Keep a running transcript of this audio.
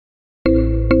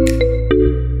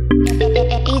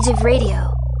Wave Radio.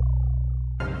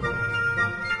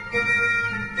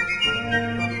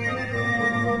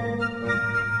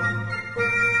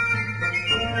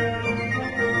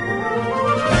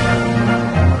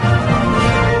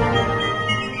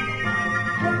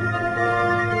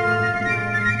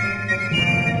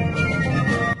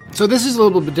 So this is a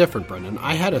little bit different, Brendan.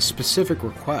 I had a specific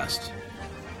request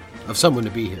of someone to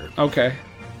be here. Okay.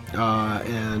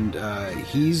 And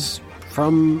he's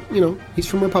from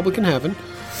Republican heaven.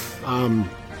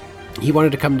 He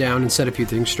wanted to come down and set a few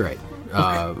things straight,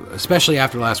 especially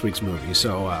after last week's movie.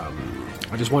 So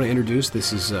I just want to introduce,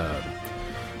 this is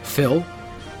Phil.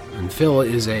 And Phil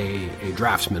is a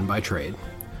draftsman by trade.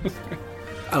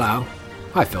 Hello.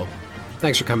 Hi, Phil.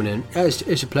 Thanks for coming in.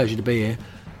 It's a pleasure to be here.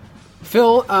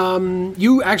 Phil,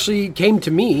 you actually came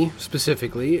to me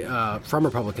specifically from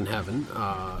Republican Heaven,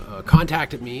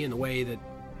 contacted me in the way that,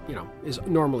 is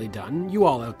normally done. You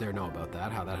all out there know about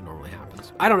that, how that normally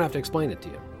happens. I don't have to explain it to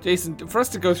you. Jason, for us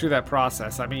to go through that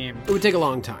process, I mean... It would take a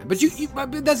long time. But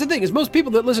but that's the thing, is most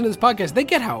people that listen to this podcast, they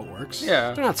get how it works.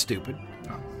 Yeah. They're not stupid.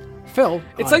 Phil...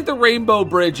 It's like the Rainbow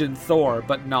Bridge in Thor,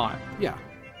 but not. Yeah.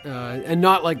 And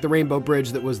not like the Rainbow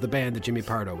Bridge that was the band that Jimmy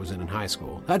Pardo was in high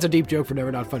school. That's a deep joke for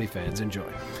Never Not Funny fans. Enjoy.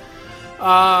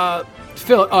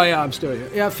 Phil, oh yeah, I'm still here.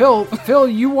 Yeah, Phil,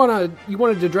 you wanted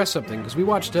to address something because we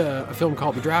watched a film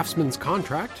called The Draftsman's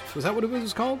Contract. Was that what it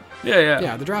was called? Yeah.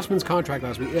 Yeah, The Draftsman's Contract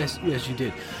last week. Yes, you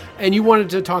did. And you wanted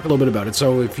to talk a little bit about it.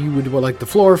 So if you would like the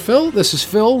floor, Phil, this is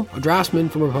Phil, a draftsman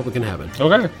from Republican Heaven.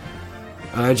 Okay.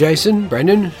 Jason,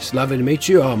 Brendan, it's lovely to meet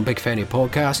you. I'm a big fan of your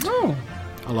podcast. Oh.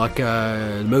 I like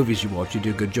the movies you watch. You do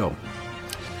a good job.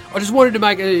 I just wanted to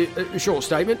make a short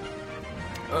statement.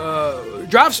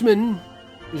 Draftsman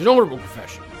is an honourable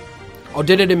profession. I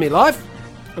did it in my life,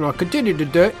 and I continue to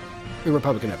do it in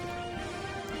Republican Heaven.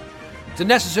 It's a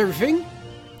necessary thing.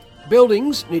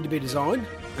 Buildings need to be designed,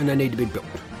 and they need to be built.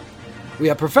 We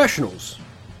are professionals,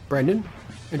 Brendan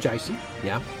and Jason.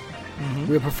 Yeah,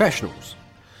 We are professionals.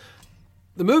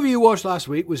 The movie you watched last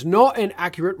week was not an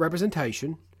accurate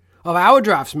representation of how a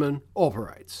draftsman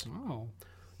operates. Oh.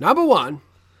 Number one,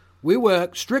 we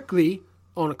work strictly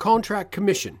on a contract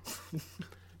commission.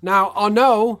 Now, I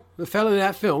know the fellow in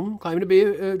that film, claiming to be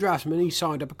a draftsman, he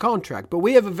signed up a contract, but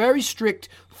we have a very strict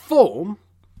form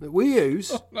that we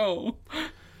use. Oh, no.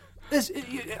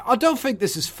 I don't think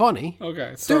this is funny.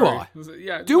 Okay, sorry. Do I?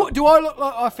 Yeah. Do I look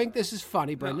like I think this is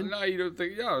funny, Brendan? No, you don't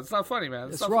think... No, it's not funny, man.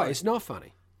 That's right, it's not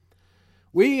funny.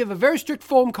 We have a very strict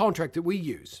form contract that we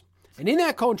use. And in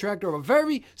that contract are a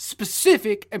very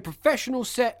specific and professional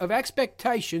set of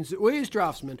expectations that we as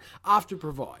draftsmen have to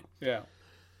provide. Yeah.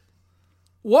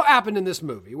 What happened in this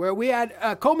movie, where we had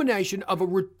a combination of a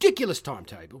ridiculous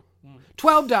timetable,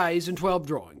 12 days and 12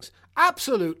 drawings.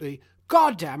 Absolutely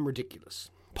goddamn ridiculous.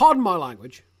 Pardon my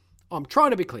language. I'm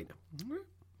trying to be cleaner.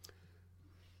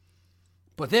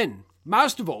 But then,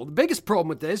 most of all, the biggest problem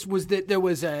with this was that there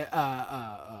was a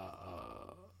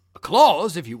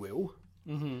clause, if you will,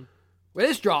 where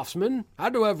this draftsman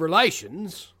had to have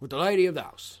relations with the lady of the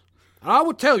house. And I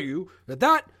will tell you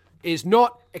that is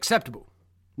not acceptable.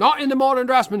 Not in the modern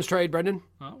draftsman's trade, Brendan.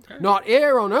 Oh, okay. Not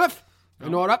here on earth,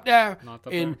 and not up there Not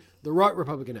up in there. the right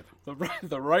Republican heaven.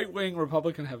 The right-wing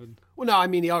Republican Heaven. Well, no, I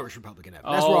mean the Irish Republican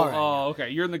heaven. That's where I am. Oh, okay.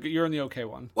 You're in the okay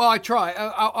one. Well, I try.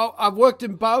 I've worked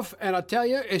in both, and I tell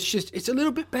you, it's a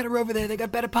little bit better over there. They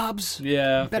got better pubs.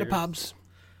 Yeah. Better pubs.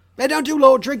 They don't do a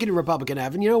lot of drinking in Republican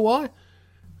heaven. You know why?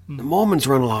 The Mormons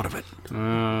run a lot of it.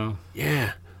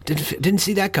 Yeah. Didn't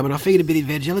see that coming. I figured it'd be the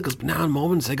evangelicals, but now the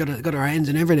Mormons, they got their hands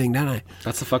in everything, don't they?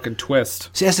 That's a fucking twist.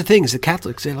 See, that's the thing, is the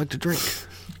Catholics, they like to drink.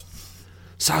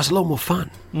 So it's a lot more fun.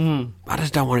 I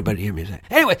just don't want anybody to hear me say it.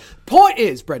 Anyway, point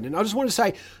is, Brendan, I just want to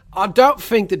say, I don't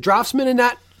think the draftsman in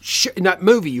that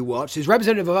movie you watched is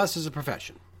representative of us as a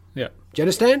profession. Yeah. Do you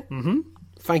understand? Mm-hmm.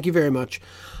 Thank you very much.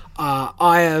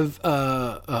 I have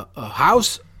a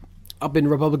house up in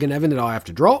Republican Heaven that I have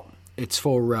to draw. It's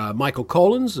for Michael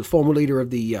Collins, the former leader of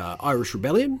the Irish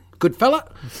Rebellion. Good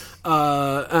fella.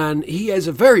 And he has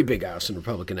a very big house in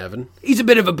Republican Heaven. He's a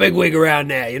bit of a bigwig around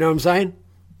there, you know what I'm saying?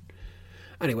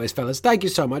 Anyways, fellas, thank you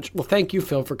so much. Well, thank you,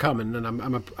 Phil, for coming,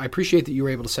 and I appreciate that you were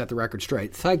able to set the record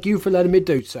straight. Thank you for letting me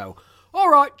do so. All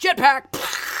right, jetpack.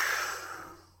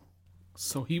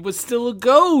 So he was still a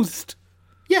ghost.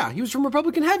 Yeah, he was from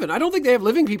Republican Heaven. I don't think they have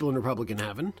living people in Republican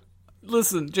Heaven.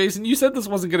 Listen, Jason, you said this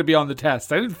wasn't going to be on the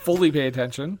test. I didn't fully pay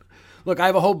attention. Look, I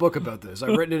have a whole book about this.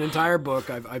 I've written an entire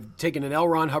book. I've taken an L.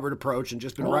 Ron Hubbard approach and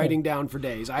just been writing down for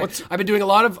days. I've been doing a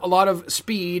lot of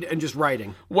speed and just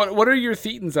writing. What are your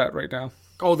thetans at right now?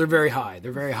 Oh, they're very high.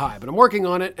 They're very high. But I'm working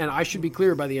on it, and I should be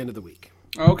clear by the end of the week.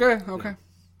 Okay.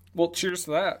 Well, cheers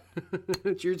to that.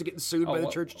 Cheers to getting sued by the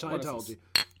Church of what is Scientology.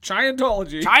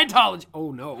 Giantology. Giantology.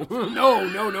 Oh, no.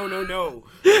 No.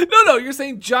 No, you're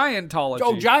saying giantology.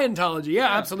 Oh, Giantology.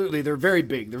 Yeah, absolutely. They're very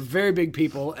big. They're very big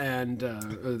people, and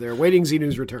they're waiting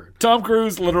Xenu's return. Tom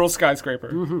Cruise, literal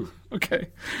skyscraper. Mm-hmm. Okay.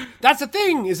 That's the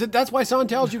thing, is that that's why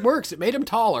Scientology works. It made him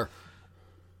taller.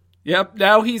 Yep,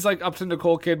 now he's like up to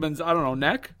Nicole Kidman's, I don't know,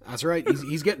 neck? That's right.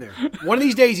 He's getting there. One of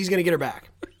these days, he's going to get her back.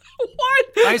 What?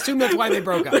 I assume that's why they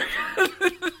broke up.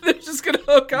 They're just going to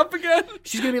hook up again?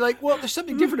 She's going to be like, well, there's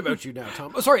something different about you now,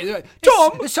 Tom. Oh, sorry.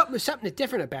 Tom! There's something that's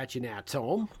different about you now,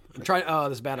 Tom. I'm trying... Oh,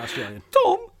 this is bad Australian.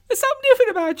 Tom, there's something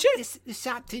different about you. There's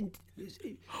something...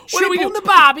 What are we on the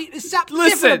Barbie. There's something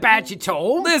different about you,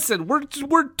 Tom. Listen,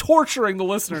 we're torturing the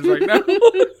listeners right now.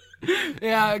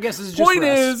 Yeah, I guess this is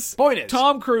just Point is,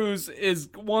 Tom Cruise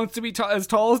wants to be as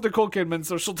tall as Nicole Kidman,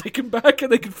 so she'll take him back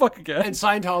and they can fuck again. And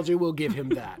Scientology will give him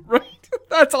that. Right.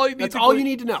 That's all you need. That's all you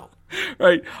need to know.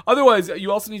 Right. Otherwise,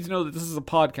 you also need to know that this is a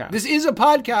podcast. This is a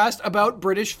podcast about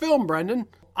British film, Brendan.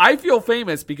 I feel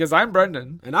famous because I'm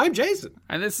Brendan. And I'm Jason.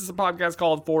 And this is a podcast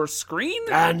called For Screen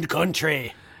and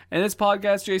Country. And this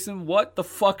podcast, Jason, what the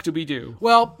fuck do we do?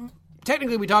 Well,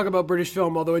 technically we talk about British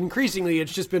film, although increasingly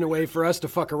it's just been a way for us to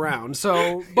fuck around.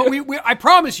 So, but I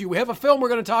promise you, we have a film we're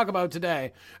going to talk about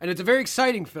today, and it's a very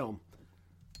exciting film.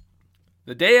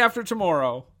 The Day After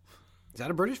Tomorrow. Is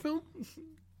that a British film?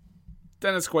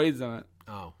 Dennis Quaid's in it.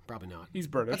 Oh, probably not. He's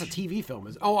British. That's a TV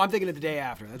film. Oh, I'm thinking of The Day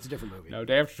After. That's a different movie. No,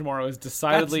 Day After Tomorrow is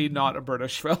decidedly not a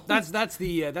British film. That's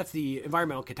the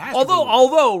environmental catastrophe.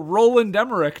 Although Roland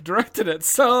Emmerich directed it,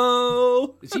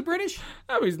 so is he British?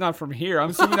 No, he's not from here. I'm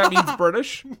assuming that means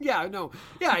British. Yeah, no,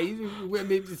 yeah.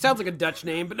 It sounds like a Dutch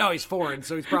name, but no, he's foreign,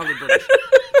 so he's probably British.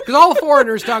 Because all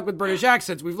foreigners talk with British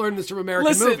accents. We've learned this from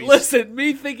American movies. Listen,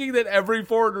 me thinking that every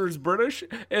foreigner is British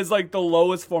is like the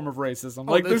lowest form of racism.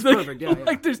 Oh, that's perfect. Yeah.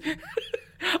 Like there's,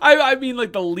 I mean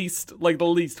like the least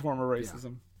form of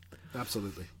racism. Yeah,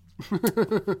 absolutely.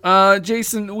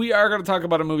 Jason, we are going to talk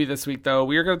about a movie this week, though.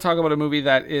 We are going to talk about a movie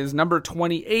that is number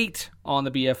 28 on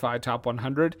the BFI Top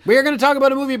 100. We are going to talk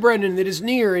about a movie, Brendan, that is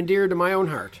near and dear to my own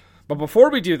heart. But before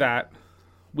we do that,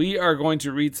 we are going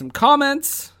to read some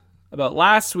comments about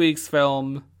last week's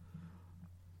film,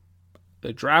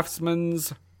 The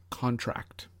Draftsman's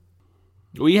Contract.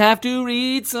 We have to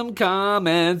read some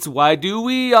comments. Why do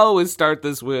we always start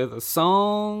this with a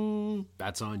song?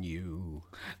 That's on you.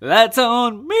 That's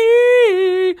on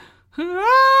me.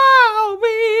 I'll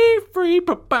be free.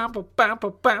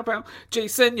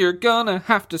 Jason, you're gonna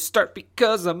have to start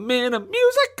because I'm in a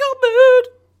musical mood.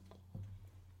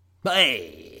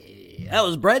 Hey, that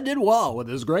was Brendan Wall with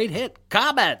his great hit,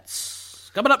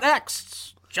 Comments. Coming up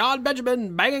next, John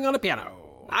Benjamin banging on a piano.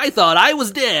 I thought I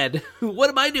was dead. What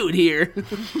am I doing here?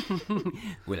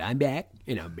 Well, I'm back,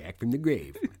 and I'm back from the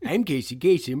grave. I'm Casey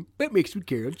Kasem, but mixed with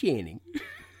Carol Channing.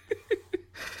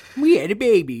 We had a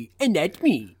baby, and that's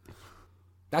me.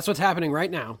 That's what's happening right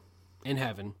now in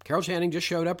heaven. Carol Channing just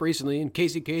showed up recently, and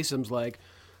Casey Kasem's like,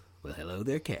 well, hello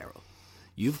there, Carol.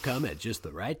 You've come at just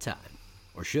the right time.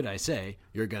 Or should I say,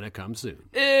 you're going to come soon.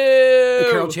 Ew. And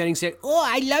Carol Channing said, oh,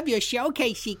 I love your show,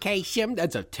 Casey Kasem.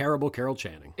 That's a terrible Carol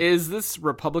Channing. Is this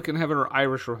Republican heaven or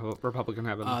Irish Republican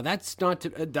heaven? That's not,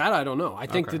 that I don't know. I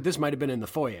think that this might have been in the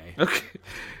foyer. Okay.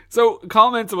 So,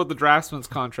 comments about the Draftsman's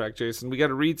Contract, Jason. We got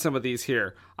to read some of these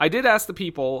here. I did ask the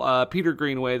people, Peter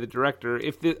Greenaway, the director,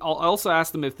 I'll also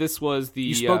ask them if this was the...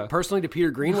 You spoke personally to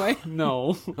Peter Greenaway?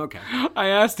 No. Okay. I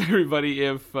asked everybody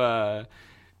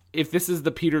if this is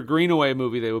the Peter Greenaway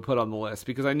movie they would put on the list,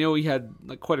 because I know he had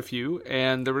like quite a few,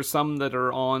 and there were some that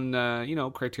are on,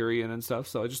 Criterion and stuff,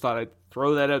 so I just thought I'd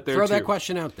throw that out there Throw that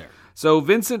question out there. So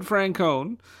Vincent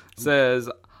Francone says,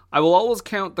 I will always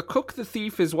count The Cook, the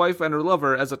Thief, His Wife, and Her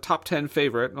Lover as a top 10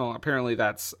 favorite. Well, apparently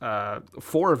that's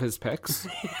 4 of his picks.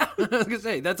 I was going to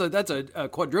say, that's a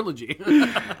quadrilogy.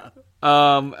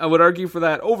 I would argue for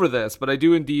that over this, but I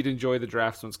do indeed enjoy The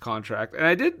Draftsman's Contract. And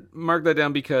I did mark that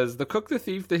down because The Cook, the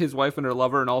Thief, His Wife, and Her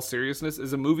Lover, in all seriousness,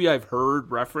 is a movie I've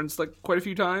heard referenced like quite a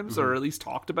few times, or at least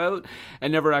talked about,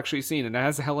 and never actually seen. And it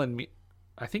has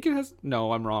I think it has...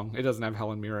 No, I'm wrong. It doesn't have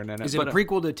Helen Mirren in it. Is it a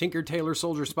prequel to Tinker Tailor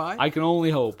Soldier Spy? I can only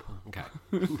hope. Okay.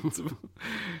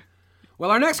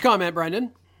 Well, our next comment,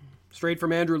 Brendan, straight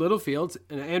from Andrew Littlefield.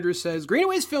 And Andrew says,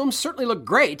 Greenaway's films certainly look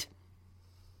great,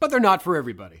 but they're not for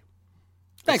everybody.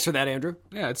 Thanks for that, Andrew.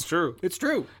 Yeah, it's true. It's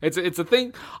true. It's a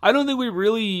thing. I don't think we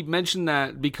really mentioned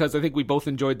that because I think we both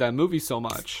enjoyed that movie so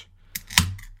much.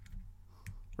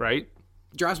 Right?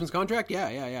 Draftsman's Contract? Yeah.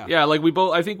 Yeah, like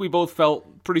I think we both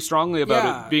felt pretty strongly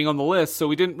about it being on the list, so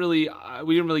we didn't really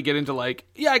get into like,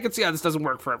 I can see how this doesn't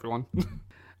work for everyone.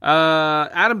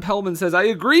 Adam Pellman says, I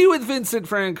agree with Vincent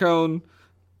Francone.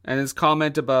 And his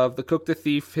comment above, The Cook, the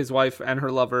Thief, His Wife, and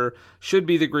Her Lover should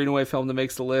be the Greenaway film that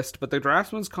makes the list, but The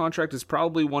Draftsman's Contract is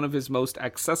probably one of his most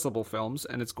accessible films,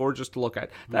 and it's gorgeous to look at.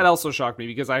 That also shocked me,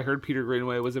 because I heard Peter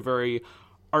Greenaway was a very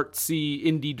artsy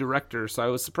indie director, so I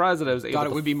was surprised that I was able Thought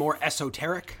it would be more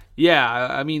esoteric? Yeah,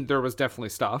 I mean, there was definitely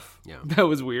stuff. Yeah. That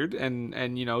was weird,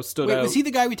 and you know, stood Wait, out. was he the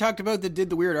guy we talked about that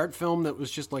did the weird art film that was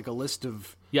just like a list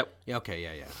of... Yep. Yeah, okay,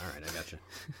 yeah. All right, I got you.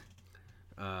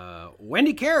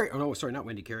 Wendy Carey. Oh, no, sorry, not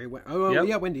Wendy Carey. Yep.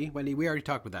 Yeah, Wendy. We already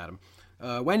talked with Adam.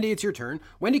 Wendy, it's your turn.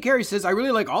 Wendy Carey says, I really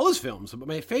like all his films, but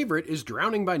my favorite is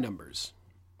Drowning by Numbers.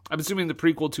 I'm assuming the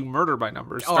prequel to Murder by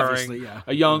Numbers, Obviously, starring yeah.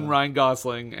 a young Ryan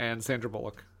Gosling and Sandra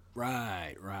Bullock.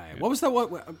 Right. What was that?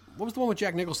 What was the one with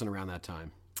Jack Nicholson around that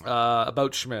time?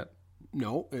 About Schmidt.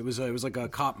 No, it was like a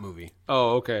cop movie.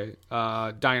 Oh, okay.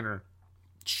 Diner.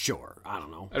 Sure, I don't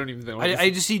know. I don't even know.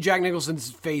 I just see Jack Nicholson's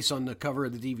face on the cover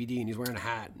of the DVD, and he's wearing a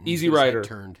hat. And Easy his head Rider.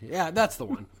 Turned. Yeah, that's the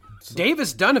one.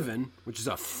 Davis Donovan, which is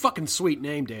a fucking sweet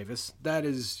name, Davis.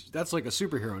 That's like a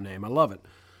superhero name. I love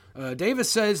it.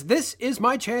 Davis says, this is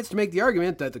my chance to make the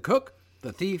argument that The Cook,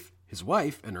 the Thief, His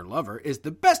Wife, and Her Lover is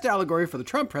the best allegory for the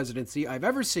Trump presidency I've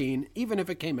ever seen, even if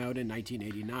it came out in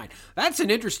 1989. That's an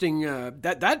interesting...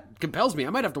 that compels me. I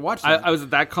might have to watch that.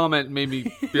 That comment made me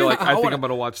feel like I think I'm going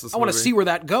to watch this movie. I want to see where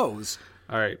that goes.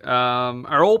 All right.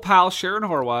 Our old pal, Sharon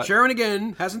Horwath. Sharon,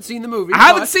 again, hasn't seen the movie. I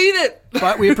haven't seen it!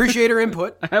 But we appreciate her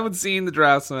input. I haven't seen The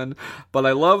Draftsman, but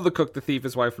I love The Cook, the Thief,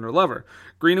 His Wife, and Her Lover.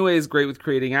 Greenaway is great with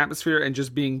creating atmosphere and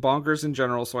just being bonkers in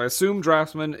general, so I assume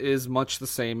Draftsman is much the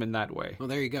same in that way. Well,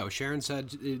 there you go. Sharon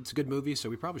said it's a good movie, so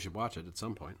we probably should watch it at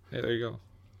some point. Yeah, there you go.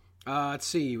 Let's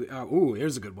see.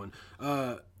 Here's a good one.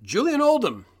 Julian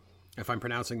Oldham. If I'm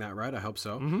pronouncing that right, I hope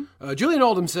so. Mm-hmm. Julian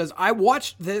Oldham says, I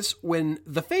watched this when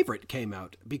The Favorite came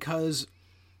out because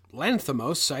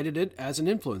Lanthimos cited it as an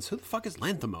influence. Who the fuck is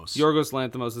Lanthimos? Yorgos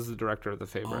Lanthimos is the director of The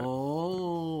Favorite.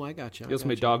 Oh, I got you. He also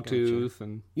made Dogtooth.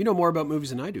 And you know more about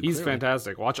movies than I do. he's clearly.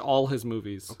 fantastic. Watch all his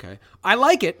movies. Okay. I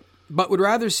like it, but would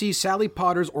rather see Sally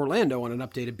Potter's Orlando on an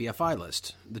updated BFI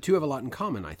list. The two have a lot in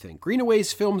common, I think.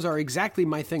 Greenaway's films are exactly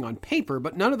my thing on paper,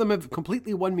 but none of them have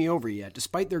completely won me over yet,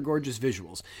 despite their gorgeous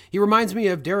visuals. He reminds me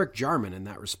of Derek Jarman in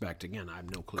that respect. Again, I have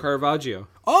no clue. Caravaggio.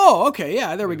 Oh, okay,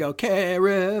 yeah, there we go.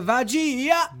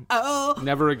 Caravaggio.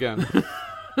 Never again.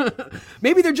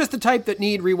 Maybe they're just the type that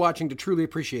need rewatching to truly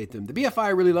appreciate them. The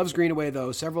BFI really loves Greenaway,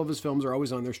 though. Several of his films are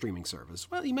always on their streaming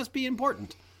service. Well, he must be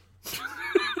important.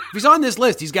 If he's on this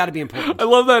list, he's got to be important. I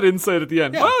love that insight at the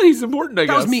end. Yeah. Well, he's important, I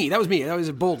guess. That was me. That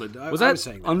was bolded. Was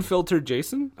that Unfiltered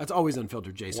Jason? That's always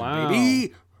Unfiltered Jason, Wow.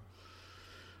 baby.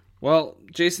 Well,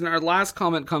 Jason, our last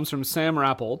comment comes from Sam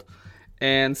Rappold.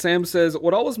 And Sam says,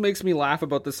 what always makes me laugh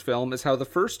about this film is how the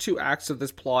first two acts of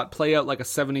this plot play out like a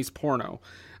 70s porno.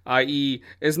 I.e.,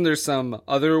 isn't there some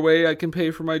other way I can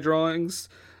pay for my drawings?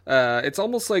 It's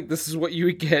almost like this is what you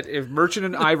would get if Merchant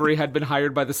and Ivory had been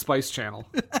hired by the Spice Channel.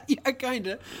 Yeah, kind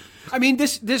of. I mean,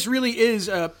 this really is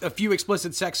a few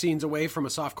explicit sex scenes away from a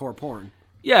softcore porn.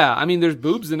 Yeah, I mean, there's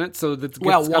boobs in it, so it's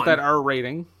got one. that R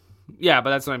rating. Yeah,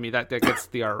 but that's what I mean. That gets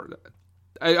the R.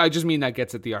 I just mean that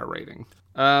gets it the R rating.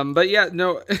 But yeah,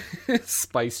 no,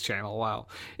 Spice Channel. Wow,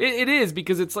 it is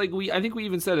because it's like I think we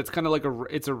even said it's kind of like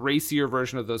it's a racier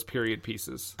version of those period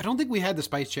pieces. I don't think we had the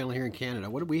Spice Channel here in Canada.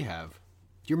 What did we have?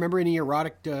 Do you remember any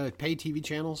erotic pay TV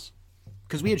channels?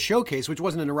 Because we had Showcase, which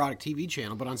wasn't an erotic TV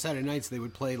channel, but on Saturday nights they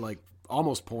would play like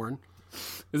almost porn.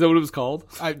 Is that what it was called?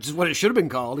 Just what it should have been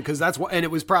called, because that's what, and it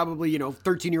was probably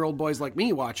 13-year-old boys like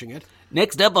me watching it.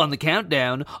 Next up on the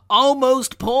countdown,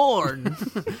 almost porn.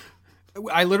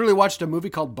 I literally watched a movie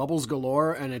called Bubbles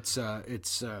Galore, and it's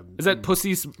is that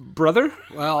Pussy's brother?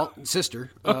 Well,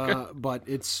 sister, okay. But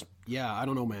it's I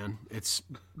don't know, man. It's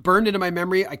burned into my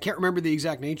memory. I can't remember the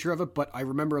exact nature of it, but I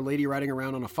remember a lady riding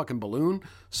around on a fucking balloon,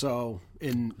 so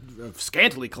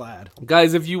scantily clad.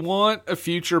 Guys, if you want a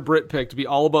future Brit pick to be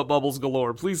all about Bubbles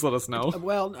Galore, please let us know.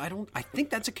 Well, I think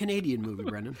that's a Canadian movie,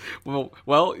 Brendan. We'll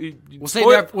save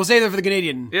that for the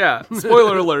Canadian. Yeah,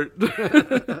 spoiler alert.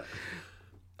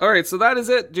 All right, so that is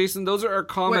it, Jason. Those are our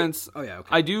comments. Wait. Oh yeah. Okay.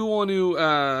 I do want to.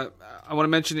 I want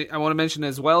to mention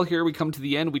as well. Here we come to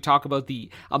the end. We talk about the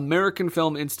American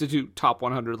Film Institute Top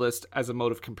 100 list as a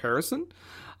mode of comparison.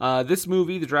 This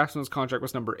movie, The Draftsman's Contract,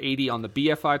 was number 80 on the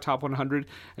BFI Top 100,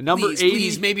 and number 80.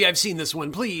 Please, maybe I've seen this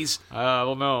one. Please. I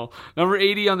don't know. Number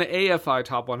 80 on the AFI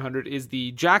Top 100 is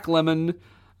the Jack Lemmon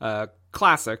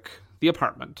classic, The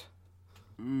Apartment.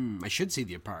 I should see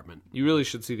The Apartment. You really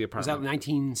should see The Apartment. Was that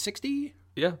 1960?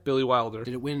 Yeah, Billy Wilder.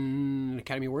 Did it win an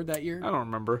Academy Award that year? I don't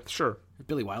remember. Sure.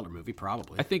 Billy Wilder movie,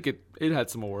 probably. I think it had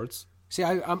some awards. See,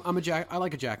 I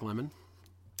like a Jack Lemmon.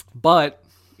 But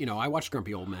I watched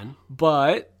Grumpy Old Men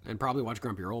and probably watched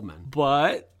Grumpier Old Men.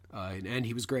 And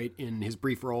he was great in his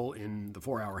brief role in the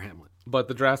 4-Hour Hamlet. But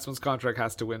the Draftsman's Contract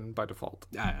has to win by default.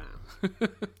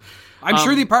 I'm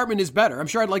sure The Apartment is better. I'm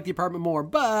sure I'd like The Apartment more,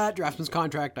 but Draftsman's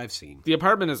Contract I've seen. The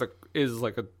Apartment is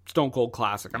like a stone cold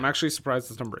classic. I'm actually surprised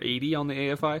it's number 80 on the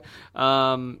AFI.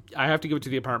 I have to give it to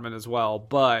The Apartment as well,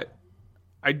 but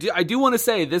I do want to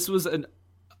say this was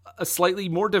a slightly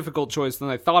more difficult choice than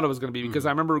I thought it was going to be, because I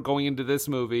remember going into this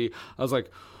movie, I was like,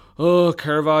 oh,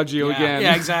 Caravaggio again.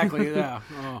 Yeah, exactly. Yeah.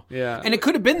 Oh. Yeah. And it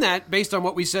could have been that, based on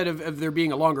what we said of there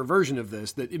being a longer version of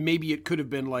this, that maybe it could have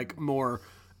been like more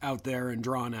out there and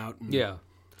drawn out. Yeah.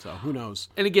 So who knows?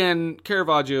 And again,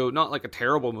 Caravaggio, not like a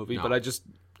terrible movie, but I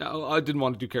didn't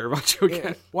want to do Caravaggio again.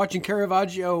 Yeah. Watching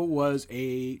Caravaggio was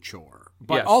a chore.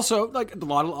 But Yes. also, like, a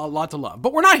lot to love.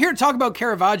 But we're not here to talk about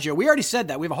Caravaggio. We already said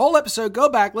that. We have a whole episode. Go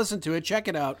back, listen to it, check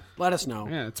it out. Let us know.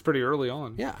 Yeah, it's pretty early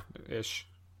on. Yeah. Ish.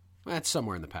 That's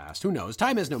somewhere in the past. Who knows?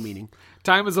 Time has no meaning.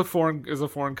 Time is a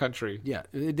foreign country. Yeah,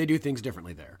 they do things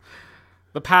differently there.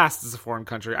 The past is a foreign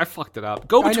country. I fucked it up.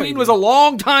 Go I know Between you was did. a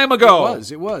long time ago.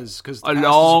 It was because A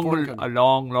long time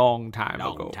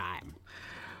ago. long time.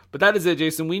 But that is it,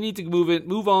 Jason. We need to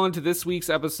move on to this week's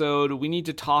episode. We need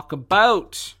to talk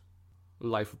about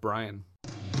Life of Brian.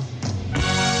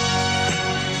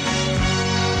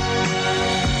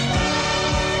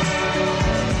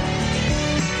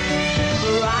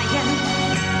 Brian,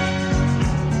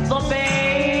 the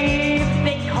babe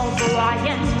they call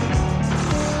Brian.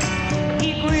 He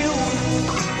grew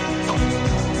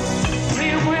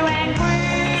and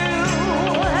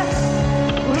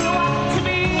grew up to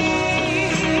be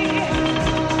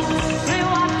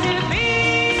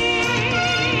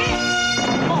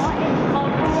a boy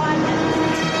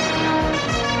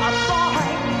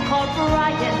called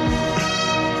Brian.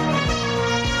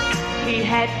 He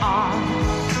had arms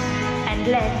and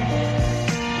legs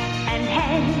and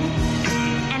hands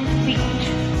and feet.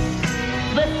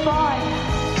 This boy,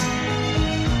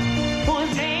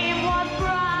 whose name was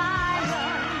Brian.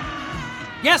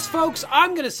 Yes, folks,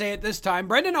 I'm going to say it this time.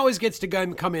 Brendan always gets to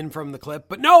come in from the clip,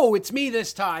 but no, it's me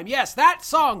this time. Yes, that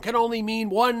song can only mean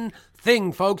one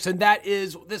thing, folks, and that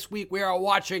is this week we are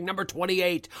watching number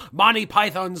 28, Monty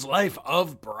Python's Life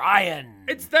of Brian.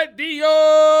 It's that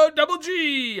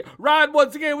D-O-double-G. Ride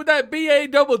once again with that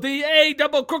B-A-double-D-A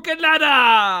double crooked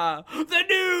ladder. The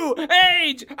New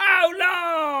Age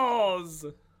Outlaws.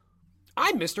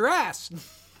 I'm Mr. Ass.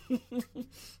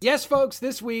 Yes, folks,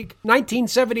 this week,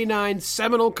 1979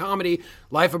 seminal comedy,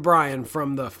 Life of Brian,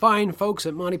 from the fine folks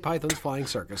at Monty Python's Flying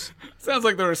Circus. Sounds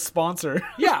like they're a sponsor.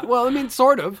 Yeah, well, I mean,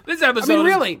 sort of. This episode I mean,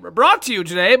 really. is brought to you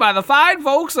today by the fine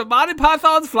folks at Monty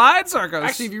Python's Flying Circus.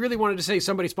 Actually, if you really wanted to say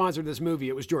somebody sponsored this movie,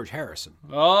 it was George Harrison.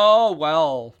 Oh,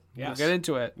 well. Yes. We'll get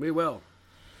into it. We will.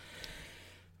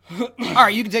 All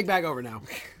right, you can take back over now.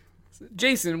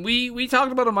 Jason, we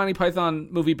talked about a Monty Python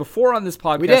movie before on this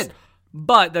podcast. We did.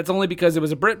 But that's only because it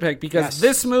was a Brit pick, because Yes.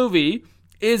 this movie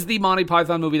is the Monty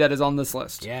Python movie that is on this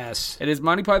list. Yes. It is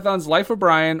Monty Python's Life of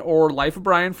Brian, or Life of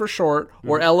Brian for short,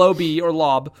 or LOB, or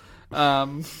LOB.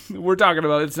 We're talking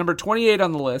about. It's number 28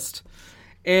 on the list.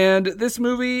 And this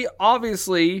movie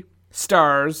obviously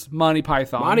stars Monty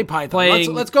Python. Monty Python.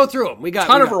 Playing Let's go through them. We got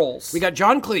ton of roles. We got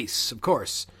John Cleese, of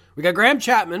course. We got Graham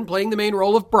Chapman playing the main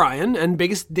role of Brian and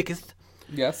Biggest Dicketh.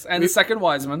 Yes, and the second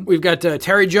Wiseman. We've got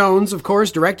Terry Jones, of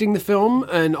course, directing the film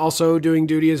and also doing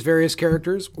duty as various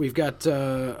characters. We've got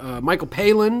Michael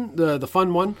Palin, the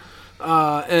fun one.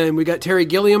 And we got Terry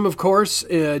Gilliam, of course,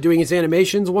 doing his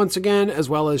animations once again, as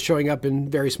well as showing up in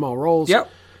very small roles. Yep.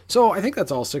 So I think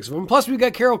that's all 6 of them. Plus, we've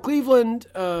got Carol Cleveland,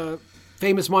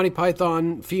 famous Monty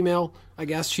Python female, I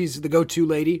guess. She's the go-to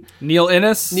lady. Neil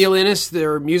Innes. Neil Innes,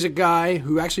 their music guy,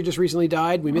 who actually just recently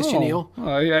died. We missed you, Neil.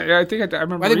 Oh, yeah, I think I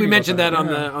remember. I think we reading mentioned about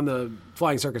that on Yeah. the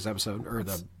Flying Circus episode, or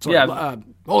the Yeah.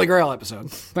 Holy Grail episode.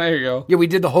 There you go. Yeah, we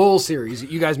did the whole series.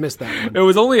 You guys missed that one. It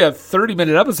was only a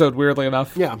 30-minute episode, weirdly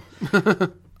enough. Yeah.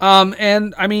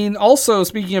 And I mean, also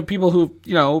speaking of people who,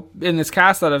 in this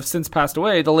cast that have since passed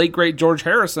away, the late great George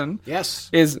Harrison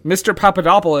Yes. is Mr.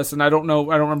 Papadopoulos, and I don't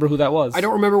remember who that was. I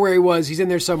don't remember where he was. He's in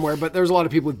there somewhere, but there's a lot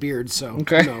of people with beards, so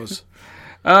Okay. who knows?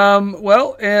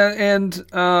 Well,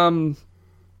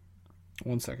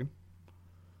 one second.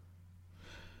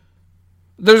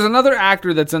 There's another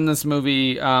actor that's in this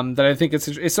movie that I think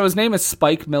so his name is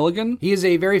Spike Milligan. He is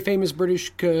a very famous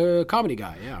British comedy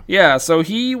guy, yeah. Yeah, so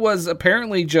he was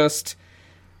apparently just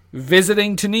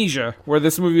visiting Tunisia, where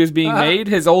this movie was being made,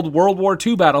 his old World War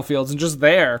II battlefields, and just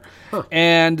there. Huh.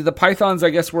 And the Pythons, I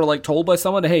guess, were told by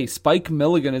someone, hey, Spike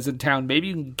Milligan is in town. Maybe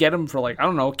you can get him for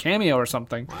a cameo or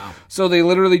something. Wow. So they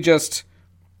literally just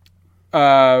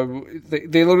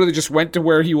They literally just went to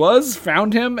where he was,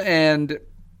 found him, and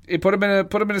it put him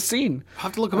in a scene. I'll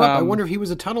have to look him up. I wonder if he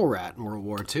was a tunnel rat in World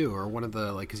War II, or one of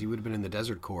the because he would have been in the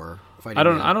Desert Corps fighting. I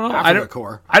don't know.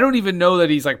 Corps. I don't even know that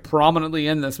he's like prominently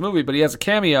in this movie, but he has a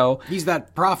cameo. He's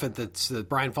that prophet that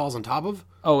Brian falls on top of.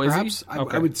 Oh, is perhaps? he?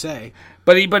 Okay. I would say.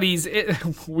 But he's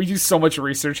we do so much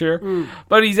research here.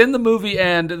 But he's in the movie,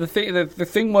 and the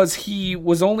thing was he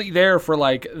was only there for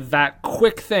like that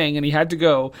quick thing, and he had to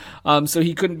go. So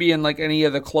he couldn't be in like any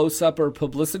of the close up or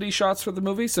publicity shots for the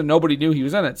movie, so nobody knew he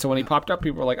was in it. So when he popped up,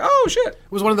 people were like, "Oh shit!"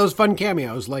 It was one of those fun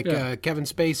cameos, like Kevin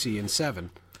Spacey in Seven.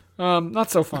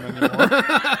 Not so fun anymore.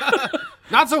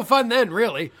 Not so fun then,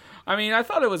 really. I mean, I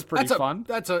thought it was pretty fun.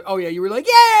 Oh yeah, you were like,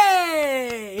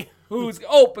 yay! Who's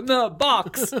open the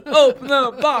box? Open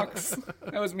the box.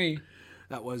 That was me.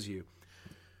 That was you.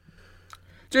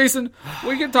 Jason,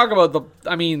 we can talk about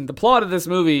the plot of this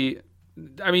movie.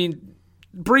 I mean,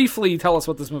 briefly tell us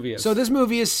what this movie is. So this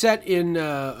movie is set in,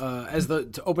 as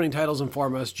the opening titles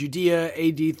inform us, Judea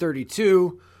AD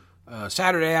 32,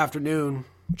 Saturday afternoon,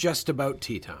 just about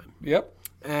tea time. Yep.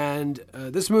 And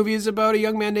this movie is about a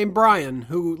young man named Brian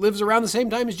who lives around the same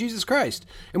time as Jesus Christ.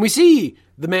 And we see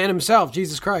the man himself,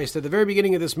 Jesus Christ, at the very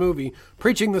beginning of this movie,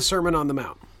 preaching the Sermon on the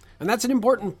Mount. And that's an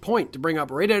important point to bring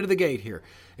up right out of the gate here,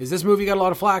 is this movie got a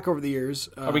lot of flack over the years.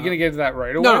 Are we going to get into that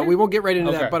right away? No, we won't get right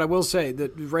into that, but I will say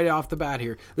that right off the bat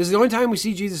here, this is the only time we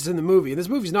see Jesus in the movie, and this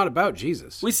movie's not about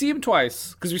Jesus. We see him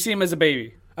twice, because we see him as a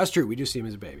baby. That's true, we do see him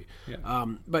as a baby. Yeah.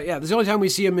 But yeah, this is the only time we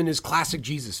see him in his classic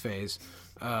Jesus phase,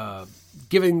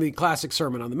 giving the classic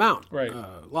Sermon on the Mount. Right.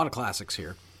 A lot of classics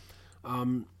here.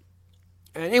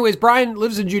 And anyways, Brian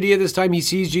lives in Judea this time. He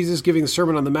sees Jesus giving the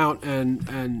Sermon on the Mount,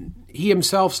 and he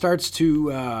himself starts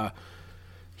to...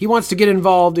 he wants to get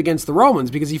involved against the Romans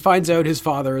because he finds out his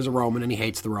father is a Roman and he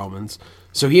hates the Romans.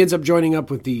 So he ends up joining up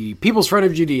with the People's Front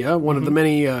of Judea, one of the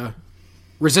many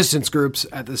resistance groups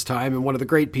at this time, and one of the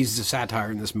great pieces of satire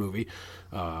in this movie.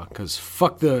 Because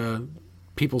fuck the...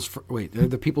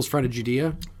 the People's Front of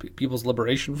Judea? People's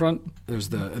Liberation Front? There's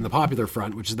the Popular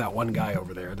Front, which is that one guy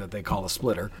over there that they call a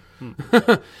splitter.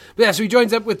 But yeah, so he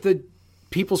joins up with the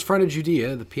People's Front of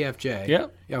Judea, the PFJ. Yeah.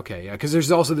 Okay, yeah, because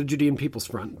there's also the Judean People's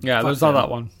Front. Yeah, there's not that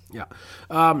one. Yeah.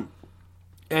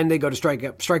 And they go to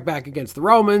strike back against the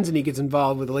Romans, and he gets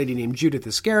involved with a lady named Judith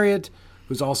Iscariot,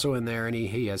 who's also in there, and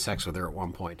he has sex with her at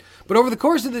one point. But over the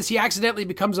course of this, he accidentally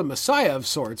becomes a messiah of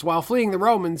sorts. While fleeing the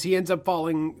Romans, he ends up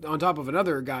falling on top of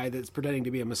another guy that's pretending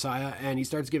to be a messiah, and he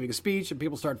starts giving a speech, and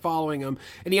people start following him,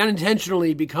 and he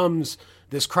unintentionally becomes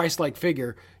this Christ-like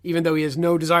figure, even though he has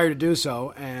no desire to do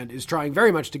so, and is trying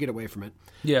very much to get away from it.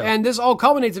 Yeah. And this all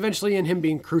culminates eventually in him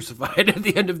being crucified at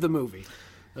the end of the movie.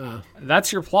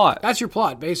 That's your plot. That's your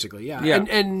plot, basically, yeah. Yeah.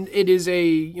 And it is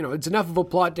it's enough of a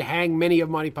plot to hang many of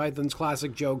Monty Python's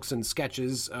classic jokes and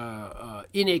sketches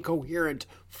in a coherent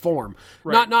form.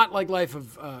 Right. Not like Life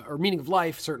of, or Meaning of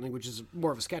Life, certainly, which is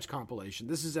more of a sketch compilation.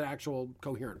 This is an actual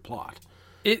coherent plot.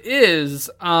 It is.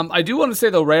 I do want to say,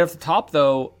 though, right off the top,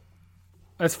 though,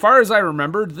 as far as I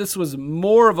remembered, this was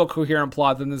more of a coherent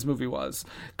plot than this movie was.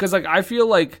 Because, I feel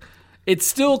like it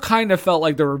still kind of felt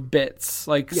like there were bits,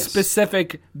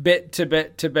 specific bit to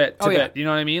bit to bit to bit. You know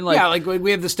what I mean? Like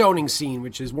we have the stoning scene,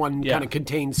 which is one kind of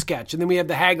contained sketch. And then we have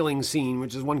the haggling scene,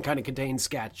 which is one kind of contained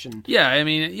sketch. And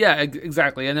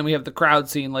exactly. And then we have the crowd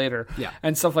scene later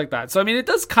and stuff like that. So, I mean, it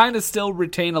does kind of still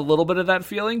retain a little bit of that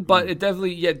feeling, but it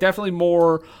definitely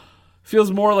more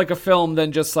feels more like a film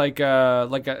than just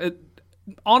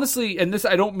honestly, and this,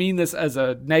 I don't mean this as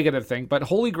a negative thing, but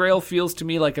Holy Grail feels to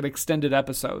me like an extended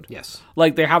episode. Yes.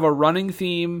 Like they have a running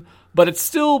theme, but it's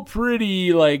still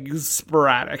pretty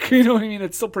sporadic. You know what I mean?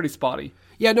 It's still pretty spotty.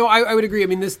 Yeah, no, I would agree. I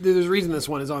mean, there's a reason this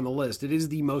one is on the list. It is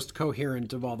the most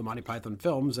coherent of all the Monty Python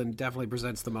films and definitely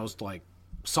presents the most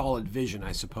solid vision,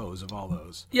 I suppose, of all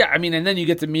those. Yeah, I mean, and then you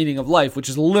get the Meaning of Life, which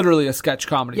is literally a sketch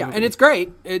comedy movie. And it's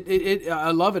great. I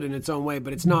love it in its own way,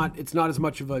 but it's not as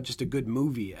much of just a good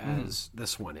movie as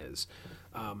this one is.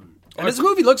 And this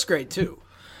movie looks great too.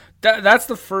 That's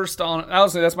the first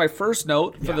that's my first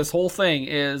note for this whole thing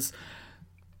is,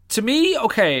 to me,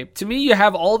 you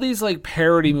have all these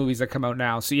parody movies that come out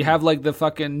now. So you have the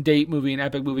fucking Date movie and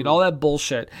Epic movie and all that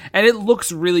bullshit. And it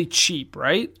looks really cheap,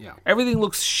 right? Yeah. Everything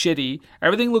looks shitty.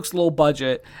 Everything looks low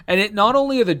budget. And it not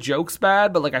only are the jokes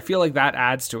bad, but I feel like that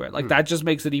adds to it. That just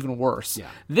makes it even worse. Yeah.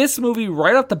 This movie,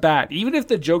 right off the bat, even if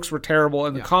the jokes were terrible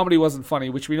and the comedy wasn't funny,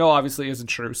 which we know obviously isn't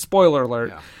true. Spoiler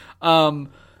alert. Yeah.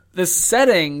 the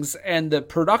settings and the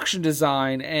production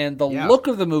design and the Yeah. look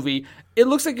of the movie, it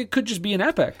looks like it could just be an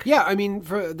epic. Yeah, I mean,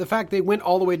 for the fact they went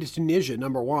all the way to Tunisia,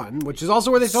 number one, which is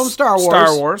also where they filmed Star Wars.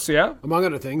 Star Wars, yeah. Among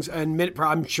other things. And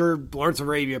I'm sure Lawrence of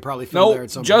Arabia probably filmed there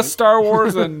at some No, just point. Star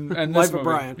Wars and this Life of movie.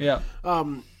 Brian. Yeah.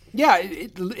 Yeah,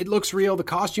 it looks real. The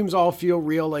costumes all feel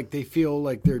real, like they feel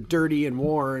like they're dirty and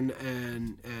worn.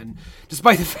 And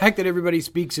despite the fact that everybody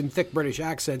speaks in thick British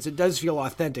accents, it does feel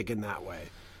authentic in that way.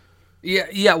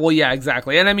 Yeah,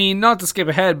 exactly. And I mean, not to skip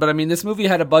ahead, but I mean, this movie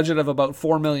had a budget of about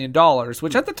 $4 million,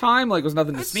 which at the time, like, was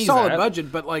nothing to It's a sneeze solid at.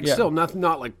 budget, but like still not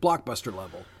like blockbuster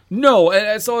level. No,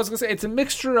 and so I was gonna say it's a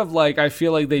mixture of like I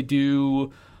feel like they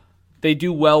do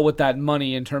well with that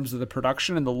money in terms of the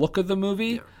production and the look of the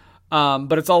movie,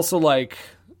 but it's also like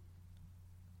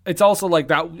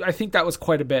that. I think that was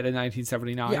quite a bit in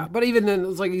 1979. Yeah, but even then,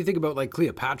 it's like you think about like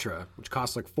Cleopatra, which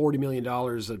cost like $40 million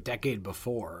a decade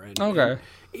before. And, Okay. and,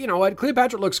 you know what?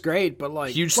 Cleopatra looks great, but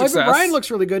like Huge Life success. of Brian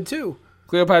looks really good too.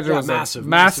 Cleopatra Yeah, was massive, a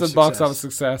massive box success. office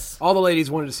success. All the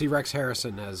ladies wanted to see Rex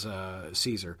Harrison as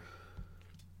Caesar.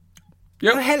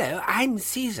 Yep. Oh, hello, I'm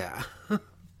Caesar.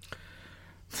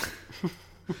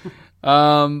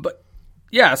 But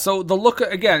yeah, so the look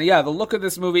of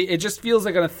this movie, it just feels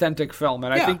like an authentic film,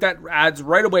 and I Yeah. think that adds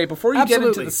right away before you get into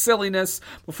Absolutely. the silliness,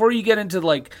 before you get into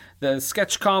like the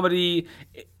sketch comedy.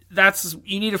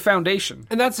 You need a foundation.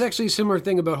 And that's actually a similar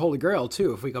thing about Holy Grail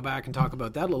too. If we go back and talk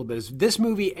about that a little bit, is this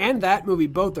movie and that movie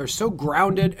both are so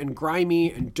grounded and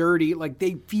grimy and dirty, like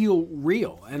they feel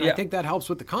real. And I Yeah. think that helps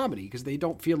with the comedy because they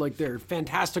don't feel like they're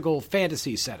fantastical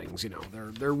fantasy settings. You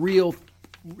know, they're real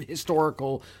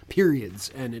historical periods,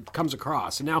 and it comes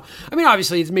across. And now, I mean,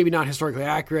 obviously, it's maybe not historically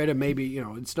accurate, and maybe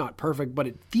it's not perfect, but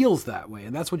it feels that way,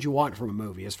 and that's what you want from a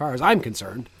movie, as far as I'm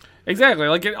concerned. Exactly.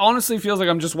 Like, it honestly feels like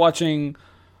I'm just watching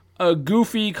a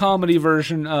goofy comedy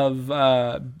version of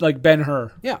like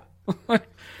Ben-Hur. Yeah. And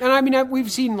I mean,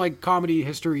 we've seen like comedy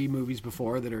history movies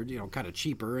before that are, kind of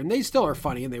cheaper, and they still are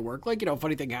funny and they work. Like,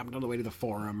 Funny Thing Happened on the Way to the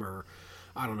Forum, or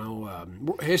I don't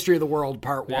know, History of the World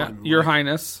Part Yeah. 1. Your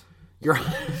Highness. Your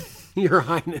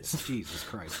Highness, Jesus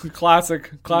Christ.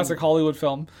 Classic Hollywood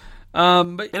film.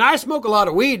 But And I smoke a lot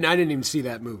of weed, and I didn't even see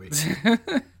that movie. I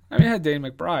mean, it had Danny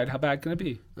McBride. How bad can it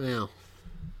be? Yeah,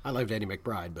 I love Danny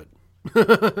McBride, but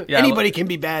Yeah, anybody can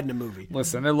be bad in a movie.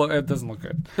 Listen, it doesn't look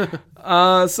good.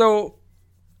 So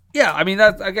yeah, I mean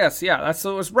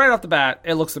so it's right off the bat.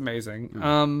 It looks amazing.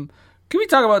 Can we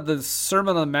talk about the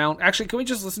Sermon on the Mount? Actually, can we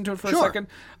just listen to it for a Sure. second?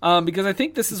 Because I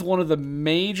think this is one of the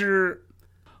main,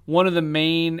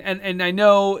 and I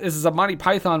know this is a Monty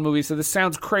Python movie, so this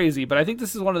sounds crazy, but I think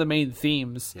this is one of the main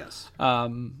themes. Yes.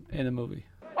 In the movie.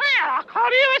 Well, I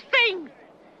can't hear a thing.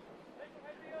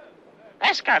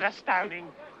 Let's go to stoning.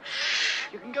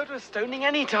 You can go to a stoning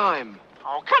anytime.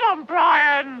 Oh, come on,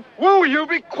 Brian. Will you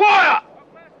be quiet?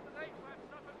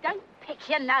 Don't pick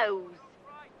your nose.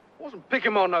 I wasn't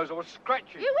picking my nose, I was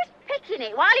scratching. You was picking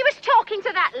it while he was talking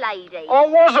to that lady. I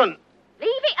wasn't. Leave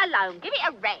it alone. Give it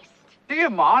a rest. Do you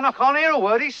mind? I can't hear a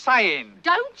word he's saying.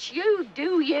 Don't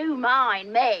you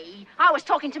mind me? I was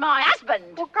talking to my husband.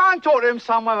 Well, go and talk to him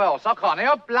somewhere else. I can't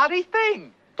hear a bloody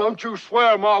thing. Don't you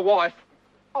swear, my wife.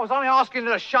 I was only asking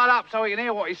her to shut up so he can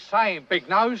hear what he's saying, big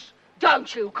nose.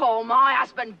 Don't you call my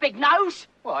husband Big Nose.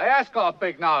 Well, he has got a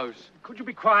big nose. Could you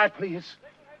be quiet, please?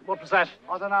 What was that?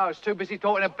 I don't know, I was too busy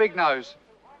talking to Big Nose.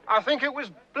 I think it was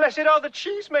Blessed Are the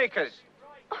Cheesemakers.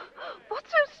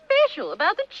 What's so special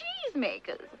about the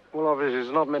cheesemakers? Well, obviously,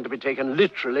 it's not meant to be taken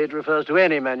literally. It refers to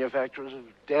any manufacturers of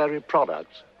dairy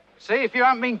products. See, if you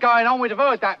haven't been going on, we'd have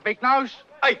heard that, Big Nose.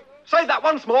 Hey, say that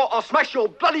once more, I'll smash your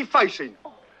bloody face in.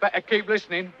 Better keep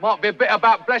listening. Might be a bit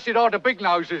about Blessed Are the Big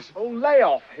Noses. Oh, lay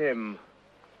off him.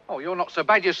 Oh, you're not so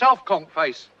bad yourself,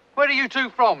 Conkface. Where are you two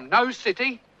from? Nose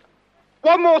City?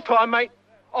 One more time, mate.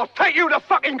 I'll take you to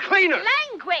fucking cleaners.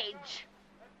 Language.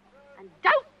 And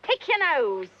don't pick your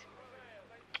nose.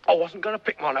 I wasn't going to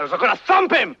pick my nose. I'm going to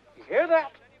thump him. You hear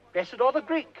that? Blessed are the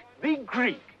Greek. The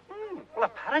Greek. Well,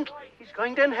 apparently, he's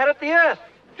going to inherit the earth.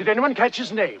 Did anyone catch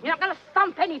his name? You're not going to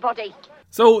thump anybody.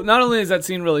 So not only is that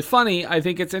scene really funny, I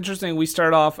think it's interesting. We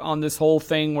start off on this whole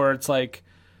thing where it's like,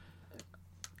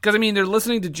 because I mean they're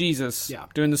listening to Jesus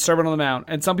doing the Sermon on the Mount,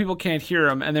 and some people can't hear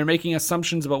him, and they're making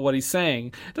assumptions about what he's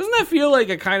saying. Doesn't that feel like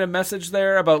a kind of message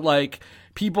there about like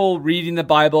people reading the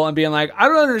Bible and being like, I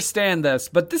don't understand this,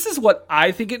 but this is what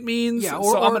I think it means. Yeah,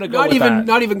 so I'm going to go with that.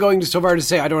 Not even going so far to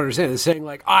say I don't understand. It's saying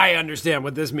like I understand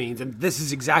what this means, and this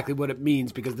is exactly what it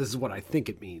means because this is what I think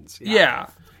it means. Yeah.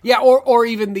 Yeah, or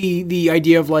even the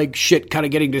idea of like shit kind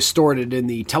of getting distorted in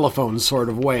the telephone sort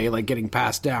of way, like getting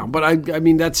passed down. But I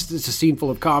mean, it's a scene full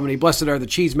of comedy. Blessed are the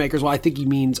cheesemakers. Well, I think he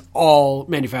means all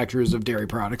manufacturers of dairy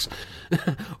products.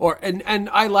 and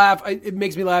I laugh. It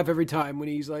makes me laugh every time when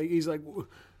he's like.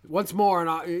 Once more,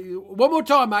 one more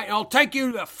time, mate, and I'll take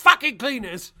you to the fucking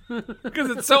cleaners.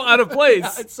 Because it's so out of place.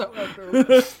 Yeah, it's so out of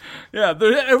place. Yeah,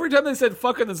 every time they said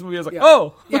fuck in this movie, I was like,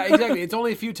 oh. Yeah, exactly. It's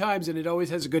only a few times, and it always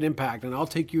has a good impact, and I'll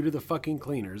take you to the fucking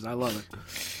cleaners. I love it.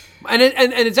 And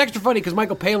it's extra funny because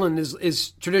Michael Palin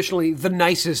is traditionally the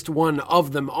nicest one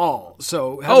of them all.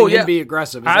 So having him be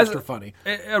aggressive is extra funny.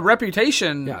 A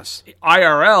reputation, yes,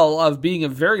 IRL, of being a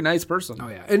very nice person. Oh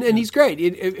yeah, and he's great.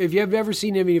 If you have ever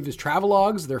seen any of his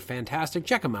travelogues, they're fantastic.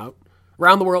 Check them out.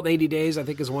 Around the World in 80 Days, I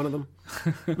think, is one of them.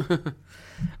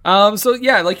 So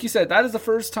yeah, like you said, that is the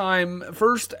first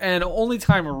and only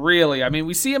time really. I mean,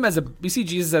 we see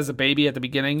Jesus as a baby at the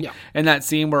beginning, in that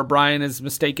scene where Brian is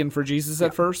mistaken for Jesus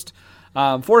at first.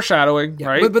 Foreshadowing,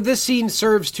 right? But this scene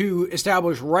serves to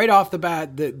establish right off the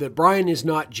bat that Brian is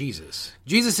not Jesus.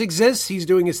 Jesus exists, he's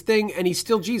doing his thing, and he's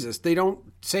still Jesus. They don't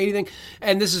say anything.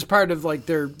 And this is part of like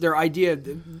their idea.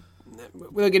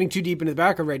 Without getting too deep into the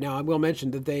background right now, I will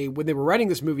mention that when they were writing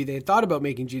this movie, they had thought about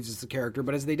making Jesus the character,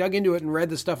 but as they dug into it and read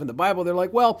the stuff in the Bible, they're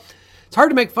like, well, it's hard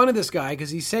to make fun of this guy because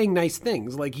he's saying nice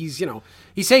things. Like he's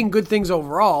saying good things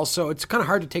overall, so it's kind of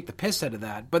hard to take the piss out of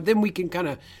that. But then we can kind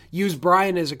of use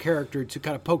Brian as a character to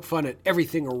kind of poke fun at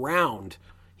everything around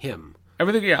him.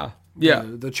 Everything, yeah.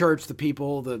 The church, the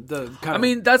people, the kind of... I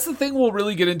mean, that's the thing we'll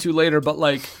really get into later, but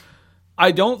like...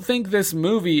 I don't think this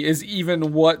movie is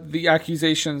even what the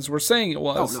accusations were saying it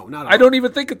was. No, not at all. I don't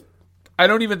even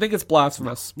think it's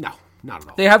blasphemous. No, not at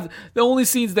all. They have the only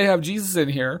scenes they have Jesus in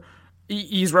here.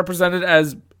 He's represented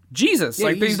as Jesus.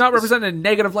 Yeah, he's not represented in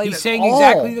negative light. He's saying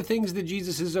exactly the things that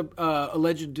Jesus is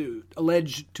alleged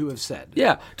to have said.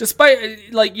 Yeah, despite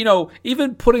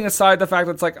even putting aside the fact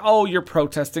that it's like, oh, you're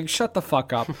protesting. Shut the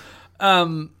fuck up.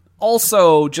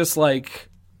 Also, just like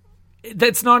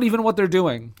that's not even what they're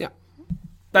doing. Yeah.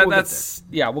 We'll get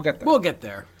there. We'll get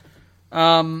there.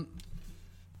 But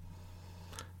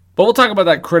we'll talk about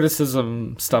that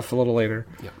criticism stuff a little later.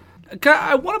 Yeah.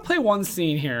 I want to play one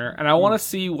scene here, and I want to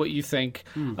see what you think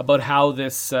about how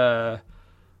this... should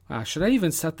I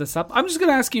even set this up? I'm just going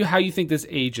to ask you how you think this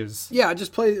ages. Yeah, we'll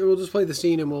just play the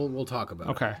scene, and we'll talk about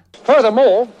it. Okay.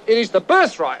 Furthermore, it is the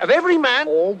birthright of every man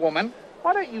Or woman.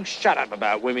 Why don't you shut up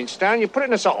about women, Stan? You're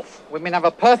putting us off. Women have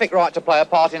a perfect right to play a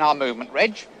part in our movement,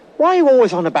 Reg. Why are you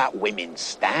always on about women,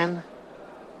 Stan?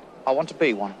 I want to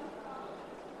be one.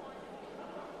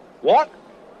 What?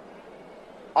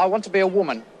 I want to be a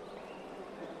woman.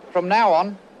 From now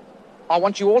on, I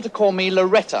want you all to call me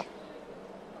Loretta.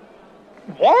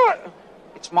 What?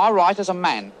 It's my right as a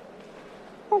man.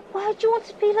 Well, why do you want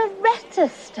to be Loretta,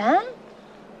 Stan?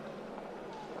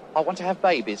 I want to have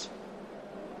babies.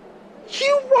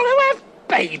 You want to have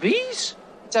babies?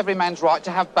 It's every man's right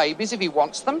to have babies if he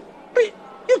wants them. But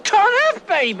you can't have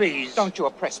babies. Don't you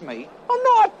oppress me. I'm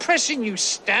not oppressing you,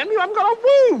 Stan. You haven't got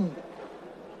a womb.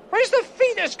 Where's the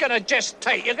fetus going to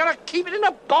gestate? You're going to keep it in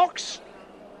a box?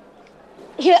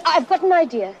 Here, I've got an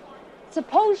idea.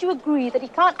 Suppose you agree that he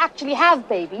can't actually have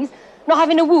babies, not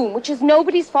having a womb, which is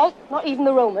nobody's fault, not even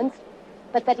the Romans,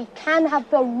 but that he can have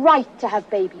the right to have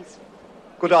babies.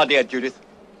 Good idea, Judith.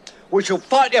 We shall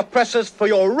fight the oppressors for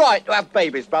your right to have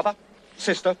babies, brother.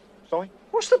 Sister, sorry.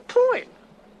 What's the point?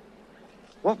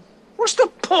 What? What's the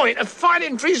point of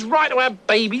fighting for his right to have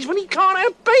babies when he can't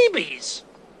have babies?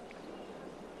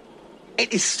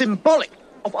 It is symbolic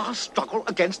of our struggle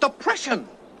against oppression.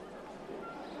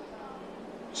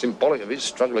 Symbolic of his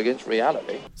struggle against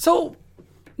reality. So,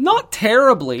 not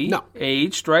terribly No.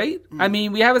 aged, right? I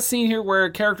mean, we have a scene here where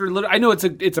a character... I know it's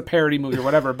a parody movie or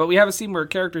whatever, but we have a scene where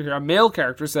a male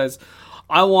character says,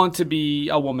 I want to be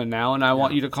a woman now, and I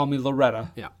want you to call me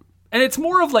Loretta. Yeah. And it's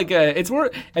more of like I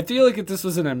feel like if this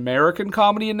was an American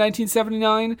comedy in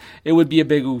 1979, it would be a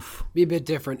big oof. Be a bit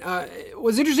different.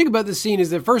 What's interesting about this scene is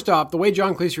that, first off, the way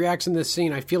John Cleese reacts in this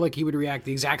scene, I feel like he would react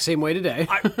the exact same way today.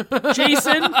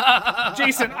 Jason,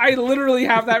 I literally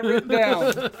have that written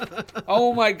down.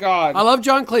 Oh my God. I love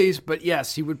John Cleese, but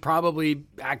yes, he would probably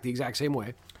act the exact same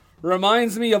way.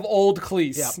 Reminds me of old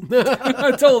Cleese. Yeah.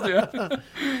 I told you.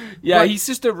 Yeah, he's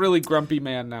just a really grumpy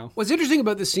man now. What's interesting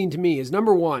about this scene to me is,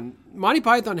 number one, Monty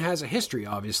Python has a history,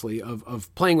 obviously, of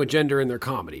playing with gender in their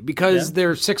comedy because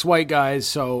they're 6 white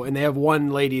guys, and they have one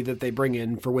lady that they bring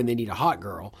in for when they need a hot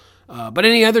girl. But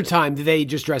any other time, they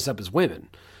just dress up as women.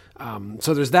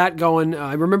 So there's that going.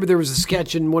 I remember there was a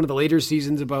sketch in one of the later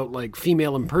seasons about like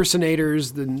female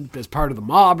impersonators as part of the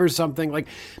mob or something. Like,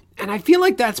 and I feel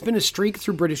like that's been a streak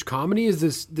through British comedy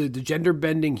is the gender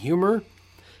bending humor.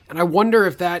 And I wonder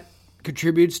if that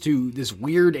contributes to this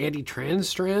weird anti-trans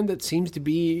strand that seems to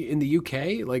be in the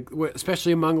UK, like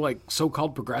especially among like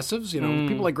so-called progressives,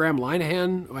 people like Graham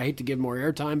Linehan, who I hate to give more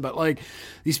airtime, but like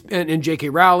these and J.K.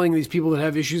 Rowling, these people that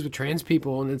have issues with trans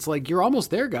people, and it's like, you're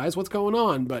almost there, guys. What's going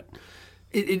on? But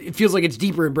it feels like it's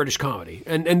deeper in British comedy,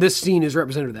 and this scene is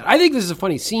representative of that. I think this is a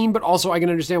funny scene, but also I can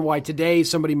understand why today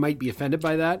somebody might be offended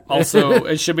by that. Also,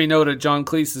 it should be noted, John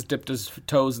Cleese has dipped his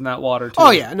toes in that water, too.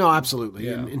 Oh, yeah. No, absolutely.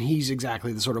 Yeah. And he's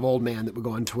exactly the sort of old man that would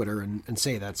go on Twitter and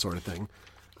say that sort of thing.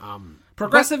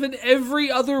 Progressive in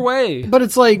every other way. But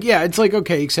it's like, yeah, it's like,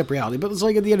 okay, accept reality. But it's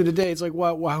like, at the end of the day, it's like,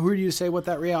 well, who do you say what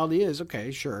that reality is?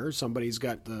 Okay, sure, somebody's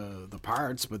got the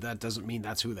parts, but that doesn't mean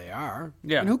that's who they are.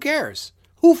 Yeah. And who cares?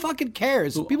 Who fucking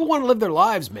cares? People want to live their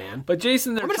lives, man. But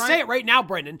Jason, I'm going to say it right now,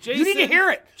 Brendan. You need to hear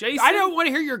it. Jason, I don't want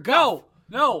to hear your go.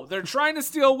 No, they're trying to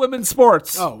steal women's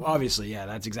sports. Oh, obviously, yeah,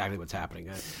 that's exactly what's happening.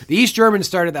 The East Germans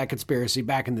started that conspiracy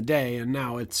back in the day, and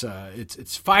now it's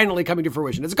finally coming to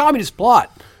fruition. It's a communist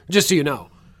plot, just so you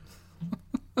know.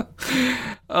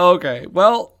 Okay,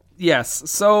 well, yes.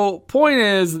 So, point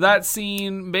is, that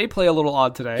scene may play a little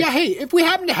odd today. Yeah, hey, if we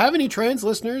happen to have any trans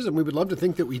listeners, and we would love to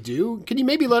think that we do, can you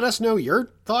maybe let us know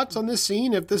your thoughts on this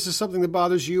scene, if this is something that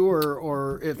bothers you,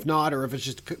 or if not, or if it's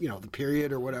just, the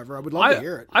period or whatever? I would love to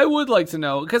hear it. I would like to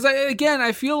know, because,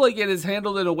 I feel like it is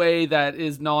handled in a way that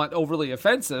is not overly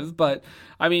offensive, but,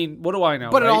 I mean, what do I know?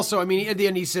 But right? it also, at the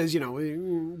end he says,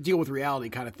 deal with reality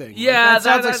kind of thing. Yeah. That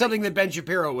sounds like something that Ben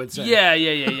Shapiro would say. Yeah.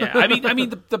 I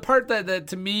mean, the part that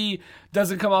to me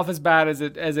doesn't come off as bad as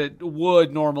it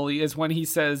would normally is when he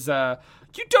says,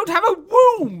 you don't have a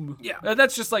womb. Yeah.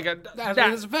 That's just like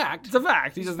that's a fact. It's a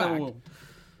fact. He doesn't have a womb.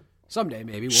 Someday,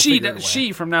 maybe. We'll figure it away.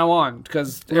 She from now on,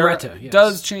 because Loretta yes.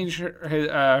 does change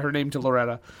her name to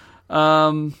Loretta.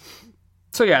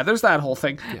 So yeah, there's that whole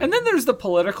thing. Yeah. And then there's the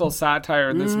political satire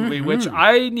in this movie, which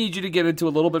I need you to get into a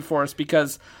little bit for us,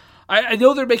 because I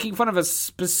know they're making fun of a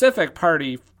specific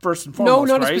party first and foremost.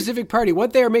 No, not right? a specific party.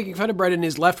 What they are making fun of, Brendan,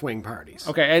 is left-wing parties.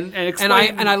 Okay, and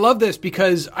explain. And I love this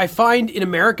because I find in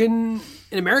American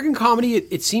comedy,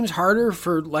 it seems harder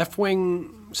for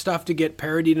left-wing stuff to get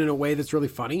parodied in a way that's really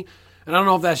funny. And I don't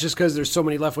know if that's just because there's so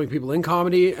many left-wing people in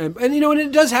comedy. And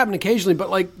it does happen occasionally,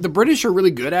 but like the British are really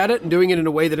good at it and doing it in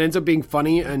a way that ends up being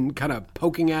funny and kind of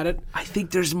poking at it. I think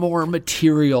there's more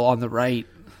material on the right.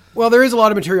 Well, there is a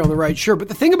lot of material on the right, sure. But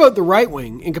the thing about the right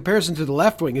wing in comparison to the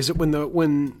left wing is that when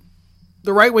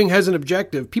the right wing has an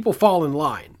objective, people fall in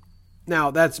line.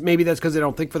 Now, maybe that's because they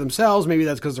don't think for themselves. Maybe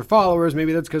that's because they're followers.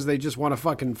 Maybe that's because they just want to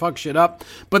fucking fuck shit up.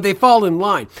 But they fall in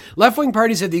line. Left-wing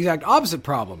parties have the exact opposite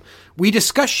problem. We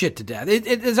discuss shit to death.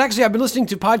 It's actually, I've been listening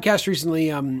to podcasts recently.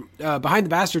 Behind the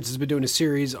Bastards has been doing a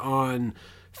series on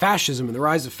fascism and the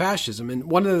rise of fascism. And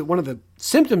one of the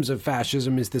symptoms of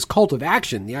fascism is this cult of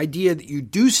action. The idea that you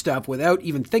do stuff without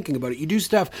even thinking about it. You do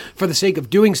stuff for the sake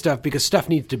of doing stuff because stuff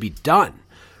needs to be done.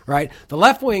 Right? The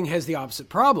left wing has the opposite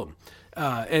problem.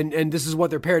 And this is what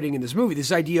they're parodying in this movie.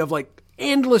 This idea of like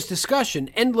endless discussion,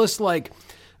 endless like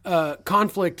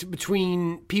conflict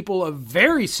between people of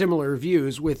very similar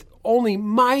views with only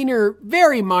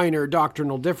very minor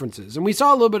doctrinal differences. And we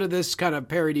saw a little bit of this kind of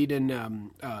parodied in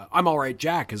I'm All Right,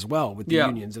 Jack as well, with the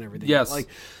unions and everything. Yes. Like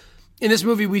in this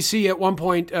movie, we see at one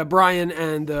point Brian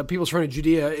and the People's Front of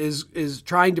Judea is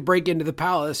trying to break into the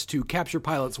palace to capture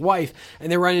Pilate's wife,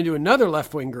 and they run into another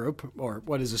left-wing group, or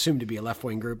what is assumed to be a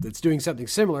left-wing group, that's doing something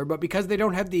similar, but because they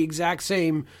don't have the exact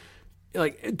same,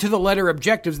 like, to the letter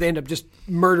objectives, they end up just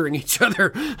murdering each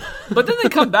other. But then they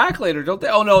come back later, don't they?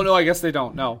 Oh, no, I guess they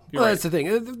don't. No, you're right. That's the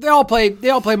thing. They all play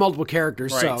multiple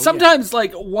characters. Right. So sometimes,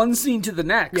 like, one scene to the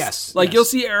next. Yes. Like, you'll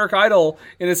see Eric Idle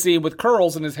in a scene with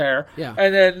curls in his hair. Yeah.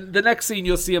 And then the next scene,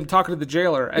 you'll see him talking to the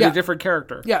jailer and a different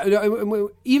character. Yeah.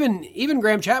 Even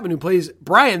Graham Chapman, who plays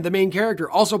Brian, the main character,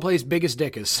 also plays Biggest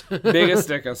Dickus. Biggest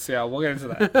Dickus. Yeah, we'll get into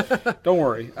that. Don't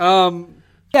worry.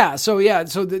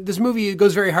 So this movie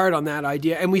goes very hard on that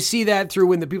idea, and we see that through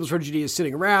when the People's Front of Judea is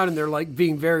sitting around and they're like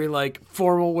being very like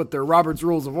formal with their Robert's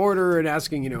Rules of Order and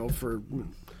asking, for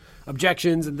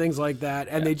objections and things like that,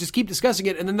 and they just keep discussing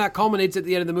it, and then that culminates at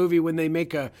the end of the movie when they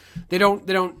make they don't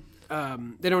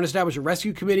establish a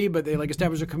rescue committee, but they like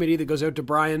establish a committee that goes out to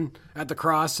Brian at the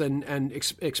cross and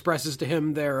expresses to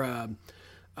him their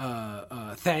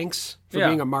thanks for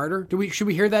being a martyr. Should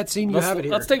we hear that scene? You have it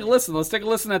here. Let's take a listen. Let's take a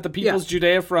listen at the People's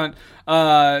Judea Front.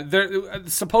 Their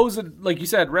supposed, like you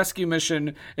said, rescue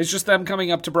mission is just them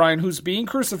coming up to Brian, who's being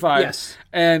crucified,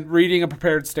 and reading a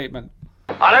prepared statement.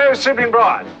 Hello, Sibling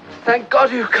Brian. Thank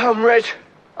God you come, Reg.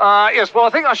 Yes, well, I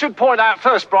think I should point out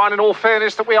first, Brian, in all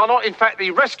fairness, that we are not, in fact,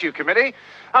 the rescue committee.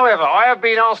 However, I have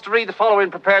been asked to read the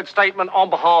following prepared statement on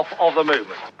behalf of the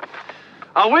movement.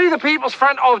 We, the People's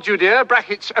Front of Judea,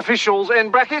 brackets, officials,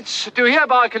 end brackets, do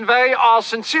hereby convey our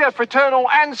sincere fraternal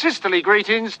and sisterly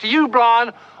greetings to you,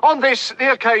 Brian, on this,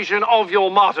 the occasion of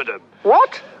your martyrdom.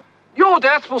 What? Your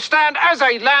death will stand as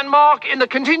a landmark in the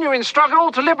continuing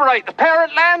struggle to liberate the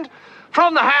parent land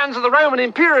from the hands of the Roman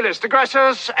imperialist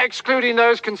aggressors, excluding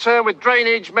those concerned with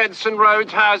drainage, medicine,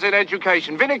 roads, housing,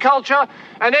 education, viniculture,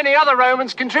 and any other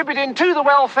Romans contributing to the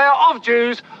welfare of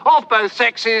Jews of both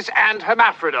sexes and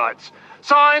hermaphrodites.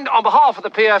 Signed on behalf of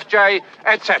the PFJ,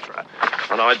 etc.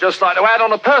 And I'd just like to add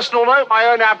on a personal note my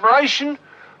own admiration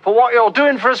for what you're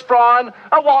doing for us, Brian,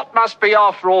 at what must be,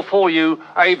 after all, for you,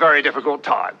 a very difficult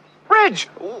time. Reg,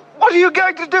 what are you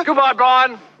going to do? Goodbye,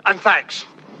 Brian, and thanks.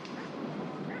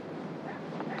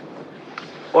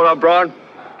 All right, Brian.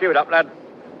 Give it up, lad.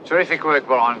 Terrific work,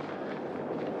 Brian.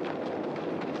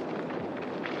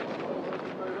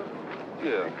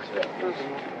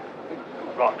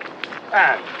 Right.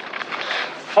 And...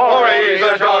 For he's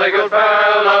a jolly good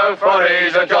fellow, for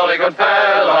he's a jolly good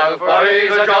fellow, for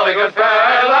he's a jolly good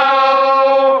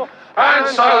fellow. And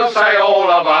so say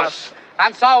all of us.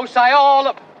 And so say all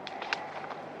of...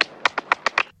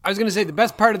 I was going to say the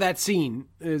best part of that scene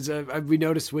is we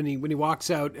noticed when he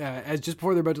walks out, as just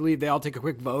before they're about to leave, they all take a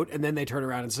quick vote and then they turn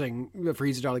around and sing "For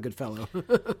He's a Jolly Good Fellow."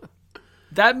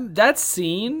 That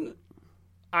scene,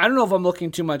 I don't know if I'm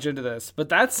looking too much into this, but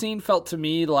that scene felt to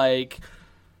me like,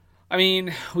 I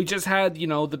mean, we just had,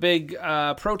 the big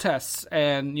protests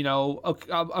and,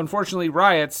 unfortunately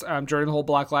riots during the whole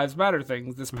Black Lives Matter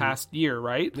thing this past year,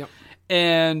 right? Yep.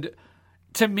 And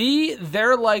to me,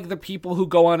 they're like the people who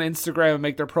go on Instagram and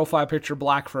make their profile picture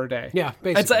black for a day. Yeah,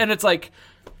 basically. And it's like,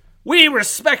 we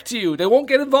respect you. They won't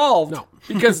get involved. No.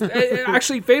 Because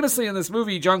actually, famously in this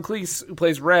movie, John Cleese, who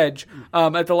plays Reg,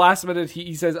 at the last minute,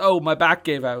 he says, "Oh, my back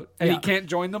gave out." And he can't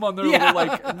join them on their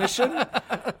little, mission.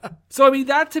 So, I mean,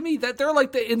 that to me, that they're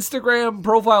like the Instagram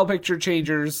profile picture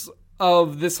changers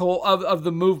of this whole, of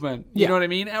the movement. You know what I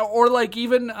mean? Or like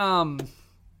even...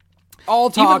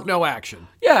 all talk, no action.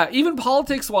 Yeah, even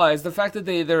politics-wise, the fact that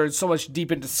they're so much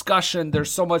deep in discussion,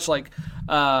 there's so much like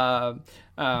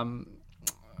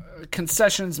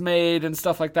concessions made and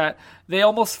stuff like that. They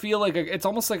almost feel like it's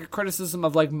almost like a criticism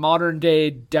of like modern day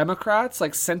Democrats,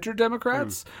 like center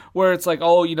Democrats, where it's like,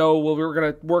 oh, we're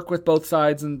going to work with both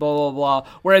sides and blah, blah,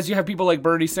 blah. Whereas you have people like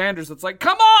Bernie Sanders that's like,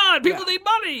 come on, people need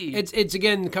money. It's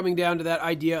again coming down to that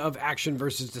idea of action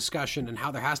versus discussion and how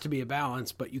there has to be a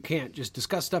balance, but you can't just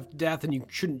discuss stuff to death and you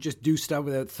shouldn't just do stuff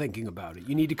without thinking about it.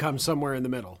 You need to come somewhere in the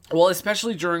middle. Well,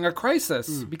 especially during a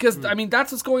crisis, because I mean,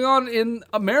 that's what's going on in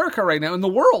America right now, in the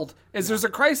world, is there's a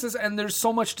crisis and there's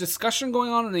so much discussion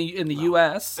going on in the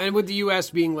U.S. And with the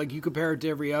U.S. being like, you compare it to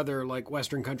every other like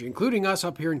Western country, including us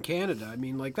up here in Canada. I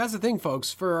mean, like, that's the thing,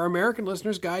 folks. For our American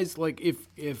listeners, guys, like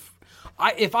if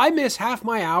I miss half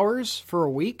my hours for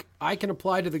a week, I can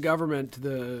apply to the government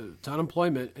to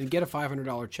unemployment and get a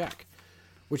 $500 check.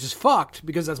 Which is fucked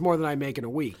because that's more than I make in a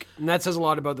week. And that says a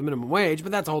lot about the minimum wage,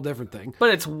 but that's a whole different thing. But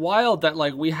it's wild that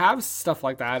like we have stuff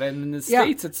like that, and in the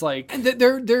States it's like, and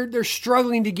they're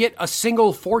struggling to get a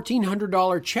single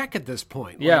 $1,400 check at this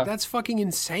point. Yeah, like, that's fucking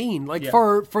insane. Like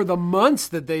for the months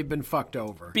that they've been fucked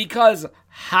over. Because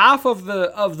half of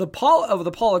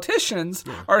the politicians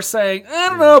are saying, I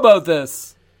don't know about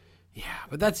this. Yeah,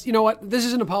 but that's, you know what? This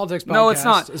isn't a politics podcast. No, it's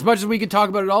not. As much as we could talk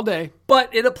about it all day.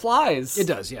 But it applies. It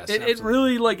does, yes. It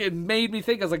really, like, it made me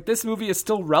think. I was like, this movie is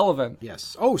still relevant.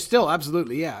 Yes. Oh, still,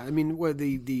 absolutely, yeah. I mean,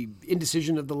 the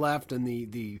indecision of the left and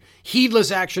the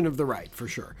heedless action of the right, for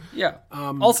sure. Yeah.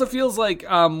 Also feels like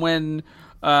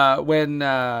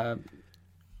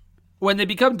when they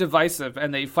become divisive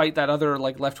and they fight that other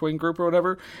like left-wing group or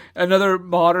whatever, another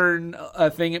modern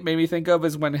thing it made me think of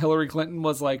is when Hillary Clinton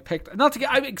was like picked. Not to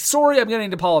get, I'm getting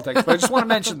into politics, but I just want to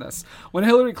mention this. When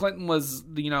Hillary Clinton was,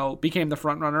 became the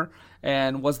front runner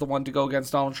and was the one to go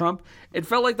against Donald Trump, it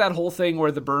felt like that whole thing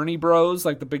where the Bernie bros,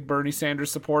 like the big Bernie Sanders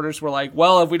supporters, were like,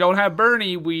 well, if we don't have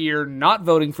Bernie, we're not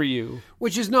voting for you.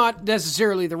 Which is not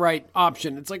necessarily the right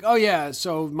option. It's like, oh yeah,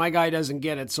 so my guy doesn't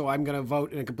get it, so I'm going to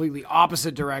vote in a completely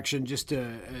opposite direction just to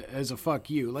as a fuck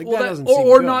you. Like, that doesn't seem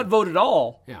or good. not vote at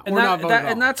all. Yeah, and or not vote at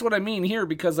all. And that's what I mean here,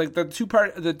 because like the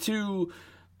two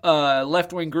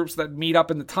left-wing groups that meet up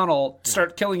in the tunnel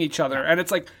start killing each other, and it's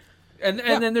like, And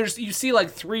then you see like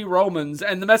 3 Romans,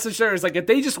 and the message there is like if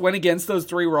they just went against those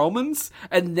 3 Romans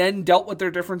and then dealt with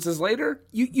their differences later.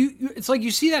 It's like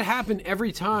you see that happen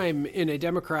every time in a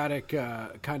Democratic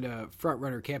kind of front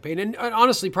runner campaign, and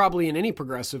honestly, probably in any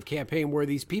progressive campaign where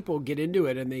these people get into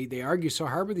it and they argue so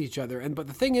hard with each other. But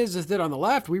the thing is that on the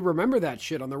left we remember that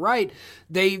shit. On the right,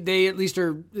 they at least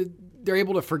they're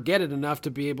able to forget it enough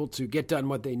to be able to get done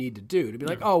what they need to do. To be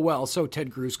like, oh well, so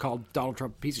Ted Cruz called Donald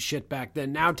Trump a piece of shit back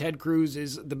then. Now Ted Cruz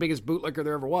is the biggest bootlicker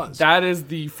there ever was. That is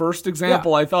the first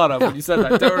example I thought of when you said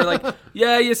that. They were like,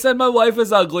 yeah, you said my wife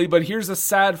is ugly, but here's a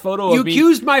sad photo of me. You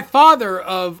accused my father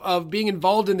of being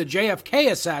involved in the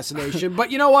JFK assassination,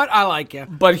 but you know what? I like you.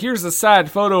 But here's a sad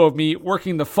photo of me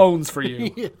working the phones for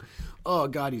you. Yeah. Oh,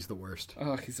 God, he's the worst.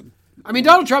 Oh, I mean,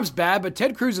 Donald Trump's bad, but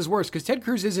Ted Cruz is worse because Ted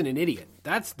Cruz isn't an idiot.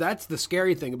 That's the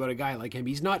scary thing about a guy like him.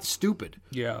 He's not stupid.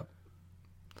 Yeah.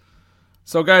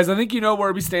 So, guys, I think you know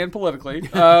where we stand politically.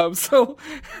 But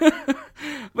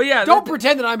yeah. Don't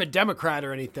pretend that I'm a Democrat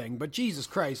or anything, but Jesus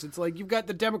Christ, it's like you've got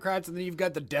the Democrats and then you've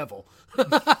got the devil.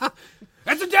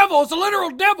 That's the devil. It's a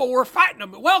literal devil. We're fighting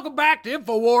them. Welcome back to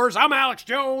InfoWars. I'm Alex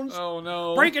Jones. Oh,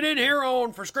 no. Breaking in here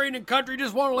on For Screen and Country.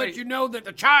 Just want to let you know that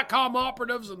the Chi-Com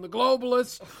operatives and the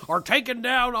globalists are taking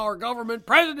down our government.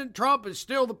 President Trump is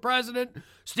still the president.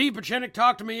 Steve Pachenik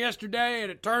talked to me yesterday, and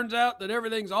it turns out that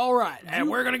everything's all right, and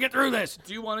we're going to get through this.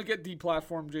 Do you want to get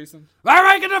deplatformed, Jason? I'm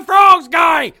making the frogs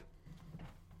guy!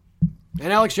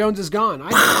 And Alex Jones is gone.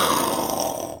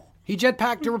 He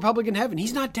jetpacked to Republican heaven.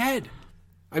 He's not dead.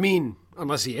 I mean,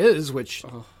 unless he is, which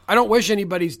I don't wish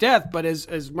anybody's death, but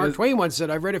as Mark Twain once said,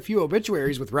 I've read a few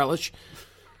obituaries with relish.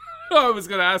 I was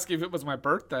going to ask you if it was my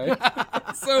birthday.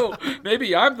 So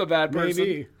maybe I'm the bad person.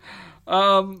 Maybe.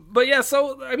 But yeah,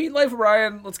 so I mean, Life of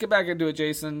Brian. Let's get back into it,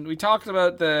 Jason. We talked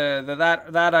about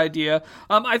that idea.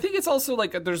 I think it's also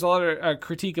like there's a lot of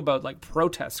critique about like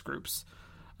protest groups.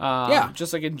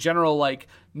 Just like in general, like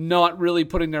not really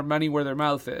putting their money where their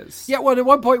mouth is. Yeah. Well, at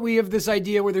one point we have this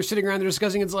idea where they're sitting around, they're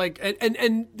discussing. It's like,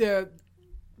 and they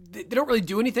don't really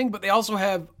do anything, but they also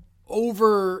have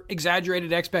over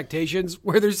exaggerated expectations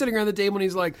where they're sitting around the table and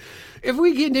he's like, if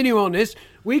we continue on this,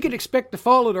 we could expect to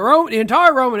follow the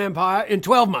entire Roman Empire in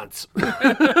 12 months.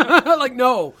 Like,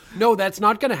 no, that's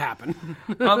not going to happen.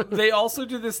 They also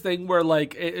do this thing where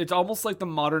like, it's almost like the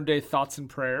modern day thoughts and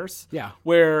prayers. Yeah.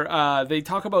 Where they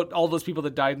talk about all those people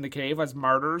that died in the cave as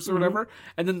martyrs or whatever.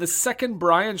 And then the second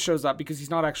Brian shows up, because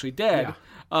he's not actually dead,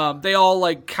 they all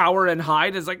like cower and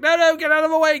hide. It's like, no, get out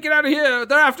of the way, get out of here.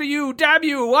 They're after you, damn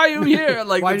you, why are you here?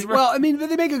 Like, well, I mean,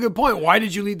 they make a good point. Why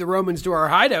did you lead the Romans to our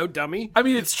hideout, dummy? I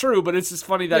mean, it's true, but it's just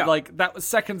funny that like that was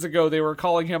seconds ago they were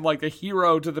calling him like a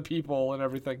hero to the people and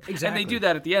everything. Exactly. And they do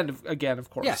that at the end again, of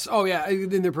course. Yes. Oh yeah,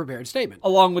 in their prepared statement.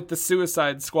 Along with the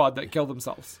Suicide Squad that killed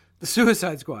themselves. The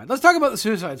Suicide Squad. Let's talk about the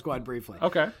Suicide Squad briefly.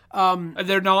 Okay.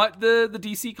 They're not the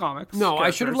DC Comics. No, characters.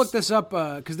 I should have looked this up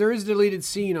because there is a deleted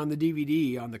scene on the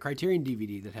DVD, on the Criterion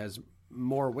DVD, that has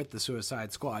more with the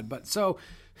Suicide Squad. But so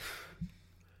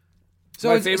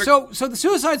the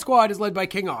Suicide Squad is led by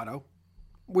King Otto,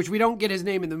 which we don't get his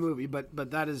name in the movie,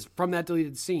 but that is from that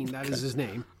deleted scene. That is his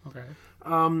name. Okay.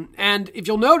 And if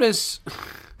you'll notice,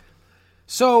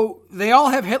 so they all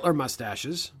have Hitler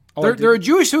mustaches. They're a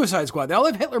Jewish Suicide Squad. They all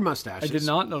have Hitler mustaches. I did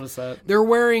not notice that. They're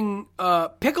wearing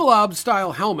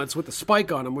Pickelab-style helmets with a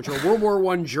spike on them, which are World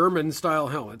War I German-style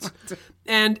helmets.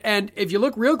 And if you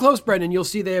look real close, Brendan, you'll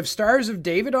see they have stars of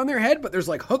David on their head, but there's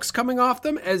like hooks coming off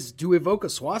them as to evoke a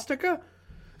swastika.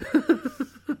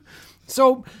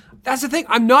 So that's the thing.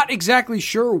 I'm not exactly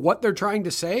sure what they're trying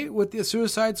to say with the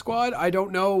Suicide Squad. I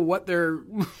don't know what they're...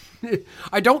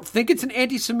 I don't think it's an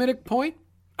anti-Semitic point.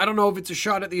 I don't know if it's a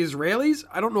shot at the Israelis.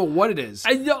 I don't know what it is.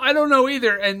 I don't know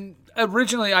either. And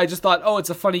originally I just thought, oh, it's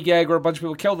a funny gag where a bunch of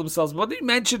people kill themselves. But when they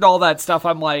mentioned all that stuff,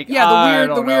 I'm like,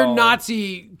 the weird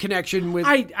Nazi connection with...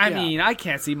 I mean, I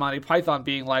can't see Monty Python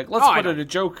being like, let's put in a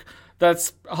joke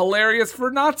that's hilarious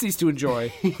for Nazis to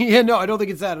enjoy. Yeah, no, I don't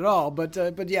think it's that at all. But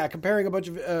yeah, comparing a bunch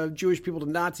of Jewish people to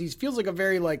Nazis feels like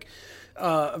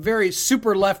a very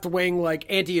super left wing, like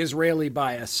anti-Israeli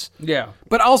bias. Yeah,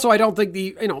 but also I don't think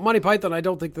Monty Python. I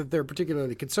don't think that they're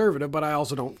particularly conservative, but I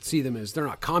also don't see them as, they're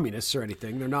not communists or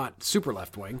anything. They're not super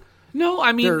left wing. No,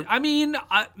 maybe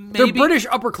they're British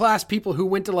upper class people who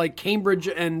went to like Cambridge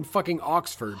and fucking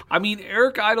Oxford. I mean,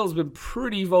 Eric Idle's been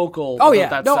pretty vocal. Oh about yeah,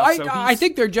 that no, stuff, I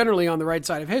think they're generally on the right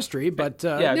side of history, but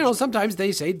sometimes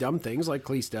they say dumb things like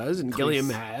Cleese does and Gilliam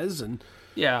has, and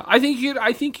yeah, I think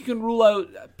you can rule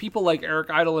out people like Eric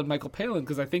Idle and Michael Palin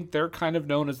because I think they're kind of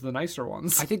known as the nicer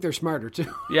ones. I think they're smarter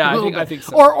too. Yeah, I think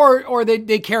so. Or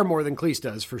they care more than Cleese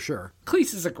does for sure.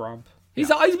 Cleese is a grump. He's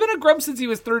been a grump since he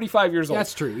was 35 years old.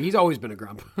 That's true. He's always been a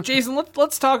grump. Jason,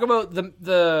 let's talk about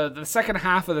the second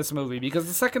half of this movie, because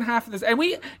the second half of this, and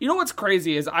you know what's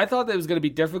crazy is I thought that it was going to be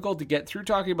difficult to get through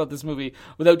talking about this movie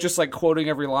without just like quoting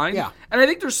every line. Yeah. And I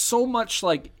think there's so much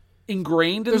like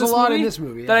ingrained in There's this a lot movie in this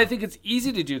movie, that yeah. I think it's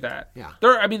easy to do that. Yeah.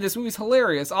 This movie's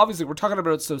hilarious. Obviously, we're talking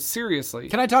about it so seriously.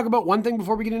 Can I talk about one thing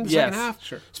before we get into the second half?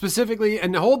 Sure. Specifically,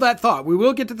 and hold that thought. We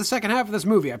will get to the second half of this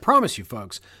movie, I promise you,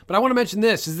 folks. But I want to mention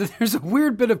this, is that there's a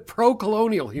weird bit of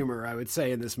pro-colonial humor, I would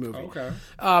say, in this movie. Okay.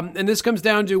 And this comes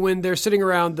down to when they're sitting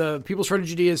around, the People's Front of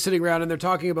Judea is sitting around, and they're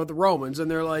talking about the Romans,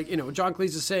 and they're like, John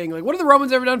Cleese is saying, like, what have the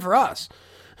Romans ever done for us?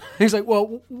 He's like,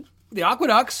 well, the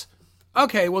aqueducts.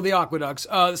 Okay, well, the aqueducts.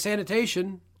 The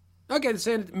sanitation. Okay,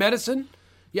 medicine.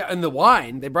 Yeah, and the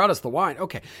wine. They brought us the wine.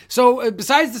 Okay. So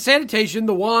besides the sanitation,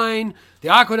 the wine, the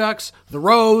aqueducts, the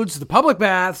roads, the public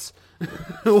baths,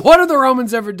 what have the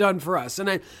Romans ever done for us?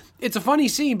 And it's a funny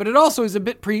scene, but it also is a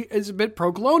bit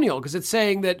pro-colonial, because it's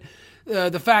saying that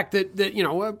the fact that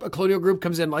a colonial group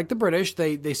comes in like the British,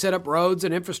 they set up roads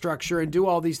and infrastructure and do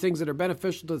all these things that are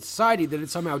beneficial to society, that it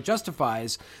somehow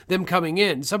justifies them coming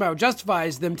in, somehow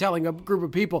justifies them telling a group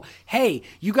of people, hey,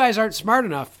 you guys aren't smart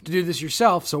enough to do this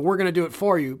yourself, so we're going to do it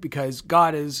for you because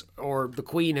God or the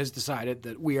Queen has decided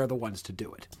that we are the ones to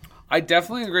do it. I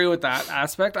definitely agree with that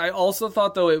aspect. I also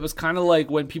thought, though, it was kind of like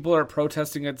when people are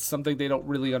protesting it's something they don't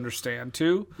really understand,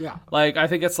 too. Yeah. Like, I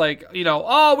think it's like,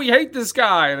 oh, we hate this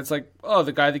guy. And it's like, oh,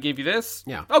 the guy that gave you this?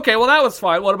 Yeah. Okay, well, that was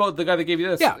fine. What about the guy that gave you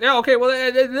this? Yeah. Yeah, okay, well,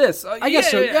 this. I guess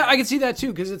so. Yeah, I can see that,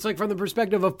 too, because it's like from the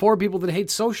perspective of poor people that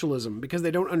hate socialism because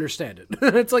they don't understand it.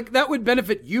 It's like that would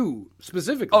benefit you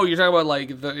specifically. Oh, you're talking about,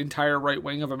 like, the entire right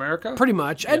wing of America? Pretty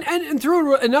much. Yeah. And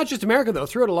through, and not just America, though,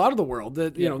 throughout a lot of the world,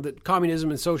 that, that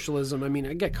communism and socialism, I mean,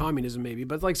 I get communism maybe,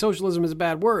 but like socialism is a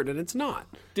bad word, and it's not.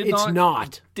 It's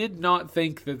not. Did not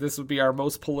think that this would be our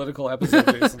most political episode,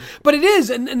 Jason. But it is,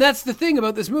 and that's the thing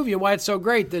about this movie and why it's so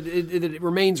great, that it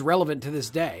remains relevant to this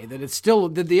day, that it's still,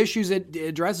 that the issues it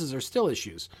addresses are still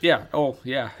issues. Yeah. Oh,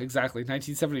 yeah, exactly.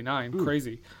 1979.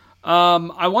 Crazy.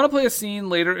 I want to play a scene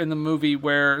later in the movie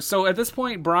where, so at this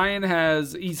point, Brian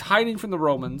he's hiding from the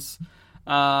Romans.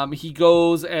 He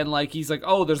goes and like, he's like,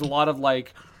 oh, there's a lot of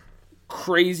like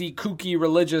crazy, kooky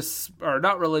religious, or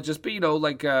not religious, but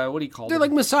like what do you call them? They're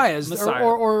like messiahs.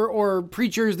 Or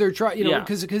preachers. They're trying,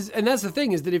 because and that's the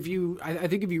thing is that I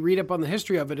think if you read up on the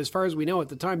history of it, as far as we know at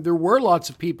the time, there were lots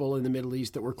of people in the Middle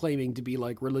East that were claiming to be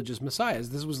like religious messiahs.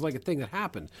 This was like a thing that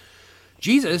happened.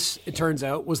 Jesus, it turns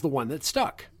out, was the one that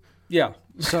stuck. Yeah.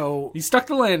 So he stuck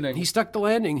the landing.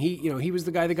 He was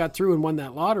the guy that got through and won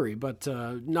that lottery, but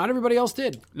not everybody else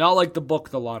did. Not like the book,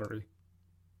 The Lottery.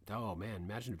 Oh man,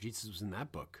 imagine if Jesus was in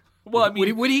that book. Well, I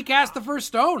mean, would he cast the first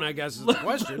stone? I guess is the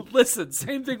question. Listen,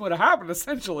 same thing would have happened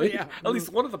essentially. Yeah. At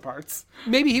least one of the parts.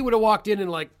 Maybe he would have walked in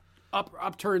and like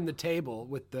upturned the table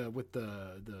with the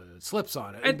slips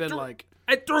on it and been like,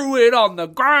 I threw it on the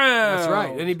ground. That's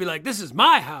right. And he'd be like, this is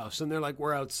my house. And they're like,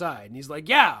 we're outside. And he's like,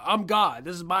 yeah, I'm God.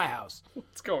 This is my house.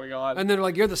 What's going on? And they're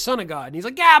like, you're the son of God. And he's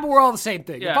like, yeah, but we're all the same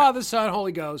thing. Yeah. The Father, Son,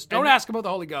 Holy Ghost. Don't ask about the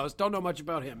Holy Ghost. Don't know much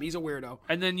about him. He's a weirdo.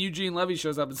 And then Eugene Levy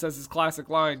shows up and says his classic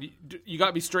line, you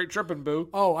got me straight tripping, boo.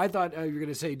 Oh, I thought you were going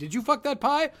to say, did you fuck that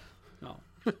pie? No.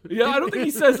 Yeah, I don't think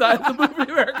he says that in the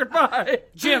movie American Pie.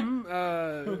 Jim,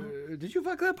 did you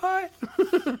fuck that pie?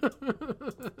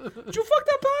 Did you fuck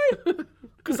that pie?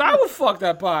 Because I will fuck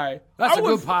that pie. That's a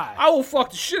good pie. I will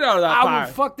fuck the shit out of that pie. I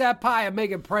will fuck that pie and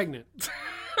make it pregnant.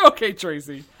 Okay,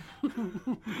 Tracy.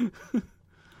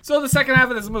 So the second half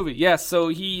of this movie, yes. So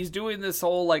he's doing this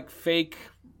whole like fake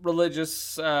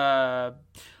religious, what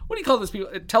do you call this people?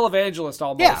 Televangelist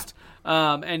almost.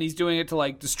 Yeah. And he's doing it to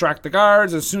like distract the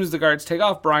guards. As soon as the guards take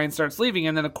off, Brian starts leaving,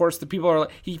 and then of course the people are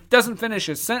like, he doesn't finish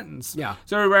his sentence. Yeah.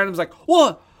 So every random's like,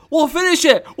 what? Well, finish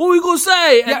it. What are we gonna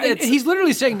say? And he's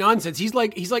literally saying nonsense. He's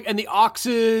like, and the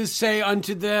oxes say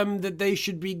unto them that they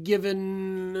should be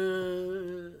given,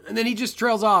 and then he just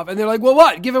trails off. And they're like, well,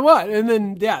 what? Give him what? And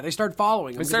then they start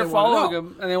following him. They start following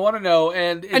him, and they want to know.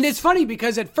 And it's funny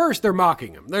because at first they're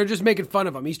mocking him. They're just making fun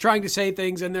of him. He's trying to say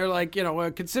things, and they're like,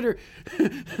 consider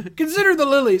the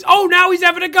lilies. Oh, now he's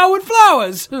having a go with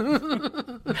flowers.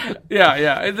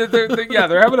 Yeah.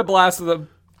 They're having a blast with him.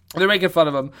 They're making fun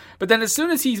of him. But then as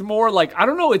soon as he's more like, I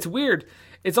don't know, it's weird.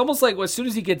 It's almost like as soon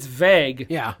as he gets vague,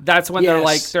 that's when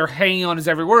they're hanging on his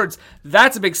every words.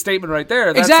 That's a big statement right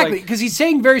there. That's exactly, because he's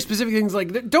saying very specific things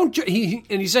like, don't and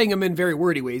he's saying them in very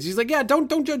wordy ways. He's like, yeah,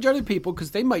 don't judge other people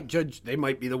because they might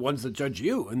be the ones that judge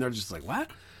you. And they're just like, what?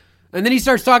 And then he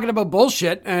starts talking about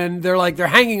bullshit, and they're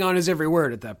hanging on his every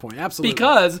word at that point. Absolutely.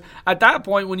 Because at that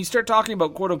point, when you start talking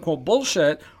about quote-unquote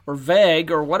bullshit or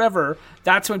vague or whatever,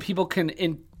 that's when people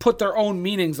can put their own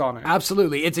meanings on it.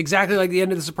 Absolutely. It's exactly like the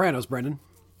end of The Sopranos, Brendan.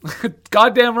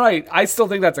 Goddamn right. I still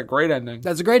think that's a great ending.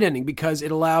 That's a great ending because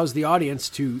it allows the audience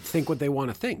to think what they want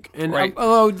to think. And Right.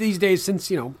 although these days,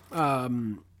 since,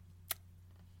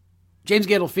 James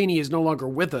Gandolfini is no longer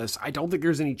with us, I don't think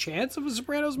there's any chance of a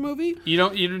Sopranos movie. You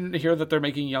didn't hear that they're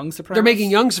making Young Sopranos? They're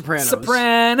making Young Sopranos.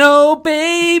 Soprano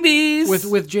babies!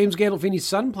 With James Gandolfini's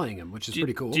son playing him, which is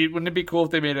pretty cool. Wouldn't it be cool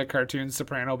if they made a cartoon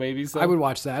Soprano Babies, though? I would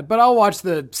watch that, but I'll watch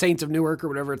the Saints of Newark or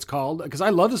whatever it's called because I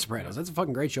love The Sopranos. That's a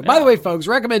fucking great show. By the way, folks,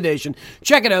 recommendation,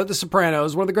 check it out, The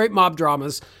Sopranos, one of the great mob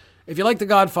dramas. If you like The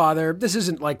Godfather, this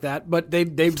isn't like that, but they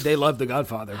love The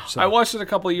Godfather. So. I watched it a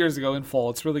couple of years ago in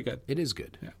full. It's really good. It is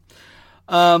good. Yeah.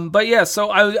 But yeah, so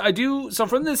I do. So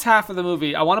from this half of the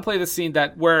movie, I want to play the scene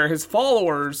where his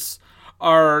followers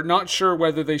are not sure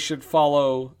whether they should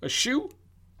follow a shoe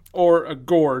or a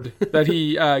gourd that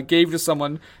he gave to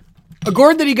someone. A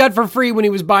gourd that he got for free when he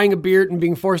was buying a beer and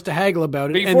being forced to haggle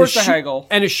about it.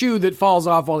 And a shoe that falls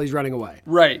off while he's running away.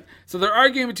 Right. So they're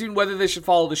arguing between whether they should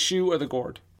follow the shoe or the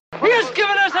gourd. He has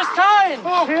given us a sign!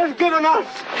 Oh, he has given us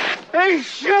a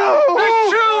shoe! The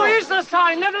shoe is the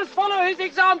sign. Let us follow his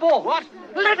example. What?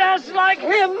 Let us, like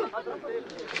him,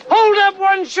 hold up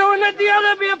one shoe and let the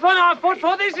other be upon our foot,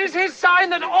 for this is his sign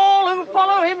that all who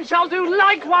follow him shall do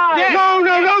likewise. Yes. No,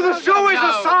 the shoe is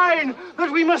a sign that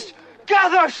we must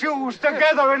gather shoes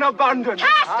together in abundance.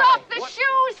 Cast off the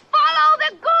shoes, follow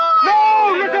the gourd!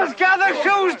 No, let us gather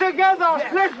shoes together.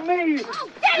 Let me.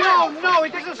 No,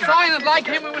 it is a sign that, like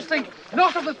him, we must think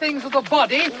not of the things of the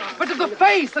body, but of the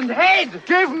face and head.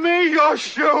 Give me your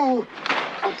shoe.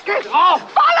 Get off!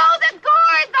 Follow the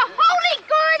gourd, the holy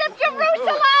gourd of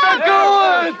Jerusalem! The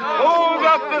gourd! Hold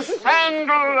up the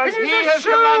sandal as he has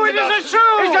commanded us. It is a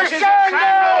shoe! It's a sandal!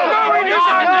 No, it is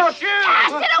not a shoe!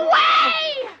 Cast it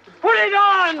away! Put it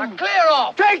on! Clear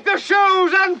off! Take the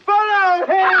shoes and follow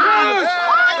him!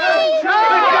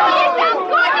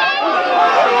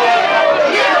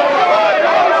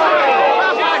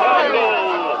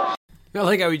 I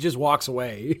like how he just walks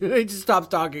away. He just stops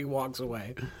talking, walks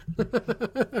away.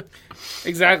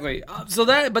 Exactly.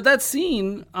 But that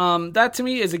scene, that to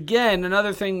me is again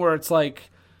another thing where it's like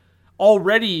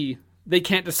already they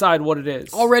can't decide what it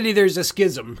is. Already there's a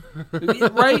schism.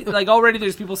 Right? Like already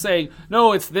there's people saying,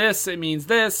 no, it's this, it means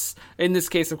this. In this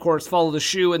case, of course, follow the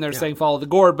shoe, and they're saying follow the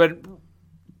gourd. But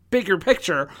bigger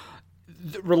picture,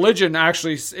 religion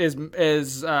actually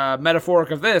is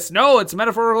metaphoric of this. No, it's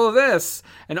metaphorical of this.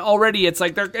 And already it's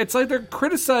like they're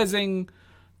criticizing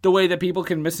the way that people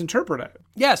can misinterpret it.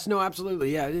 Yes, no,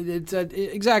 absolutely. Yeah, it's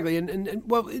exactly. And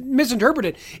well, misinterpret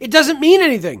it. It doesn't mean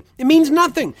anything. It means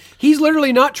nothing. He's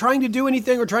literally not trying to do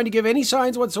anything or trying to give any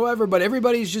signs whatsoever, but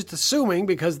everybody's just assuming,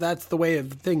 because that's the way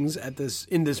of things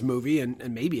in this movie and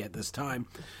maybe at this time,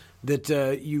 that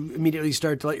you immediately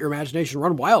start to let your imagination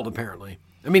run wild, apparently.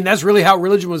 I mean, that's really how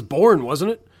religion was born,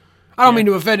 wasn't it? I don't mean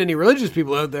to offend any religious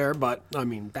people out there, but I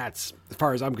mean, that's, as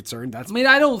far as I'm concerned, that's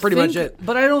pretty much it.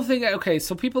 But I don't think, okay,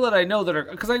 so people that I know that are,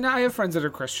 because I have friends that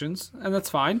are Christians, and that's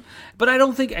fine, but I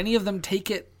don't think any of them take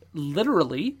it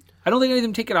literally. I don't think any of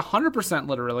them take it 100%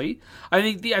 literally. I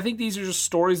think these are just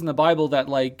stories in the Bible that,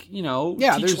 like,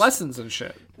 teach lessons and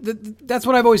shit. That's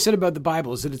what I've always said about the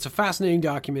Bible, is that it's a fascinating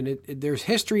document. There's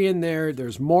history in there,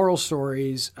 there's moral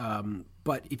stories,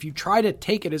 but if you try to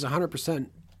take it as 100%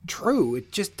 true,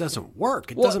 it just doesn't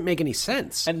work. It doesn't make any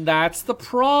sense. And that's the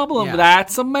problem. Yeah.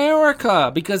 That's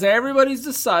America, because everybody's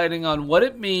deciding on what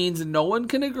it means and no one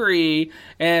can agree.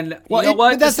 And you know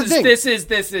what? That's the thing. This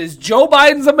is Joe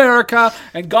Biden's America,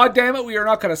 and God damn it, we are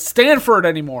not going to stand for it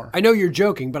anymore. I know you're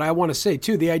joking, but I want to say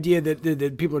too, the idea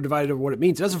that people are divided over what it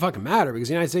means, it doesn't fucking matter, because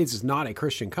the United States is not a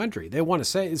Christian country. They want to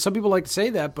say, some people like to say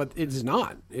that, but it is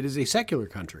not. It is a secular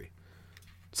country.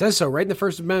 It says so right in the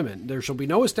First Amendment. There shall be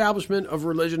no establishment of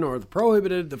religion or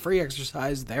prohibited the free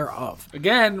exercise thereof.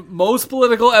 Again, most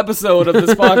political episode of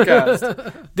this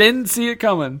podcast. Didn't see it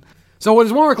coming. So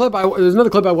there's one more clip. There's another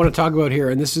clip I want to talk about here,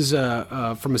 and this is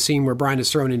from a scene where Brian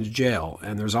is thrown into jail,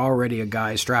 and there's already a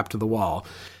guy strapped to the wall.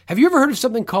 Have you ever heard of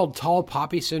something called tall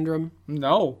poppy syndrome?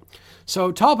 No.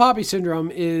 So tall poppy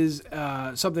syndrome is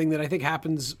something that I think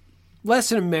happens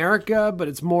less in America, but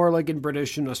it's more like in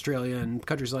British and Australia and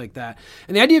countries like that.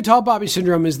 And the idea of tall poppy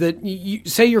syndrome is that you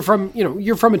say you're from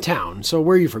a town. So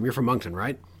where are you from? You're from Moncton,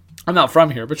 right? I'm not from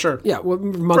here, but sure. Yeah, well,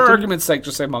 Moncton. For argument's sake,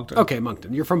 just say Moncton. Okay,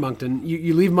 Moncton. You're from Moncton.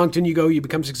 You leave Moncton, you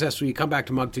become successful, you come back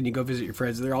to Moncton, you go visit your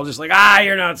friends, and they're all just like,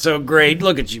 you're not so great.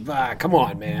 Look at you. Come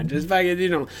on, man. Just,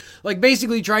 like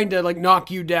basically trying to like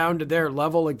knock you down to their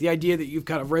level. Like the idea that you've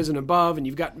kind of risen above and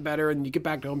you've gotten better and you get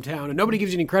back to hometown and nobody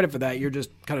gives you any credit for that. You're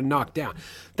just kind of knocked down.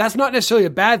 That's not necessarily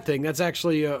a bad thing. That's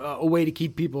actually a way to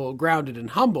keep people grounded and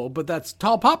humble, but that's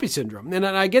tall poppy syndrome. And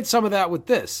I get some of that with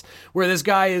this, where this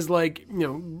guy is like,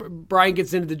 Brian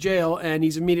gets into the jail and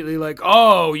he's immediately like,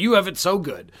 oh, you have it so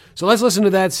good. So let's listen to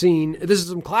that scene. This is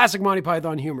some classic Monty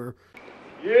Python humor.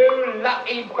 You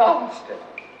lucky bastard.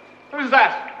 Who's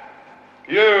that?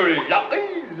 You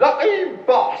lucky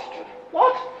bastard.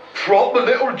 What? Proper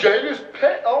little jailer's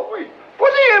pet, aren't we?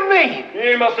 What do you mean?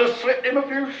 You must have slipped him a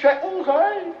few shekels,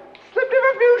 eh? Slipped him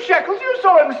a few shekels? You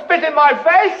saw him spit in my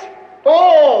face.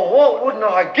 Oh, what wouldn't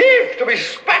I give to be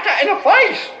spat at in the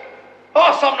face?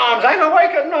 I sometimes hang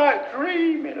awake at night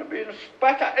dreaming of being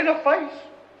spat at in the face.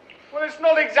 Well, it's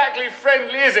not exactly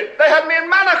friendly, is it? They had me in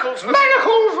manacles.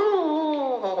 Manacles?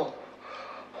 Oh.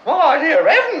 My idea of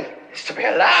heaven is to be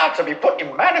allowed to be put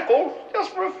in manacles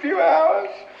just for a few hours.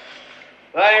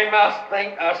 They must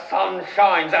think the sun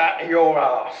shines out of your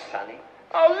arse, Sonny.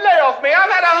 Oh, lay off me. I've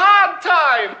had a hard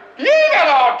time. You've had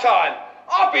a hard time.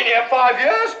 I've been here 5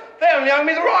 years. They only hung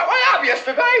me the right way up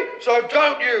yesterday, so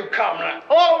don't you come now.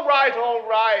 All right, all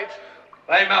right.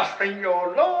 They must think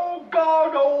you're Lord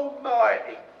God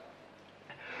Almighty.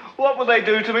 What will they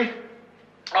do to me?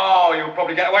 Oh, you'll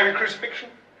probably get away with crucifixion.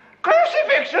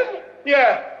 Crucifixion?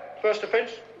 Yeah, first offence.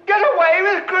 Get away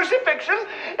with crucifixion?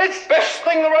 It's the best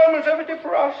thing the Romans ever did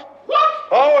for us. What?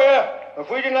 Oh, yeah. If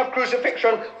we didn't have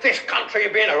crucifixion, this country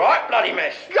would be in a right bloody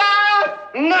mess. God!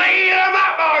 Nail them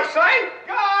up, I say!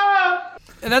 God!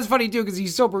 And that's funny, too, because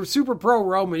he's super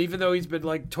pro-Roman, even though he's been,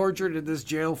 like, tortured in this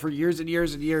jail for years and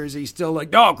years and years. He's still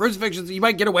like, no, crucifixion, you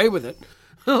might get away with it.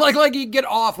 like he'd get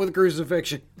off with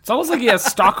crucifixion. It's almost like he has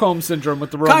Stockholm syndrome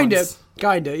with the Romans.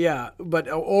 Kinda, yeah.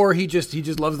 But or he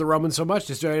just loves the Romans so much,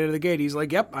 just right out of the gate, he's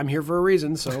like, yep, I'm here for a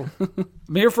reason. So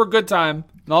I'm here for a good time,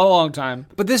 not a long time.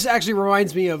 But this actually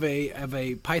reminds me of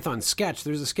a Python sketch.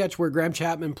 There's a sketch where Graham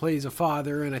Chapman plays a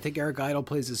father, and I think Eric Idle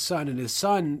plays his son. And the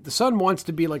son wants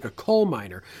to be like a coal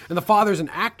miner, and the father's an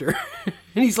actor,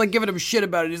 and he's like giving him shit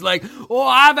about it. He's like, "Oh,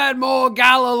 I've had more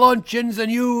gala luncheons than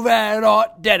you've had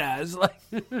hot dinners. Like,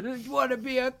 you want to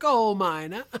be a coal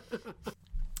miner?"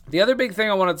 The other big thing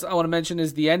I want to mention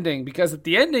is the ending, because at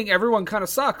the ending everyone kind of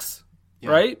sucks,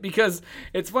 right? Because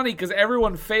it's funny because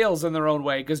everyone fails in their own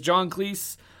way. Because John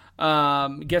Cleese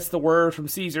gets the word from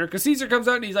Caesar, because Caesar comes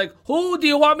out and he's like, "Who do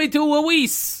you want me to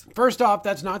release?" First off,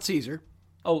 that's not Caesar.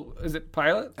 Oh, is it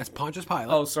Pilate? That's Pontius Pilate.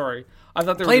 Oh, sorry, I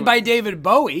thought they played by David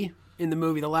Bowie in the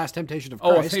movie The Last Temptation of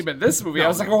Christ. Oh, I think about this movie. No. I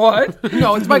was like, what?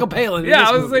 No, it's Michael Palin. Yeah,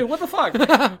 I was like, what the fuck?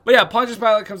 But yeah, Pontius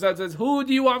Pilate comes out and says, "Who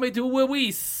do you want me to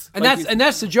release?" And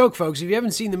that's the joke, folks. If you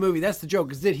haven't seen the movie, that's the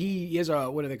joke. Is that he has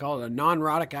a, what do they call it, a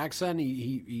non-rhotic accent?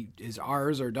 His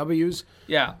R's or W's.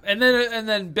 Yeah, and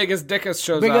then Biggest Dickus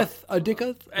shows up. And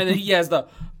then he has the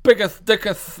Biggest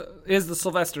Dickus is the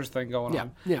Sylvester's thing going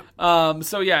on. Yeah.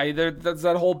 So yeah, that's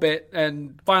that whole bit,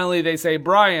 and finally they say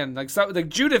Brian. Like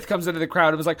Judith comes into the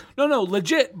crowd and was like, "No,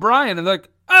 legit Brian," and they're like,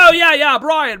 "Oh yeah,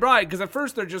 Brian." Because at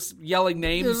first they're just yelling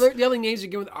names. They're yelling names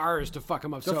again with R's to fuck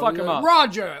him up. Fuck him up.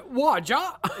 Roger.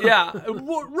 Yeah,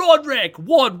 Roderick,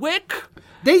 Wardwick.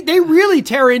 They really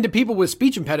tear into people with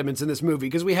speech impediments in this movie,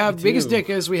 because we have Biggest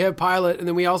Dickus, we have Pilate, and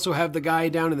then we also have the guy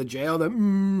down in the jail that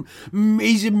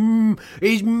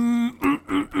he's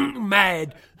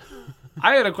mad.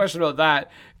 I had a question about that.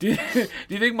 Do you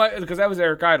think, because that was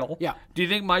Eric Idle. Yeah. Do you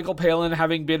think Michael Palin,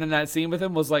 having been in that scene with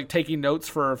him, was like taking notes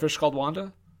for A Fish Called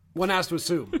Wanda? One has to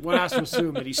assume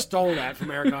that he stole that from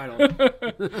Eric Idle.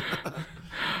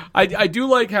 I do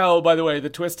like how, by the way, the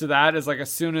twist to that is like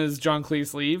as soon as John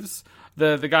Cleese leaves,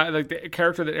 the guy, like the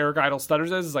character that Eric Idle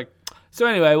stutters as, is like, "So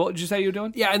anyway, what did you say you were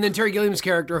doing?" Yeah, and then Terry Gilliam's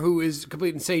character, who is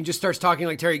completely insane, just starts talking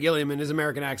like Terry Gilliam in his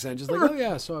American accent. Just like, "Oh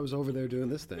yeah, so I was over there doing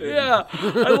this thing." Yeah,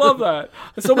 I love that.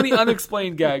 There's so many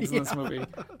unexplained gags in this movie.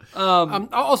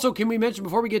 Also, can we mention,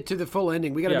 before we get to the full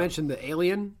ending, we got to mention the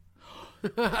alien?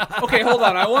 Okay, hold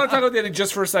on. I want to talk about the ending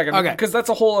just for a second. Okay. Because that's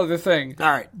a whole other thing.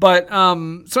 All right. But,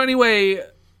 so anyway,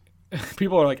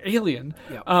 people are like, alien?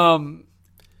 Yeah.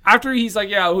 after he's like,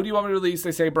 yeah, who do you want me to release?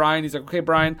 They say Brian. He's like, okay,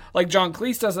 Brian. Like, John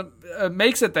Cleese doesn't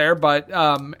makes it there, but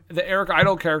the Eric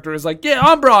Idle character is like, yeah,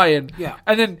 I'm Brian. Yeah.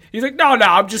 And then he's like, no,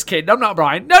 I'm just kidding. I'm not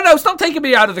Brian. No, stop taking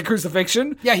me out of the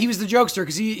crucifixion. Yeah, he was the jokester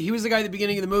because he was the guy at the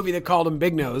beginning of the movie that called him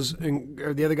Big Nose,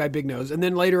 or the other guy Big Nose. And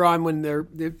then later on, when there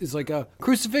is like a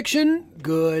crucifixion,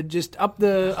 good, just up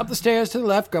the stairs to the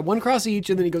left, grab one cross each,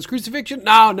 and then he goes, crucifixion?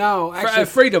 No, actually,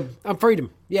 freedom. I'm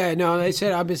freedom. Yeah, no, they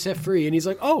said I've been set free, and he's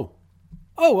like, oh,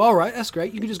 all right, that's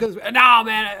great. You can just go. No,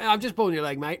 man, I'm just pulling your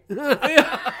leg, mate.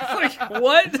 Like,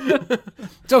 what?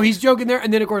 So he's joking there,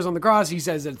 and then of course on the cross he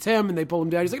says that it's him, and they pull him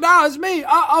down. He's like, "No, it's me.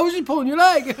 I was just pulling your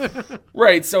leg."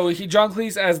 Right. So John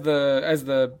Cleese as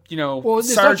the Well,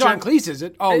 it's sergeant. not John Cleese, is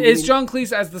it? Oh, it's John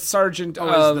Cleese as the sergeant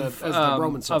as the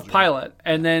Roman soldier. of Pilate,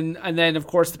 and then of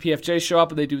course the PFJ show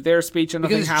up and they do their speech and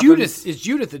nothing because happens. it's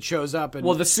Judith that shows up. And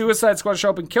Well, the Suicide Squad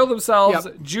show up and kill themselves.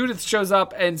 Yep. Judith shows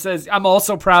up and says, "I'm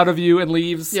also proud of you," and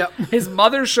leaves. Yep. His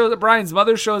mother Brian's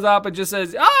mother shows up and just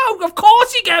says, "Oh, of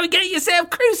course you go and get yourself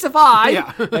crucified,"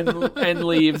 Yeah. and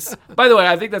leaves. By the way,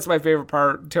 I think that's my favorite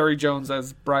part. Terry Jones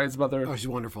as Brian's mother. Oh, she's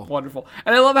wonderful. Wonderful.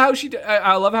 And I love how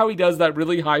I love how he does that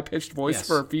really high pitched voice Yes.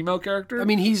 for a female character. I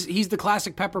mean, he's the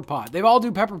classic Pepper Pot. They all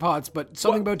do Pepper Pots, but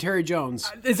something about Terry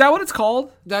Jones. Is that what it's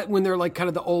called? That when they're like kind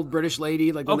of the old British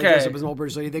lady, like when they Okay. dress up as an old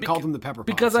British lady, they called them the Pepper Pots.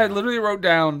 Because I literally wrote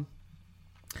down,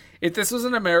 if this was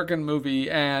an American movie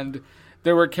and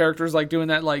there were characters like doing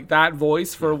that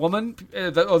voice for a woman,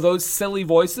 or those silly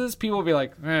voices, people would be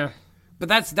like, eh. But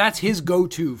that's his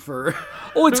go-to for.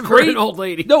 Oh, it's for great. an old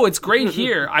lady. No, it's great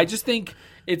here. I just think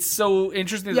it's so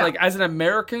interesting. Yeah. Like, as an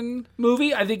American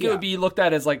movie, I think it Yeah. would be looked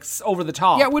at as like over the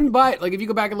top. Yeah, I wouldn't buy it. Like if you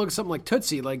go back and look at something like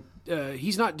Tootsie, like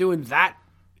he's not doing that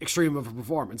extreme of a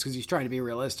performance because he's trying to be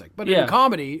realistic. But Yeah. in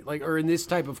comedy, or in this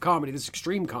type of comedy, this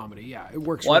extreme comedy, yeah, it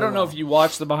works. Well, I really don't know if you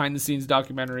watched the behind-the-scenes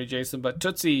documentary, Jason, but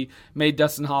Tootsie made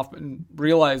Dustin Hoffman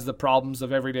realize the problems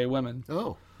of everyday women.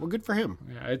 Oh, well, good for him.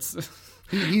 Yeah, it's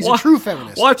He's a true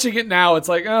feminist. Watching it now, it's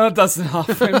like, oh, Dustin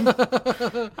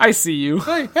Hoffman, I see you.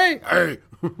 Hey.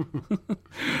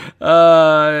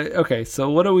 Okay, so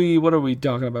what are we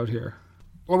talking about here?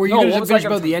 Or were you No, going what to was bitch I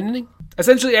about the ending?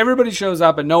 Essentially, everybody shows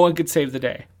up and no one could save the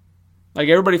day. Like,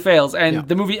 everybody fails, and Yeah.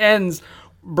 the movie ends.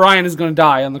 Brian is going to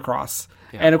die on the cross,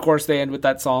 and of course, they end with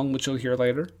that song, which you'll hear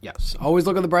later. Yes. Always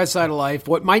look on the bright side of life.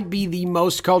 What might be the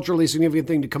most culturally significant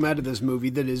thing to come out of this movie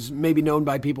that is maybe known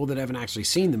by people that haven't actually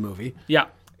seen the movie. Yeah,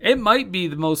 it might be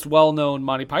the most well-known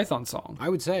Monty Python song. I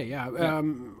would say, yeah.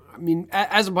 I mean,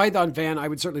 as a Python fan, I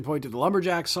would certainly point to the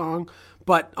Lumberjack song.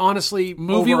 But honestly,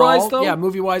 Movie-wise, overall, though? Yeah,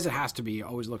 movie-wise, it has to be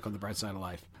Always Look on the Bright Side of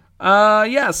Life.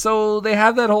 Yeah, so they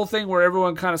have that whole thing where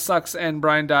everyone kind of sucks and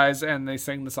Brian dies and they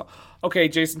sing the song. Okay,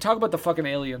 Jason, talk about the fucking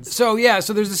aliens. So, yeah,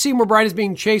 so there's the scene where Brian is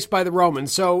being chased by the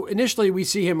Romans. So initially we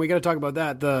see him, we got to talk about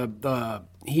that.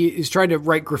 He is trying to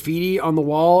write graffiti on the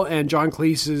wall, and John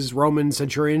Cleese's Roman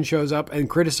centurion shows up and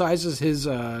criticizes his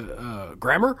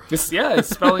grammar. It's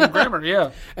spelling and grammar,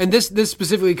 yeah. And this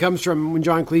specifically comes from when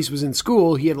John Cleese was in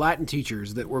school. He had Latin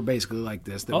teachers that were basically like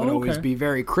this, that would always be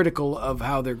very critical of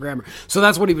how their grammar. So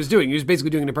that's what he was doing. He was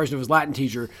basically doing an impression of his Latin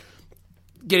teacher,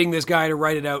 getting this guy to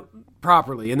write it out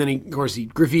properly. And then, he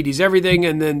graffitis everything,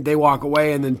 and then they walk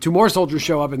away, and then two more soldiers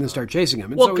show up and then start chasing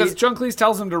him. And Well, so because John Cleese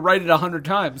tells him to write it 100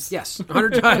 times. Yes,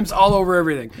 100 times all over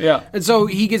everything. Yeah. And so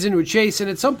he gets into a chase, and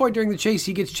at some point during the chase,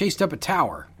 he gets chased up a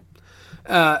tower.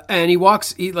 And he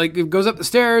goes up the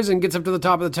stairs and gets up to the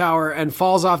top of the tower and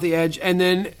falls off the edge. And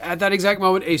then at that exact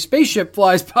moment, a spaceship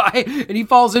flies by and he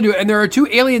falls into it. And there are two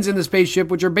aliens in the spaceship,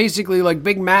 which are basically like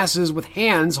big masses with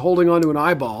hands holding onto an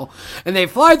eyeball. And they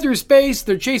fly through space.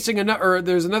 They're chasing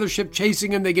there's another ship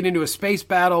chasing them. They get into a space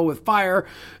battle with fire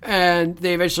and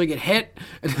they eventually get hit.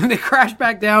 And then they crash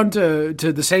back down to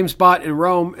the same spot in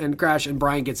Rome and crash. And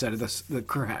Brian gets out of the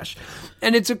crash.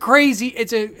 And it's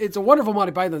a wonderful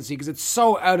Monty Python scene because it's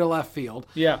so out of left field.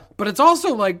 Yeah. But it's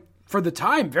also, like, for the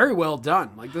time, very well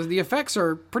done. Like, the effects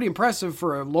are pretty impressive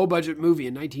for a low-budget movie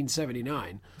in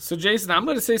 1979. So, Jason, I'm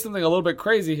going to say something a little bit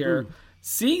crazy here.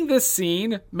 Seeing this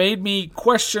scene made me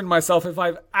question myself if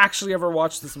I've actually ever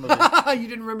watched this movie. You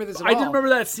didn't remember this at all? I didn't remember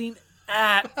that scene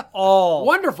at all.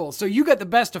 Wonderful. So you got the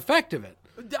best effect of it.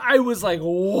 I was like,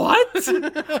 what?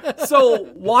 So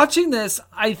watching this,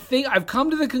 I think I've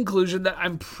come to the conclusion that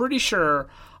I'm pretty sure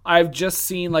I've just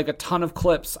seen like a ton of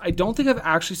clips. I don't think I've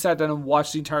actually sat down and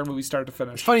watched the entire movie start to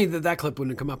finish. Funny that clip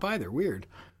wouldn't come up either. Weird.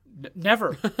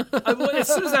 Never. As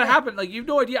soon as that happened, like, you have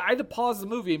no idea. I had to pause the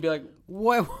movie and be like,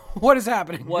 what is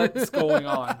happening? What's going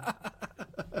on?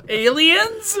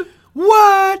 Aliens?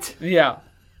 What? Yeah.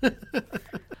 So,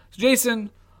 Jason,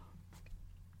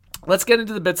 let's get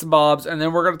into the bits and bobs, and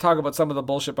then we're going to talk about some of the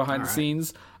bullshit behind the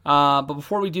scenes. But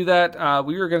before we do that,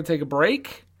 we are going to take a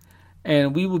break,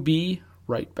 and we will be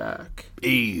right back.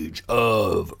 Age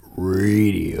of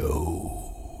Radio.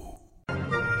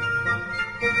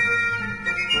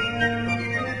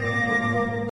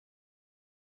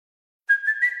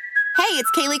 Hey,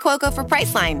 it's Kaylee Cuoco for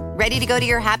Priceline. Ready to go to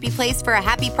your happy place for a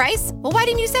happy price? Well, why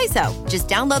didn't you say so? Just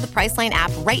download the Priceline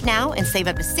app right now and save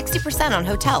up to 60% on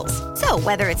hotels. So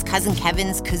whether it's Cousin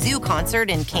Kevin's Kazoo Concert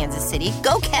in Kansas City,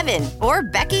 go Kevin, or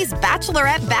Becky's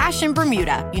Bachelorette Bash in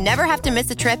Bermuda, you never have to miss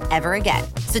a trip ever again.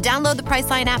 So download the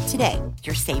Priceline app today.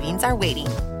 Your savings are waiting.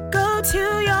 Go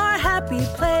to your happy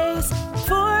place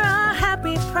for a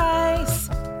happy price.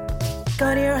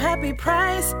 Go to your happy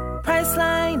price,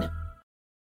 Priceline.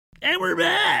 And we're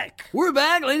back. We're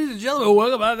back, ladies and gentlemen.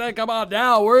 Welcome back. Come on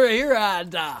down. We're here at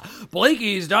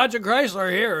Blakey's Dodge and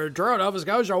Chrysler here in Toronto, Nova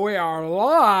Scotia. We are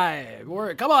live.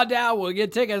 Come on down. We'll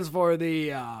get tickets for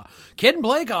the Kid and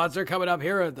Play concert coming up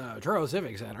here at the Toronto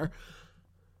Civic Center.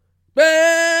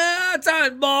 Bets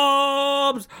and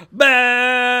bombs,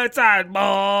 bets and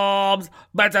bombs,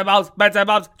 bets and bombs, bets and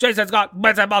bombs. Jason's got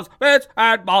bets and bombs, bets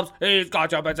and bombs. He's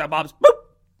got your bets and bombs. Boop.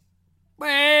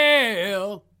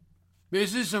 Well,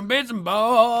 this is some bits and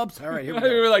bobs. All right, here we go.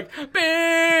 We were like,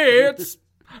 bits,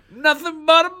 nothing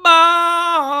but a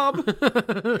bomb.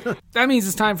 That means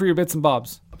it's time for your bits and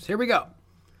bobs. Here we go.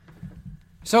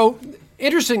 So,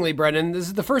 interestingly, Brendan, this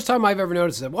is the first time I've ever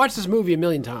noticed it. I've watched this movie a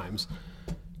million times.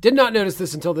 Did not notice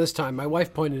this until this time. My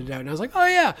wife pointed it out, and I was like, oh,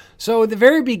 yeah. So, at the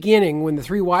very beginning, when the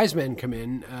three wise men come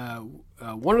in,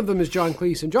 one of them is John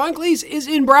Cleese, and John Cleese is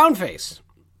in brownface.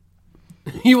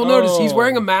 You will notice he's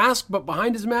wearing a mask, but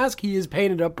behind his mask, he is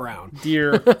painted up brown.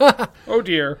 Dear. Oh,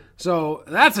 dear. So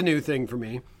that's a new thing for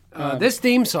me. This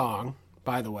theme song,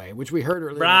 by the way, which we heard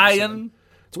earlier. Brian.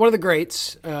 It's one of the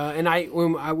greats. And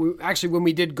when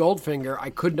we did Goldfinger,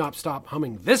 I could not stop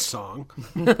humming this song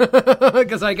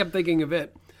because I kept thinking of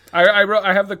it.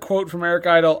 I have the quote from Eric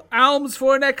Idle, Alms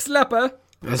for an ex-leper.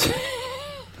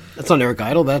 That's not Eric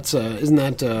Idle. That's isn't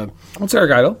that? What's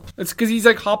Eric Idle? It's because he's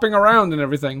like hopping around and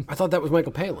everything. I thought that was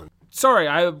Michael Palin. Sorry,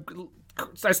 I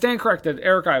stand corrected.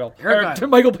 Eric Idle. Idle.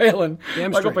 Michael Palin.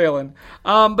 Damn Michael straight. Palin.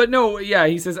 But no, yeah,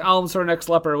 he says alms for an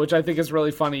ex-leper, which I think is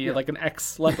really funny, like an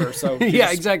ex-leper. So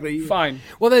yeah, exactly. Fine.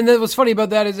 Well, then what's funny about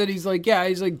that is that he's like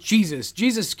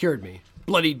Jesus cured me.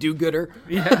 Bloody do-gooder.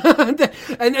 Yeah.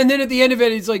 and then at the end of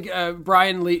it, he's like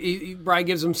Brian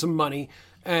gives him some money.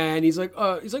 And he's like,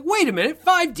 wait a minute,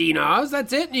 5 dinars,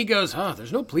 that's it? And he goes,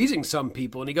 there's no pleasing some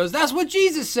people. And he goes, that's what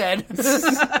Jesus said.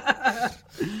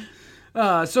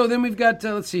 So then we've got,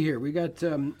 let's see here. We got,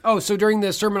 so during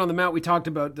the Sermon on the Mount, we talked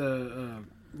about the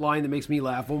line that makes me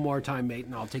laugh, one more time, mate,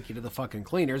 and I'll take you to the fucking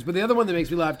cleaners. But the other one that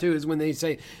makes me laugh, too, is when they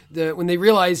say, when they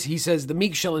realize he says, the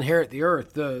meek shall inherit the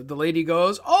earth, the lady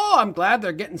goes, I'm glad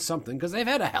they're getting something, because they've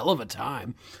had a hell of a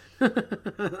time.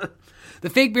 The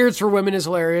fake beards for women is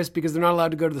hilarious because they're not allowed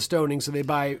to go to the stoning, so they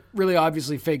buy really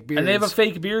obviously fake beards. And they have a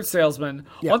fake beard salesman.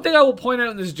 Yeah. One thing I will point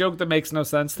out in this joke that makes no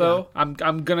sense, though, yeah.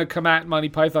 I'm going to come at Monty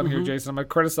Python here, Jason. I'm going to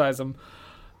criticize him.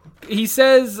 He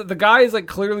says the guy is like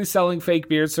clearly selling fake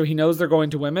beards, so he knows they're going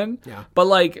to women. Yeah. But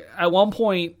like at one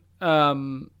point,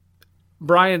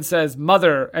 Brian says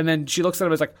mother, and then she looks at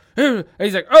him and is like, and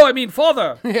he's like, oh, I mean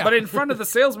father. Yeah. But in front of the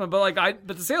salesman, but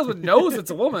the salesman knows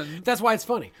it's a woman. That's why it's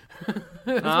funny.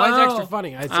 That's why it's extra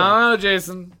funny. I'd say. I don't know,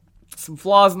 Jason. Some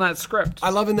flaws in that script. I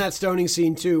love in that stoning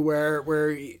scene too,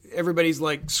 where everybody's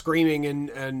like screaming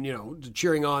and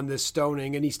cheering on this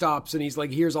stoning, and he stops and he's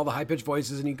like hears all the high pitched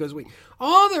voices, and he goes, "Wait,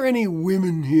 are there any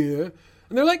women here?"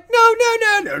 And they're like, no.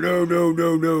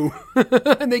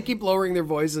 And they keep lowering their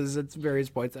voices at various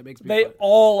points. That makes me They fun.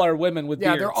 all are women with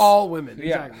beards. Yeah, they're all women.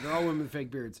 Yeah. Exactly. They're all women with fake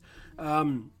beards.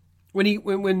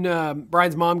 When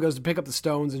Brian's mom goes to pick up the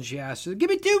stones and she asks, give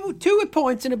me two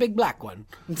points and a big black one.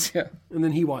 Yeah. And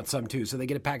then he wants some too. So they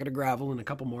get a packet of gravel and a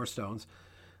couple more stones.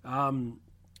 I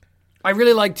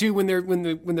really like too when they're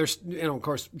of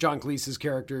course John Cleese's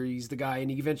character, he's the guy,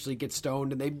 and he eventually gets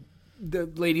stoned, and the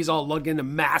ladies all lugging a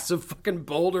massive fucking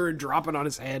boulder and dropping on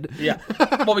his head. Yeah.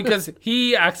 Well, because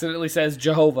he accidentally says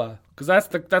Jehovah, because that's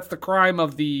the crime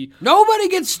of the. Nobody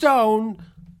gets stoned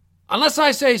unless I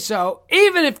say so,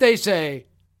 even if they say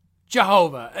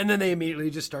Jehovah, and then they immediately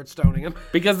just start stoning him.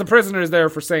 Because the prisoner is there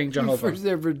for saying Jehovah.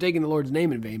 They're for taking the Lord's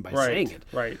name in vain by saying it.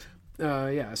 Right.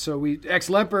 So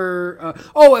ex-leper.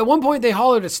 At one point they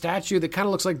hollered a statue that kind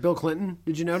of looks like Bill Clinton.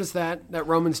 Did you notice that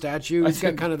Roman statue? He's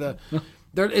got kind of the.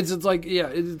 It's like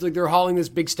they're hauling this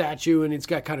big statue, and he's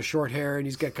got kind of short hair, and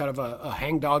he's got kind of a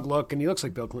hangdog look, and he looks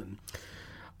like Bill Clinton.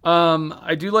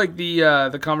 I do like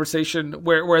the conversation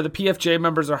where the PFJ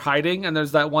members are hiding, and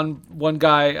there's that one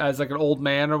guy as like an old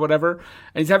man or whatever,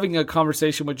 and he's having a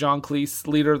conversation with John Cleese,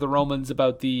 leader of the Romans,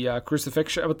 about the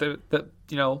crucifixion, about the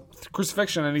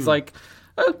crucifixion, and he's like,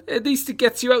 oh, at least it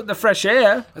gets you out in the fresh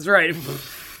air. That's right.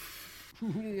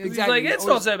 Exactly. He's like, it's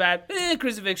not so bad.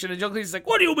 Crucifixion. And John Cleese is like,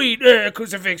 what do you mean,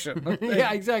 crucifixion?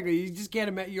 Yeah, exactly. You just can't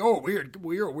imagine. You're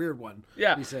a weird one.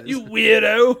 Yeah, he says. You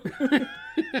weirdo.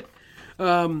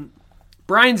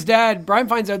 Brian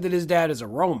finds out that his dad is a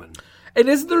Roman. And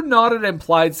isn't there not an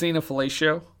implied scene of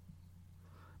fellatio?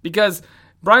 Because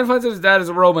Brian finds out his dad is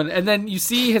a Roman, and then you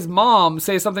see his mom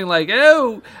say something like,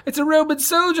 oh, it's a Roman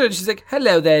soldier. And she's like,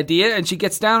 hello there, dear. And she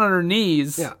gets down on her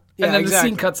knees. Yeah. And then exactly.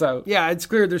 the scene cuts out. Yeah, it's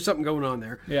clear there's something going on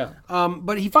there. Yeah.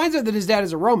 But he finds out that his dad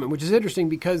is a Roman, which is interesting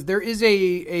because there is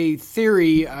a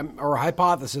theory, or a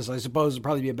hypothesis, I suppose would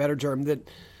probably be a better term, that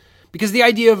because the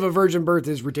idea of a virgin birth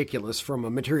is ridiculous from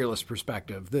a materialist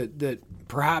perspective, that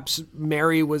perhaps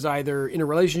Mary was either in a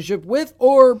relationship with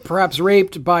or perhaps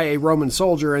raped by a Roman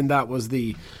soldier, and that was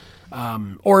the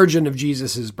origin of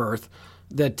Jesus's birth.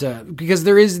 That because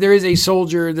there is a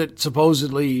soldier that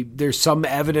supposedly there's some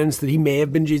evidence that he may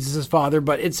have been Jesus' father,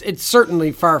 but it's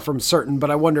certainly far from certain.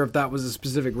 But I wonder if that was a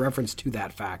specific reference to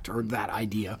that fact or that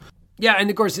idea. Yeah, and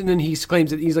of course, and then he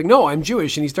claims that he's like, no, I'm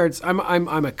Jewish, and he starts, I'm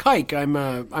a kike, I'm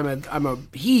a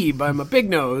Hebe, I'm a big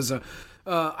nose,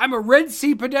 I'm a Red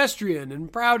Sea pedestrian, and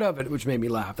proud of it, which made me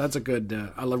laugh. That's a good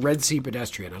a Red Sea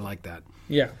pedestrian. I like that.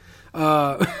 Yeah.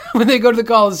 When they go to the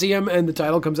Coliseum and the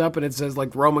title comes up and it says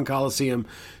like Roman Coliseum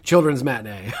Children's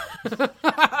Matinee.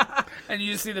 And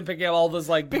you just see them picking up all those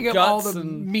like pick guts up all the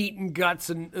and meat and guts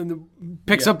and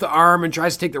picks up the arm and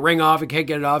tries to take the ring off and can't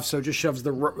get it off, so just shoves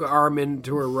the arm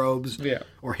into her robes. Yeah.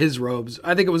 Or his robes.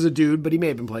 I think it was a dude, but he may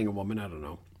have been playing a woman. I don't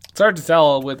know. It's hard to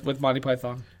tell with Monty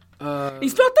Python.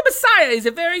 He's not the Messiah. He's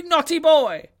a very naughty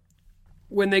boy.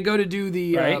 When they go to do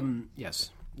the Right? yes.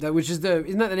 That which is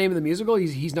isn't that the name of the musical?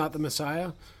 He's not the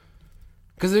Messiah.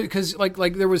 Because like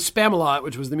there was Spamalot,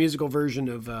 which was the musical version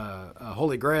of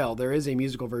Holy Grail. There is a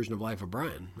musical version of Life of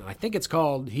Brian. And I think it's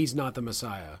called He's Not the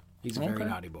Messiah. He's a very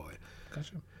naughty boy.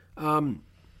 Gotcha.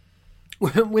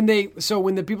 When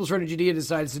the People's Front of Judea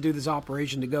decides to do this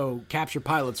operation to go capture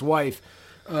Pilate's wife,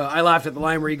 I laughed at the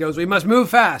line where he goes, "We must move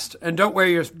fast and don't wear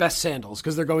your best sandals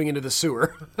because they're going into the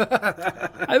sewer."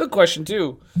 I have a question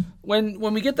too. When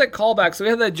we get that callback, so we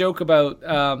had that joke about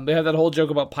they had that whole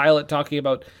joke about Pilate talking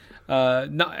about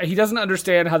he doesn't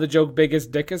understand how the joke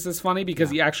Biggest Dickus is funny because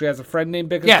he actually has a friend named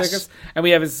Biggest Dickus, and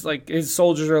we have his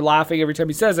soldiers are laughing every time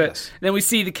he says it. Yes. And then we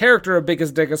see the character of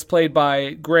Biggest Dickus played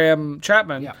by Graham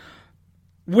Chapman. Yeah.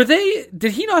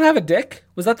 Did he not have a dick?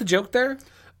 Was that the joke there?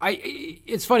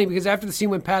 It's funny because after the scene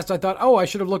went past, I thought, I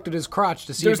should have looked at his crotch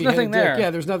to see There's if he had a nothing dick. there.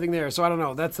 Yeah, there's nothing there. So I don't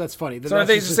know. That's funny. So are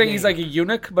they just saying he's like a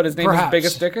eunuch, but his name Perhaps. is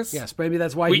Biggest Dickus? Yes, maybe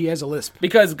that's why he has a lisp.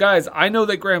 Because, guys, I know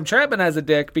that Graham Chapman has a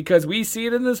dick because we see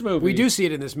it in this movie. We do see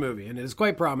it in this movie, and it is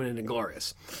quite prominent and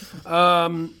glorious.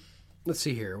 Let's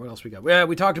see here. What else we got?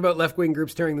 We talked about left-wing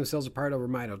groups tearing themselves apart over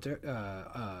minor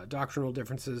doctrinal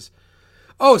differences.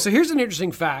 Oh, so here's an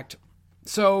interesting fact.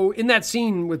 So in that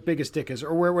scene with Biggest Dickus,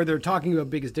 or where they're talking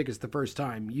about Biggest Dickus the first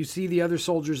time, you see the other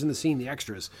soldiers in the scene, the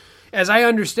extras. As I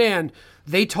understand,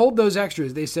 they told those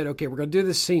extras, they said, okay, we're going to do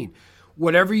this scene.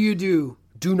 Whatever you do,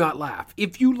 do not laugh.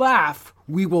 If you laugh,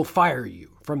 we will fire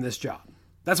you from this job.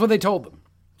 That's what they told them.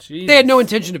 Jeez. They had no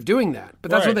intention of doing that,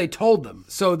 but that's Right. what they told them,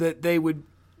 so that they would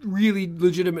really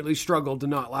legitimately struggle to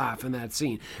not laugh in that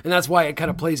scene. And that's why it kind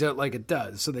of plays out like it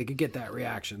does, so they could get that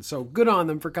reaction. So good on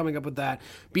them for coming up with that,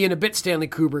 being a bit Stanley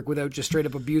Kubrick without just straight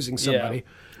up abusing somebody.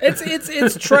 Yeah.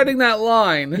 It's treading that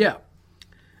line. Yeah,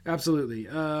 absolutely.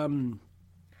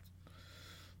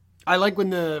 I like when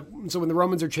the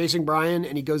Romans are chasing Brian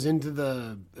and he goes into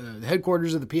the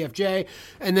headquarters of the PFJ,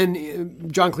 and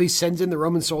then John Cleese sends in the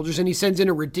Roman soldiers, and he sends in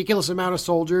a ridiculous amount of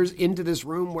soldiers into this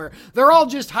room where they're all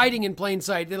just hiding in plain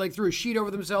sight. They like threw a sheet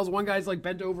over themselves. One guy's like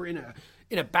bent over in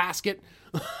a basket.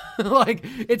 Like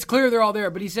it's clear they're all there,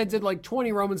 but he sends in like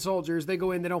 20 Roman soldiers. They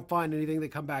go in, they don't find anything, they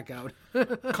come back out.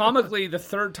 Comically, the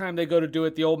third time they go to do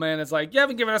it, the old man is like, "You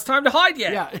haven't given us time to hide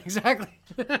yet." Yeah, exactly.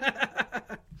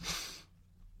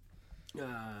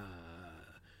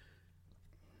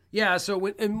 So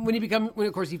when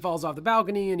of course he falls off the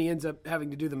balcony and he ends up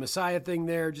having to do the Messiah thing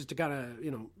there just to kind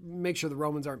of, make sure the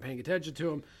Romans aren't paying attention to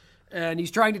him. And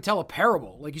he's trying to tell a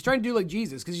parable. Like he's trying to do like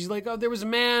Jesus, because he's like, oh, there was a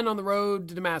man on the road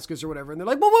to Damascus or whatever. And they're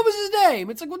like, well, what was his name?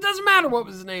 It's like, well, it doesn't matter what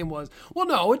his name was. Well,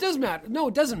 no, it does matter. No,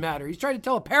 it doesn't matter. He's trying to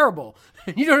tell a parable.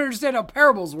 You don't understand how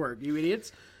parables work, you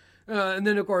idiots. And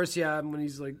then, of course, when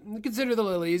he's like, consider the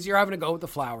lilies. You're having to go with the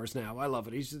flowers now. I love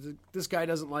it. He's just, this guy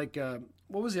doesn't like,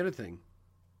 what was the other thing?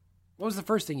 What was the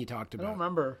first thing he talked about? I don't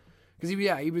remember. Because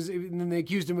he was, and then they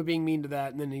accused him of being mean to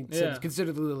that, and then he said,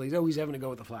 consider the lilies. Oh, he's having to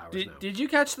go with the flowers now. Did you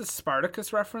catch the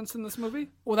Spartacus reference in this movie?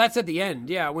 Well, that's at the end,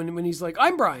 when he's like,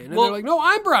 I'm Brian. And they're like, no,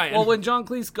 I'm Brian. Well, when John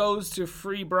Cleese goes to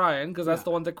free Brian, because that's the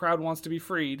one the crowd wants to be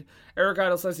freed, Eric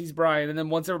Idle says he's Brian, and then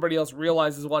once everybody else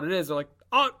realizes what it is, they're like,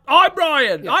 I'm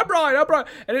Brian! I'm Brian!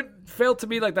 And it felt to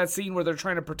me like that scene where they're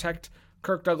trying to protect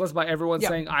Kirk Douglas by everyone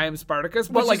saying, I am Spartacus.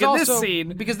 But like in this scene...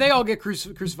 Because they all get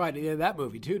crucified in that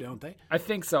movie too, don't they? I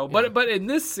think so. Yeah. But in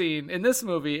this scene, in this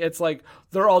movie, it's like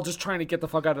they're all just trying to get the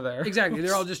fuck out of there. Exactly.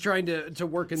 They're all just trying to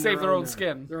work in save their own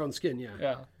skin. Their own skin,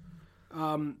 Yeah.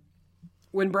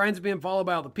 When Brian's being followed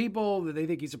by all the people, they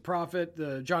think he's a prophet.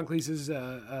 John Cleese's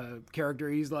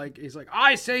character, he's like,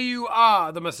 I say you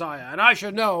are the Messiah, and I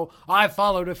should know. I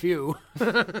followed a few.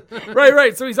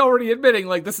 Right. So he's already admitting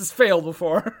like this has failed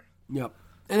before. Yep.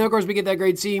 And then, of course, we get that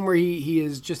great scene where he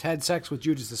has just had sex with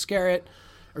Judith Iscariot.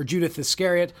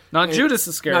 Not Judas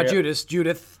Iscariot. Not Judas,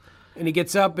 Judith. And he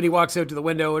gets up and he walks out to the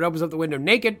window and opens up the window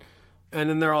naked. And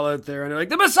then they're all out there and they're like,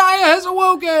 the Messiah has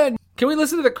awoken! Can we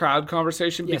listen to the crowd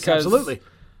conversation? Yes, absolutely.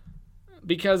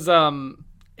 Because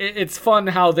it's fun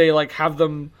how they like have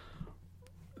them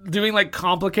doing like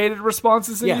complicated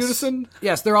responses in unison.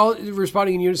 Yes, they're all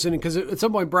responding in unison because at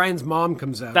some point Brian's mom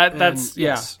comes out. That's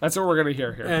what we're gonna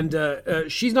hear here.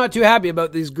 And she's not too happy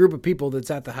about this group of people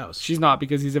that's at the house. She's not,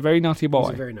 because he's a very naughty boy.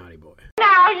 He's a very naughty boy.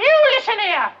 Now you listen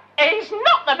here. He's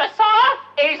not the Messiah.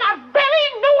 He's a very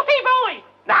naughty boy.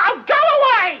 Now go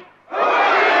away. Who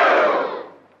are you?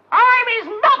 I'm his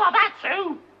mother, that's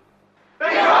who.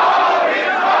 Behold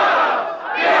his mother!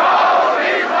 Behold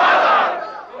his mother!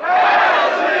 Hail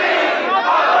to thee,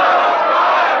 mother of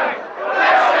Christ!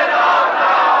 Blessed art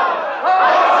thou!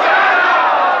 Hosanna!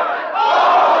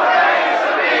 All praise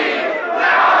to thee,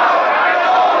 now and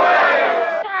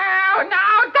always!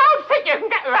 Now, don't think you can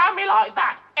get around me like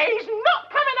that. He's not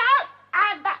coming out,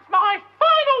 and that's my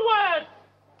final word.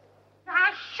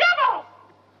 Now shut off!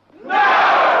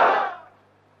 No!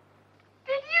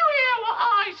 Did you hear what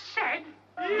I said?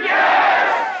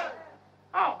 Yes!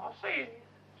 Oh, I see.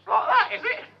 It's like that, is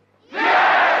it?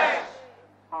 Yes!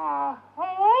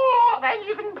 Oh, then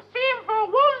you can see him for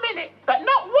 1 minute, but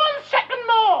not 1 second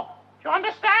more. Do you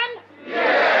understand?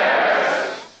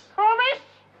 Yes! Promise?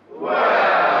 Well,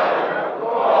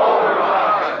 all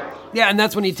right. Yeah, and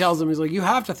that's when he tells them, he's like, you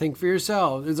have to think for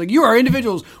yourselves. It's like, you are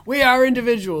individuals. We are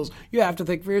individuals. You have to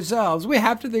think for yourselves. We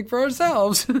have to think for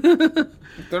ourselves.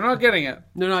 They're not getting it.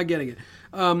 They're not getting it.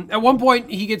 At one point,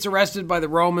 he gets arrested by the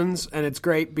Romans, and it's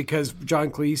great because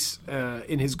John Cleese,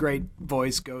 in his great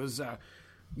voice, goes,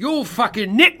 you'll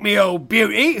fucking nick me, oh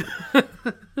beauty.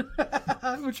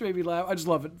 Which made me laugh. I just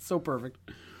love it. It's so perfect.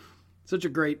 Such a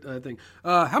great thing.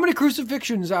 How many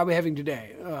crucifixions are we having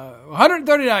today?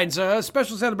 139, sir.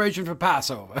 Special celebration for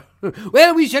Passover.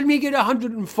 Well, we shall make it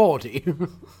 140. And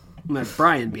that's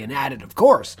Brian being added, of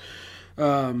course.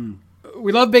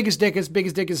 We love Biggest Dickus.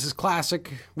 Biggest Dickus is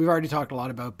classic. We've already talked a lot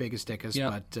about Biggest Dickus,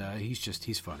 but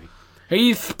he's funny.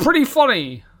 He's pretty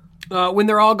funny. When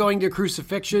they're all going to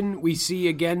crucifixion, we see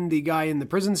again the guy in the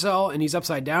prison cell, and he's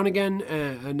upside down again.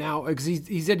 Now, because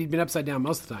he said he'd been upside down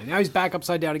most of the time. Now he's back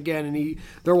upside down again, and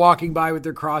they're walking by with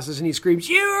their crosses, and he screams,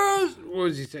 "You!" What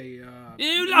does he say?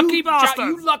 You lucky bastards!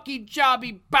 You lucky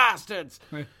jobby bastards!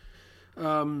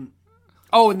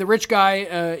 Oh, and the rich guy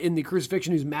in the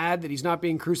crucifixion who's mad that he's not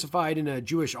being crucified in a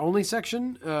Jewish-only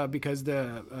section because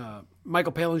the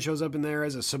Michael Palin shows up in there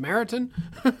as a Samaritan.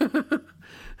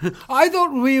 I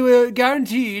thought we were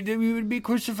guaranteed that we would be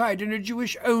crucified in a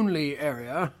Jewish-only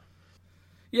area.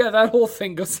 Yeah, that whole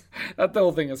thing is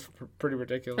pretty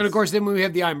ridiculous. And of course, then when we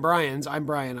have the I'm Brian's, I'm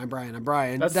Brian, I'm Brian, I'm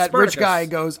Brian. That's that Spartacus. Rich guy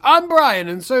goes, I'm Brian,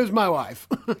 and so's my wife.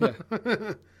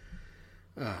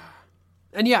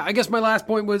 And yeah, I guess my last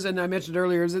point was, and I mentioned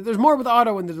earlier, is that there's more with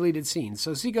Otto in the deleted scenes.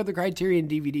 So seek out the Criterion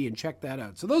DVD and check that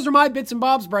out. So those are my bits and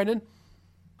bobs, Brendan.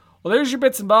 Well, there's your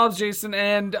bits and bobs, Jason.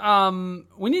 And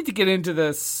we need to get into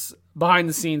this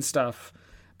behind-the-scenes stuff.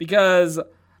 Because,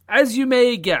 as you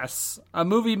may guess, a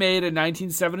movie made in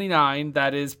 1979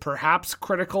 that is perhaps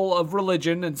critical of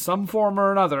religion in some form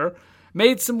or another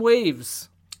made some waves.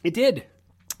 It did.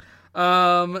 So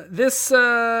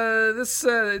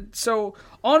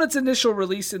on its initial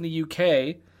release in the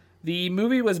UK, the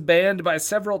movie was banned by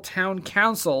several town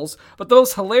councils. But the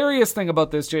most hilarious thing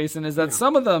about this, Jason, is that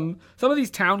some of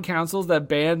these town councils that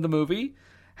banned the movie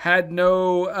had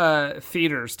no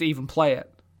theaters to even play it.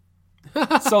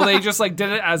 So they just did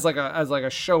it as like a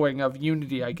showing of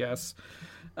unity, I guess.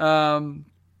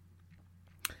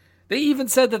 They even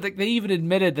said that they even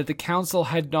admitted that the council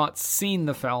had not seen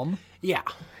the film. Yeah.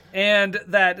 And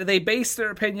that they based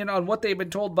their opinion on what they'd been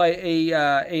told by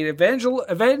an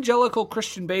evangelical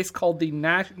Christian base called the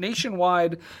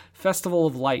Nationwide Festival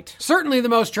of Light. Certainly the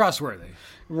most trustworthy.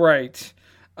 Right.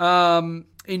 In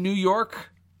New York,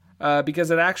 because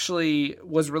it actually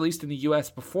was released in the U.S.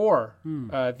 before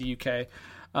the UK,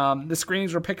 the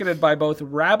screenings were picketed by both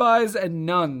rabbis and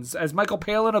nuns. As Michael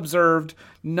Palin observed,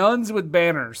 nuns with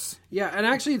banners. Yeah, and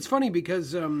actually it's funny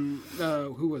because,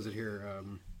 who was it here?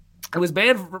 It was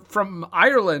banned from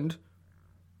Ireland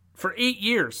for 8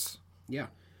 years. Yeah.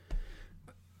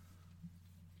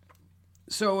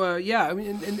 So, I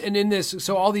mean, and in this,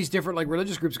 so all these different, like,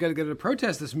 religious groups got to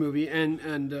protest this movie,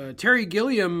 and Terry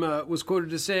Gilliam was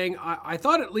quoted as saying, I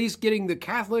thought at least getting the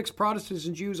Catholics, Protestants,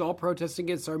 and Jews all protesting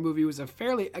against our movie was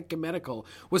fairly ecumenical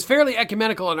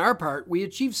on our part. We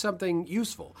achieved something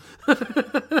useful.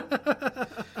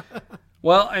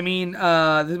 Well, I mean,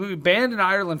 the movie banned in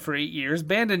Ireland for 8 years,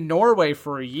 banned in Norway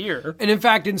for a year. And in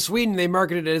fact, in Sweden, they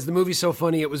marketed it as the movie's so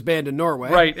funny it was banned in Norway.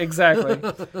 Right, exactly.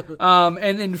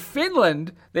 And in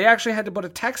Finland, they actually had to put a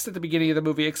text at the beginning of the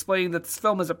movie explaining that this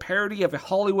film is a parody of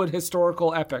Hollywood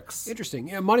historical epics. Interesting.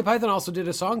 Yeah, Monty Python also did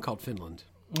a song called Finland.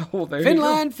 Oh, there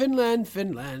Finland, Finland,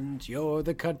 Finland, you're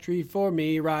the country for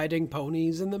me, riding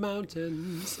ponies in the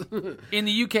mountains. In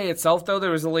the UK itself, though,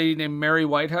 there was a lady named Mary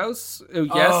Whitehouse.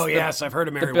 Yes, I've heard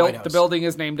of Mary Whitehouse. The building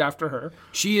is named after her.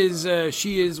 She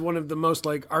is one of the most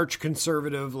like arch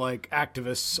conservative like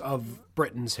activists of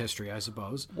Britain's history, I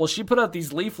suppose. Well, she put out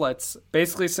these leaflets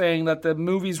basically saying that the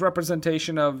movie's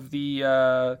representation of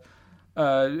the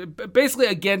basically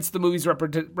against the movie's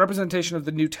representation of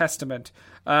the New Testament.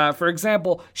 For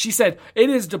example, she said, it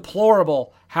is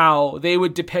deplorable how they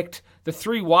would depict the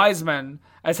three wise men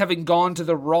as having gone to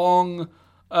the wrong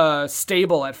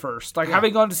stable at first. Like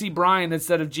having gone to see Brian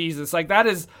instead of Jesus. Like that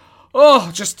is,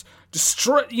 just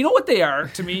destroy. You know what they are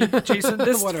to me, Jason?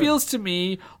 This feels to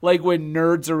me like when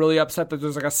nerds are really upset that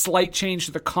there's like a slight change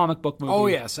to the comic book movie. Oh,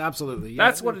 yes, absolutely. Yeah.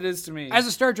 That's what it is to me. As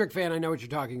a Star Trek fan, I know what you're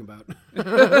talking about.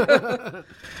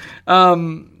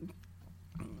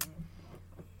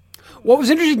 What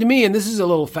was interesting to me, and this is a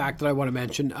little fact that I want to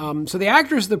mention, so the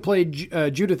actress that played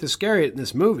Judith Iscariot in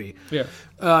this movie,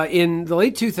 in the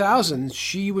late 2000s,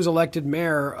 she was elected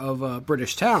mayor of a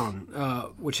British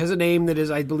town, which has a name that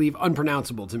is, I believe,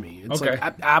 unpronounceable to me. It's like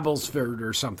Abbotsford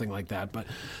or something like that. But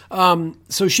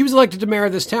so she was elected to mayor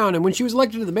of this town, and when she was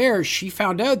elected to the mayor, she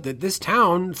found out that this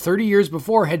town, 30 years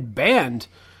before, had banned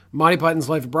Monty Python's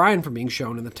Life of Brian from being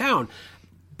shown in the town.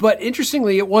 But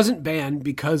interestingly, it wasn't banned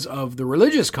because of the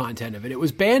religious content of it. It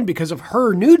was banned because of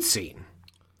her nude scene.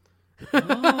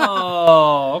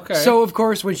 Oh, okay. So, of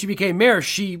course, when she became mayor,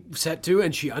 she set to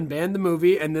and she unbanned the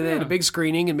movie, and then they had a big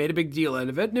screening and made a big deal out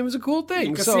of it, and it was a cool thing.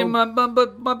 You could see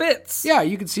my bits. Yeah,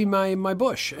 you could see my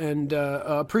bush and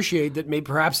appreciate that maybe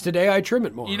perhaps today I trim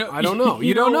it more. I don't know.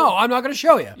 You don't know. I'm not going to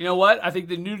show you. You know what? I think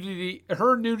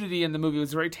her nudity in the movie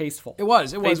was very tasteful. It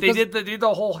was. They did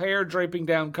the whole hair draping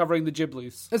down, covering the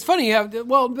Ghiblies. It's funny.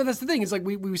 Well, but that's the thing. It's like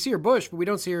we see her bush, but we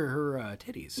don't see her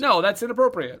titties. No, that's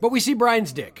inappropriate. But we see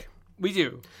Brian's dick. We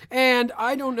do. And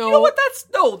I don't know. You know what?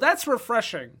 That's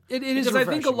refreshing. It is because refreshing.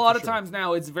 I think a lot of times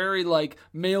now it's very like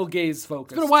male gaze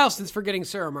focused. It's been a while since forgetting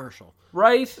Sarah Marshall.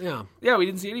 Right? Yeah. Yeah, we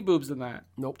didn't see any boobs in that.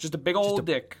 Nope. Just a big old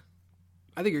dick.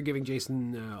 I think you're giving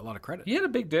Jason a lot of credit. He had a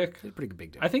big dick. He had a pretty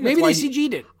big dick. I think maybe they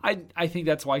CG'd it. I think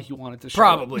that's why he wanted to show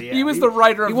Probably, it. yeah. He was the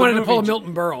writer of the movie. He wanted to pull a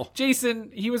Milton Berle.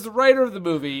 Jason, he was the writer of the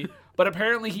movie, but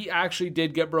apparently he actually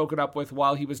did get broken up with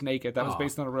while he was naked. That was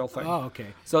based on a real thing. Oh, okay.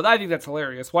 So I think that's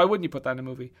hilarious. Why wouldn't you put that in a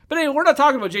movie? But anyway, we're not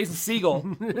talking about Jason Segel.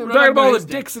 We're talking about all the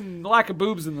dicks and lack of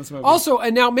boobs in this movie. Also,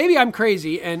 and now maybe I'm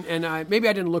crazy, and maybe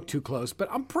I didn't look too close, but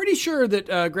I'm pretty sure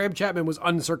that Graham Chapman was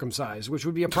uncircumcised, which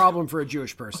would be a problem for a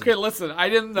Jewish person. Okay, listen, I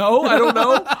didn't know. I don't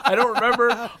know. I don't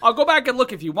remember. I'll go back and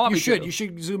look if you want me to. You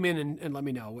should zoom in and let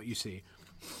me know what you see.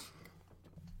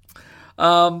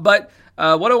 But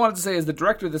what I wanted to say is the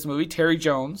director of this movie, Terry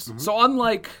Jones. Mm-hmm. So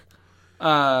unlike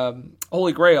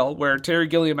Holy Grail, where Terry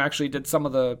Gilliam actually did some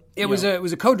of the... It was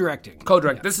a co-directing.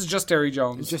 Co-direct. Yeah. This is just Terry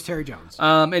Jones. It's just Terry Jones.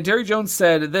 And Terry Jones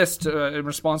said this in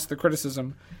response to the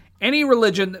criticism. Any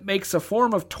religion that makes a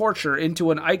form of torture into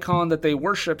an icon that they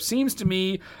worship seems to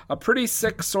me a pretty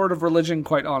sick sort of religion,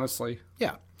 quite honestly.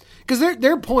 Yeah. Because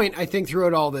their point, I think,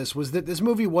 throughout all this was that this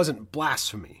movie wasn't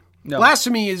blasphemy. No.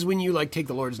 Blasphemy is when you take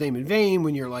the Lord's name in vain,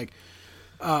 when you're like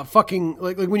fucking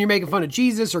like when you're making fun of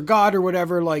Jesus or God or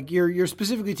whatever, like you're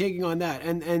specifically taking on that.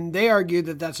 And they argued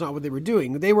that that's not what they were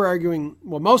doing. They were arguing,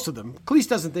 well, most of them, Cleese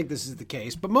doesn't think this is the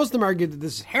case, but most of them argued that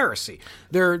this is heresy.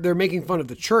 They're making fun of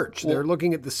the church. They're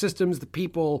looking at the systems, the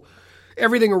people,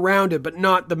 everything around it, but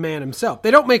not the man himself.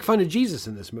 They don't make fun of Jesus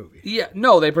in this movie. Yeah,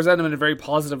 no, they present him in a very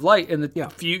positive light in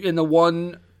the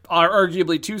one,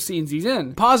 arguably 2 scenes he's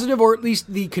in. Positive, or at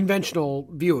least the conventional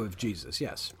view of Jesus,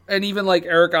 yes. And even like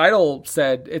Eric Idle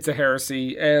said, it's a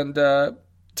heresy, and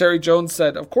Terry Jones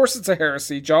said, of course it's a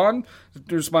heresy. John,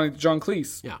 responding to John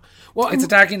Cleese. Yeah. Well, it's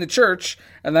attacking the church,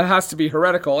 and that has to be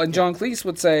heretical. And John Cleese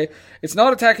would say, it's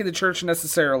not attacking the church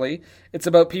necessarily. It's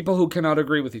about people who cannot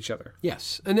agree with each other.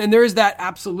 Yes. And there is that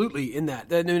absolutely in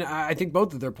that. And I think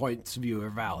both of their points of view are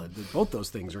valid. Both those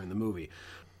things are in the movie.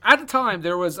 At the time,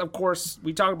 there was, of course,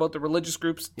 we talked about the religious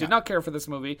groups, did not care for this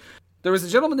movie. There was a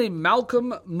gentleman named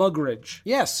Malcolm Muggeridge.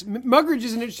 Yes, Muggeridge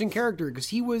is an interesting character because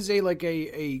he was a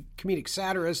comedic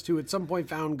satirist who at some point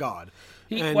found God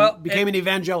and became an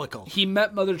evangelical. He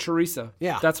met Mother Teresa.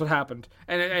 Yeah. That's what happened.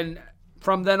 And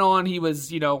from then on, he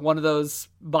was, one of those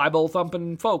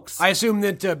Bible-thumping folks. I assume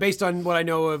that based on what I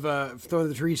know of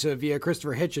Mother Teresa via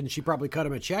Christopher Hitchens, she probably cut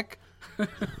him a check.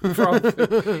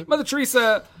 Mother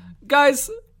Teresa, guys,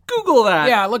 Google that.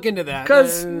 Yeah, look into that.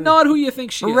 Because not who you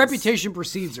think she is. Her reputation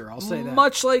precedes her, I'll say that.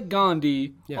 Much like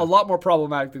Gandhi, a lot more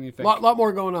problematic than you think. Lot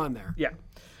more going on there. Yeah.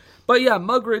 But yeah,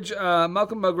 Muggeridge,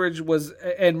 Malcolm Muggeridge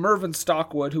and Mervyn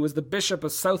Stockwood, who was the Bishop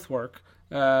of Southwark,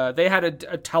 they had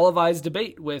a televised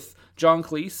debate with John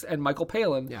Cleese and Michael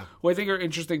Palin, who I think are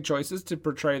interesting choices to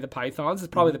portray the Pythons.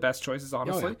 It's probably the best choices,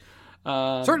 honestly.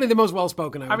 Certainly the most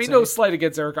well-spoken, I would say. No slight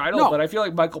against Eric Idle, but I feel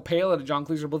like Michael Palin and John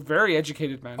Cleese are both very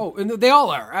educated men. Oh, and they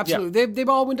all are, absolutely. Yeah. They've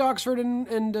all went to Oxford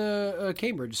and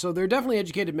Cambridge, so they're definitely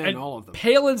educated men, all of them.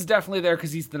 Palin's definitely there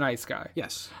because he's the nice guy.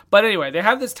 Yes. But anyway, they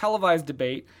have this televised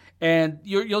debate, and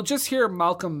you'll just hear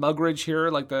Malcolm Muggeridge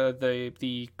here, like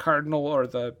the cardinal or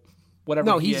the...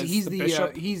 whatever he's the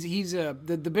bishop.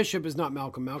 The bishop is not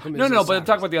Malcolm. Malcolm is but I'm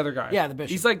talking about the other guy. Yeah, the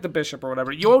bishop. He's like the bishop or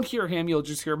whatever. You won't hear him. You'll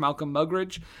just hear Malcolm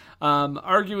Muggeridge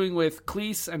arguing with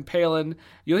Cleese and Palin.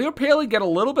 You'll hear Palin get a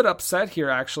little bit upset here,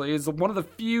 actually. It's one of the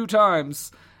few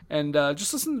times. And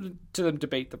just listen to them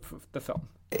debate the film.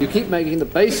 You keep making the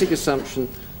basic assumption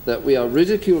that we are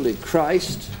ridiculing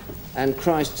Christ and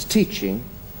Christ's teaching,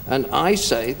 and I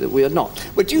say that we are not.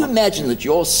 But do you imagine that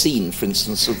your scene, for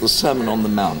instance, of the Sermon on the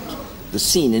Mount, the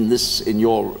scene in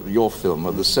your film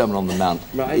of the Sermon on the Mount,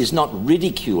 is not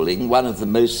ridiculing one of the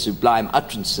most sublime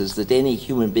utterances that any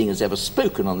human being has ever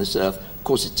spoken on this earth? Of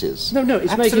course it is. No,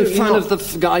 it's making fun of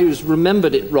the guy who's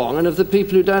remembered it wrong and of the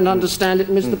people who don't understand it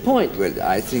and miss the point. Well,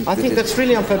 I think that's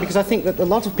really unfair, because I think that a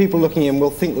lot of people looking in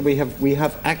will think that we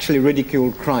have actually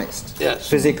ridiculed Christ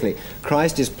physically.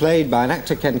 Christ is played by an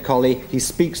actor, Ken Colley. He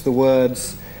speaks the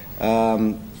words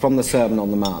from the Sermon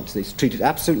on the Mount. He's treated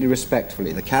absolutely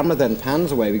respectfully. The camera then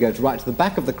pans away. We go right to the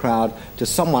back of the crowd to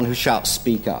someone who shouts,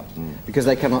 "Speak up," because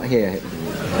they cannot hear him.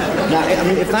 Now, I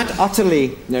mean, if that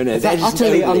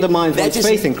utterly undermines one's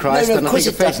faith in Christ, then I think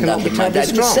a faith cannot be terribly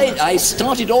strong. I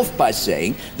started off by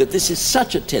saying that this is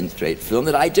such a 10th-rate film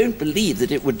that I don't believe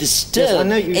that it would disturb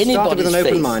anybody's faith. I know you started with an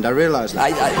open mind. I realise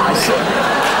that.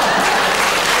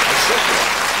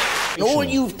 All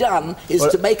you've done is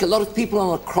to make a lot of people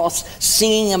on a cross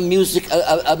singing a music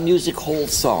hall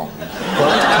song.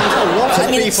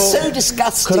 It's so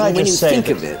disgusting when you think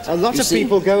of it. A lot of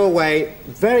people go away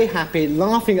very happy,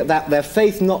 laughing at that. Their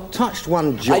faith not touched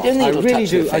one jot. I don't think it'll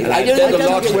touch your faith. I don't think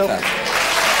it will.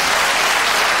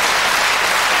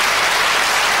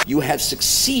 You have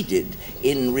succeeded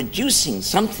in reducing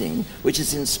something which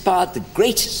has inspired the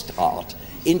greatest art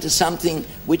into something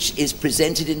which is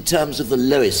presented in terms of the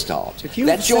lowest art.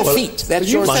 That's your feat.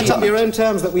 That's your set up your own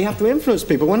terms that we have to influence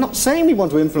people. We're not saying we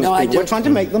want to influence people. We're trying to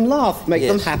make them laugh, make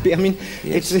them happy. I mean,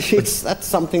 that's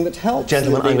something that helps.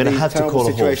 Gentlemen, I'm going to have to call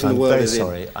a halt. I'm very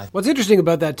sorry. What's interesting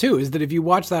about that, too, is that if you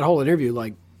watch that whole interview,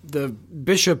 like, the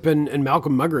bishop and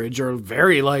Malcolm Muggeridge are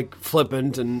very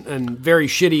flippant and very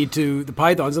shitty to the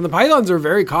Pythons, and the Pythons are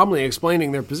very calmly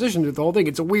explaining their position to the whole thing.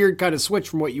 It's a weird kind of switch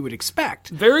from what you would expect.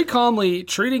 Very calmly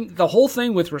treating the whole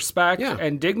thing with respect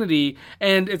and dignity,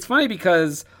 and it's funny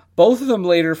because both of them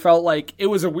later felt like it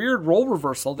was a weird role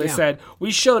reversal. They said, we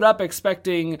showed up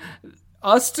expecting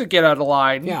us to get out of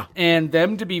line and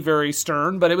them to be very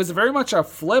stern, but it was very much a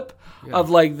flip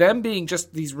of them being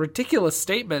just these ridiculous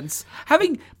statements.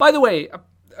 Having, by the way,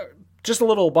 just a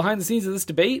little behind the scenes of this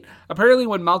debate, apparently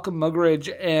when Malcolm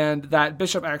Muggeridge and that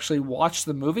bishop actually watched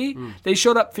the movie, they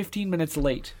showed up 15 minutes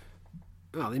late.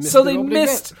 Oh, they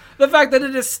missed the fact that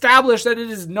it established that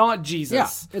it is not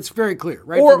Jesus. Yeah, it's very clear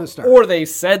from the start. Or they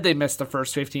said they missed the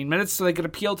first 15 minutes so they could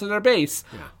appeal to their base.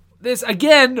 Yeah. this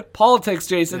again, politics,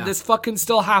 Jason. This fucking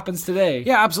still happens today.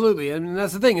 Yeah, absolutely. And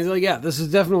that's the thing is like, this is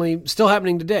definitely still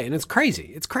happening today, and it's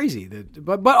crazy. It's crazy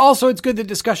but also it's good that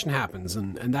discussion happens,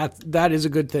 and that is a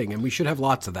good thing, and we should have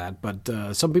lots of that.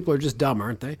 But some people are just dumb,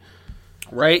 aren't they?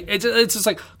 Right? It's just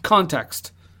like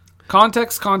context.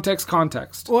 Context.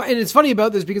 Well, and it's funny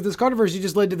about this because this controversy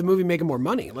just led to the movie making more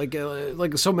money. Like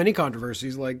so many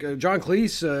controversies. Like John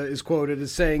Cleese is quoted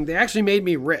as saying, "They actually made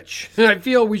me rich. I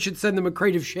feel we should send them a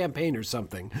crate of champagne or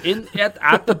something."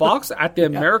 At the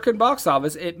American box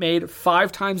office, it made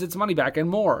 5 times its money back and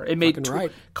more. It made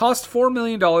cost $4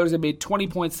 million. It made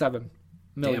 $20.7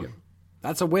 million. Damn.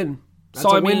 That's a win.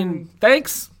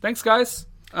 Thanks guys.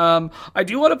 I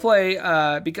do want to play,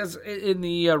 because in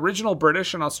the original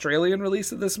British and Australian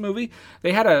release of this movie,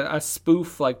 they had a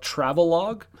spoof like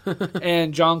travelogue,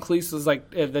 and John Cleese was like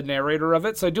the narrator of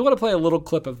it. So I do want to play a little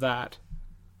clip of that.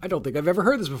 I don't think I've ever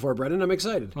heard this before, Brendan. I'm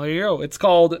excited. Well, there you go. It's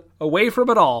called Away From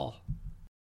It All.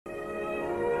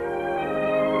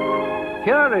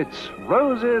 Here it's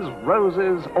roses,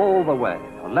 roses all the way.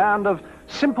 A land of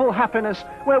simple happiness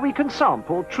where we can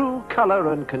sample true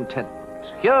colour and contentment.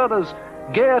 Here there's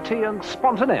gaiety and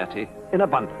spontaneity in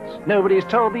abundance. Nobody's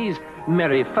told these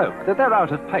merry folk that they're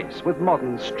out of pace with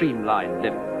modern streamlined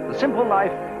living. The simple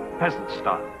life, peasant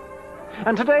style.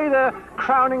 And today they're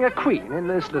crowning a queen in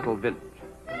this little village.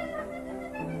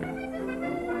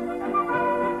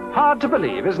 Hard to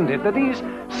believe, isn't it, that these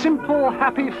simple,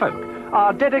 happy folk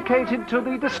are dedicated to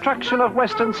the destruction of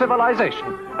Western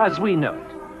civilization as we know it.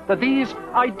 That these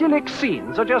idyllic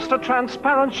scenes are just a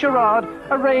transparent charade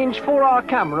arranged for our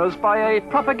cameras by a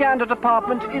propaganda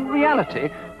department in reality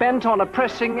bent on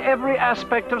oppressing every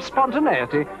aspect of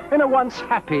spontaneity in a once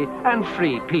happy and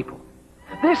free people.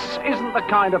 This isn't the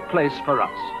kind of place for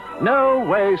us. No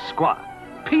way, squire.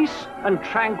 Peace and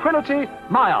tranquility,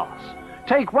 my arse.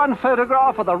 Take one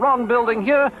photograph of the wrong building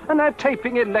here and they're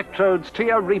taping electrodes to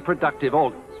your reproductive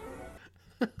organs.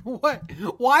 What?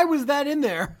 Why was that in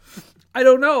there? I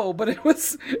don't know, but it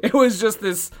was just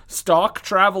this stock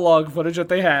travelogue footage that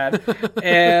they had,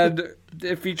 and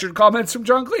it featured comments from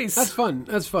John Cleese. That's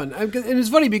fun. And it's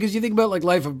funny because you think about like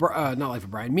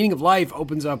Meaning of Life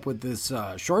opens up with this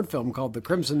short film called The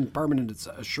Crimson Permanent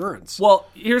Assurance. Well,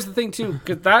 here's the thing too,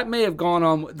 because that may have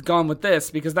gone with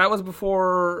this because that was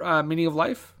before Meaning of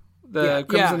Life. But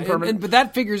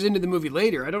that figures into the movie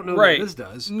later. I don't know that this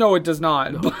does. No, it does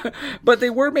not. No. But they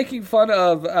were making fun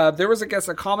of. There was, I guess,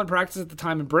 a common practice at the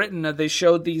time in Britain. They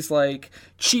showed these like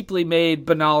cheaply made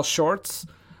banal shorts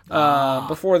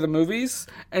before the movies,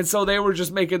 and so they were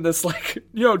just making this like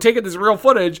taking this real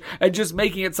footage and just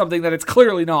making it something that it's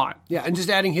clearly not. Yeah, and just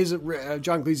adding his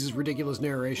John Cleese's ridiculous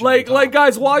narration. Like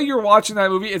guys, while you're watching that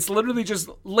movie, it's literally just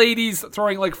ladies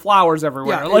throwing like flowers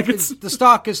everywhere. Yeah, it's the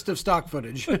stockest of stock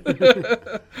footage. So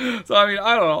I mean,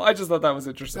 I don't know. I just thought that was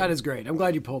interesting. That is great. I'm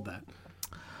glad you pulled that.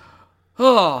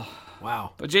 Oh.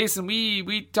 Wow. But Jason,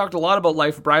 we talked a lot about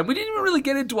Life of Brian. We didn't even really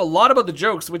get into a lot about the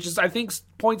jokes, which is, I think,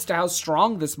 points to how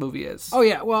strong this movie is. Oh,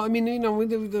 yeah. Well, I mean,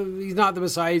 he's not the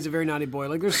Messiah. He's a very naughty boy.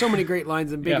 Like, there's so many great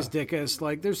lines in Biggest Dickus.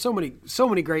 Like, there's so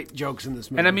many great jokes in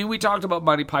this movie. And, I mean, we talked about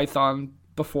Monty Python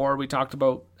before. We talked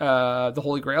about the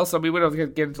Holy Grail. So, we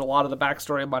don't get into a lot of the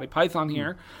backstory of Monty Python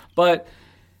here. But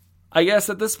I guess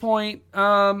at this point,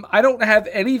 I don't have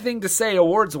anything to say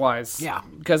awards-wise. Yeah.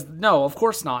 Because, no, of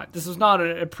course not. This was not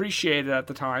appreciated at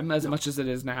the time as much as it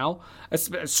is now.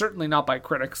 Certainly not by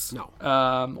critics. No.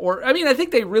 I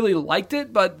think they really liked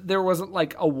it, but there wasn't,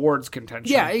 like, awards contention.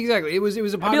 Yeah, exactly. It was a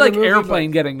popular movie. It'd be like movie,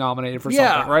 Airplane getting nominated for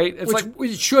something, right?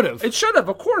 It should have. It should have,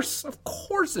 of course. Of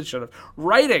course it should have.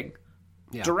 Writing.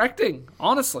 Yeah. Directing.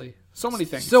 Honestly. So many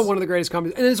things. Still one of the greatest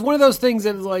comedies. And it's one of those things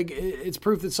that, like, it's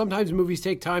proof that sometimes movies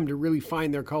take time to really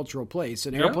find their cultural place.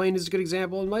 And Airplane is a good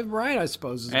example, and Life of Brian, I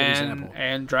suppose, is a good example.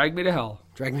 And Drag Me to Hell.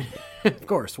 Of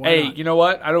course. Why not? You know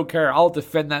what? I don't care. I'll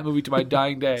defend that movie to my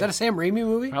dying day. Is that a Sam Raimi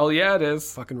movie? Hell yeah, it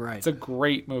is. Fucking right. It's a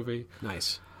great movie.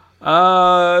 Nice.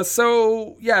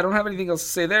 So, yeah, I don't have anything else to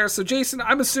say there. So, Jason,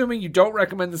 I'm assuming you don't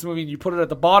recommend this movie and you put it at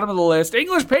the bottom of the list.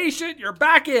 English Patient, you're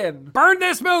back in. Burn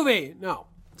this movie. No,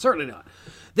 certainly not.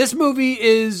 This movie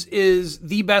is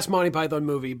the best Monty Python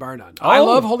movie, bar none. I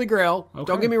love Holy Grail. Okay.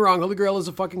 Don't get me wrong. Holy Grail is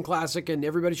a fucking classic, and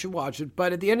everybody should watch it.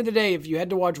 But at the end of the day, if you had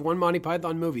to watch one Monty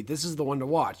Python movie, this is the one to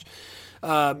watch.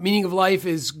 Meaning of Life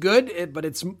is good, but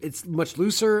it's much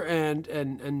looser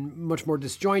and much more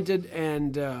disjointed.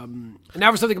 And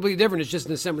now for something completely different, it's just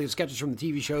an assembly of sketches from the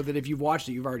TV show that if you've watched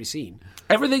it, you've already seen.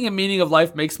 Everything in Meaning of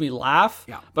Life makes me laugh,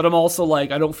 but I'm also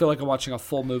like, I don't feel like I'm watching a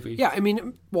full movie. Yeah, I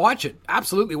mean, watch it.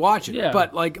 Absolutely watch it. Yeah.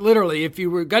 But like literally, if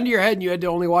you were gun to your head and you had to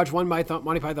only watch one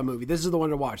Monty Python movie, this is the one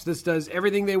to watch. This does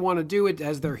everything they want to do. It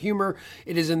has their humor.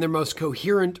 It is in their most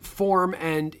coherent form,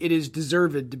 and it is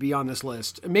deserved to be on this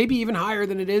list. Maybe even higher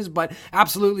than it is, but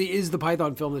absolutely is the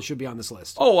Python film that should be on this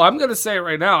list. Oh, I'm going to say it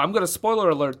right now. I'm going to spoiler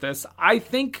alert this. I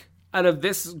think out of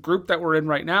this group that we're in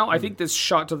right now, I think this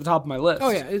shot to the top of my list. Oh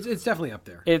yeah, it's definitely up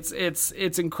there.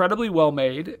 It's incredibly well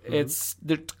made.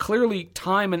 Clearly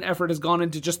time and effort has gone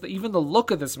into just even the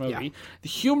look of this movie. Yeah. The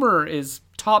humor is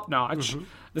top notch.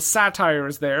 The satire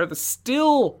is there. The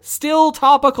still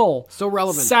topical. So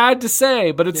relevant. Sad to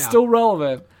say, but it's still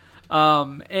relevant.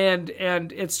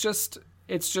 And it's just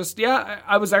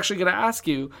I was actually going to ask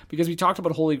you, because we talked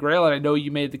about Holy Grail, and I know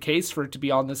you made the case for it to be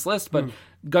on this list, but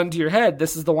gun to your head,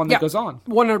 this is the one that goes on.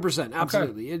 100%,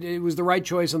 absolutely. Okay. It was the right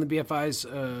choice on the BFI's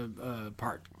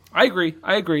part. I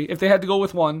agree. If they had to go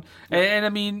with one, and I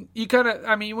mean,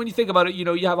 when you think about it,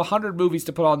 you have 100 movies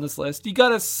to put on this list. You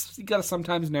gotta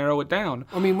sometimes narrow it down.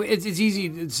 I mean, it's easy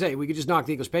to say we could just knock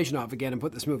The English Patient off again and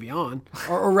put this movie on,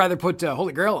 or rather put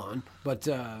Holy Grail on. But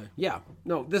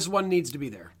this one needs to be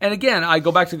there. And again, I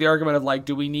go back to the argument of like,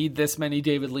 do we need this many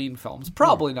David Lean films?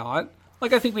 Probably not.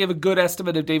 Like, I think we have a good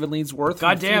estimate of David Lean's worth.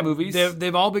 Goddamn, movies.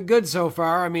 They've all been good so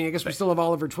far. I mean, I guess we still have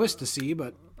Oliver Twist to see,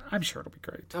 but I'm sure it'll be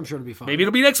great. I'm sure it'll be fun. Maybe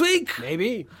it'll be next week.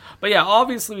 Maybe. But yeah,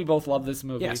 obviously we both love this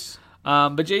movie. Yes.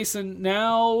 But Jason,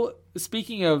 now,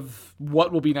 speaking of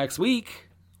what will be next week,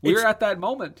 we're at that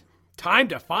moment. Time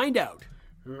to find out.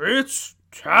 It's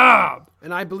time.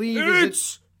 And I believe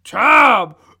it's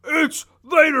time. It's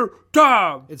Vader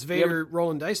time. It's Vader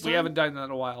rolling dice time? We haven't done that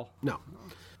in a while. No.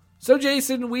 So,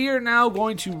 Jason, we are now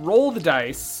going to roll the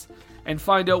dice and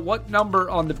find out what number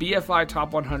on the BFI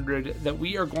Top 100 that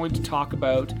we are going to talk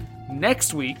about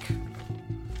next week.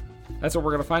 That's what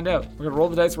we're going to find out. We're going to roll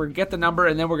the dice, we're going to get the number,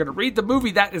 and then we're going to read the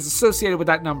movie that is associated with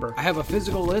that number. I have a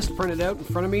physical list printed out in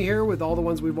front of me here with all the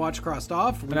ones we've watched crossed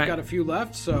off. We've got a few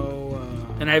left, so...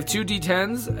 And I have two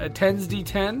D10s, a 10's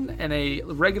D10 and a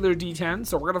regular D10,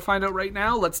 so we're going to find out right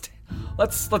now. Let's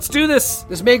do this.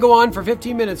 This may go on for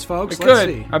 15 minutes, folks.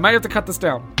 Let's see. I might have to cut this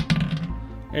down.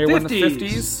 Hey, 50s. We're in the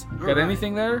 50s. Got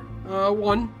anything there?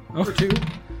 One or two.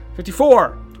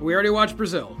 54. We already watched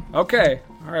Brazil. Okay.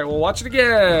 All right, we'll watch it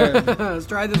again. Let's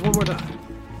try this one more time.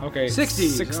 Okay. 60.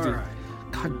 60. All right.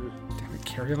 God damn it,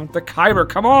 carry on with the Kyber.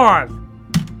 Come on.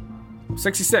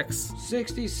 66.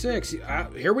 66.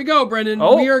 Here we go, Brendan.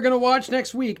 Oh. We are going to watch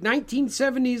next week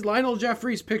 1970s Lionel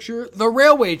Jeffries picture, The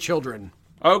Railway Children.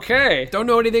 Okay. Don't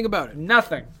know anything about it.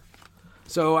 Nothing.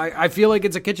 So I feel like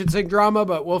it's a kitchen sink drama,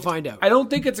 but we'll find out. I don't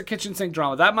think it's a kitchen sink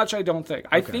drama. That much I don't think.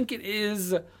 Okay.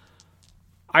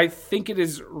 I think it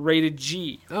is rated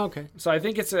G. Oh, okay. So I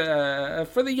think it's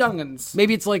for the youngins.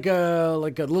 Maybe it's like a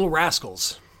Little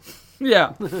Rascals.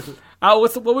 Yeah.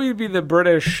 What would be the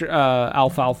British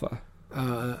alfalfa?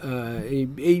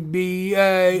 Alfie.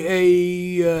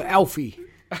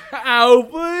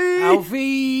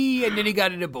 Alfie, and then he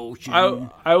got an abortion.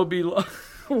 I would be.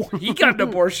 He got an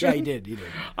abortion. Yeah, he did.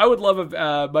 I would love if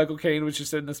Michael Caine was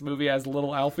just in this movie as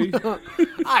little Alfie.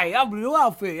 Hi, I'm little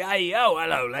Alfie. Hey,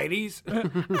 hello, ladies.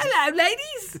 Hello,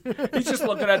 ladies. He's just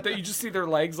looking at you just see their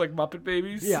legs like Muppet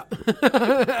babies. Yeah.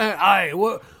 Hey,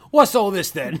 what's all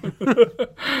this then?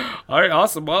 All right,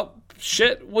 awesome. Well,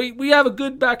 shit, we have a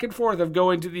good back and forth of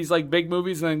going to these like big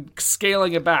movies and then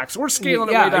scaling it back. So we're scaling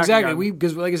it way back. Yeah, exactly. Again.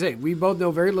 Because like I say, we both know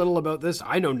very little about this.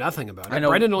 I know nothing about it.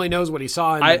 Brendan only knows what he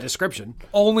saw in the description.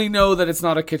 Only know that it's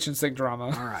not a kitchen sink drama.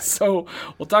 All right. So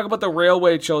we'll talk about The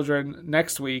Railway Children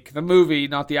next week. The movie,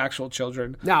 not the actual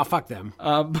children. No, fuck them.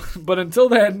 But until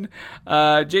then,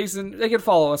 Jason, they can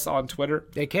follow us on Twitter.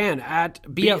 They can at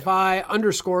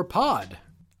BFI_pod.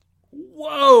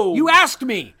 Whoa! You asked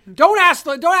me. Don't act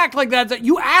like that.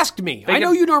 You asked me. I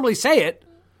know you normally say it.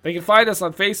 They can find us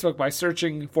on Facebook by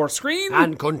searching for Screen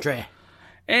and Country.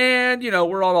 And,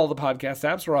 we're on all the podcast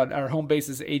apps. We're on our home base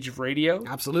is Age of Radio.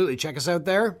 Absolutely. Check us out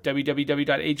there.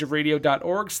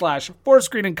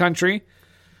 www.ageofradio.org/4screenandcountry.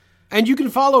 And you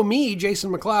can follow me,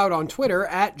 Jason McLeod, on Twitter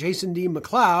at Jason D.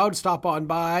 McLeod. Stop on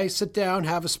by, sit down,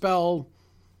 have a spell.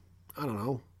 I don't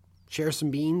know. Share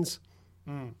some beans.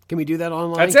 Can we do that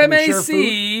online? That's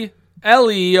MACLEOD.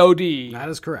 That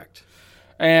is correct.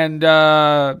 And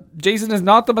Jason is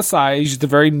not the Messiah. He's just a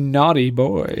very naughty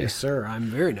boy. Yes, sir. I'm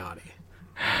very naughty.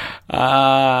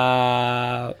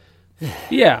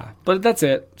 Yeah, but that's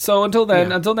it. So until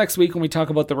then, until next week when we talk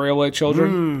about The Railway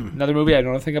Children, another movie I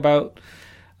know nothing about,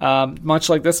 much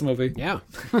like this movie. Yeah.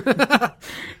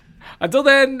 Until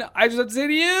then, I just have to say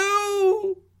to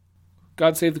you,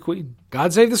 God save the Queen.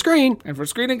 God save the screen. And for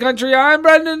Screen and Country, I'm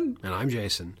Brendan. And I'm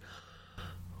Jason.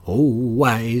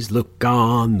 Always look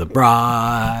on the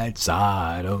bright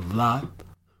side of life.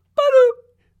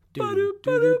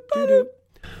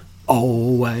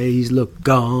 Always look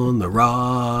on the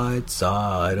right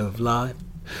side of life.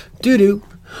 Doo-doo.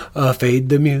 Fade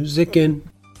the music in.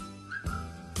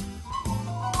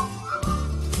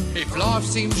 If life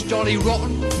seems jolly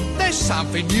rotten, there's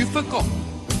something you've forgotten,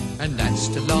 and that's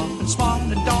to laugh and smile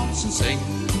and dance and sing.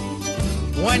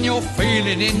 When you're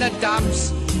feeling in the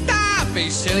dumps, don't be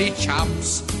silly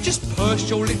chumps. Just purse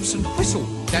your lips and whistle,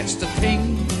 that's the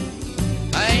thing.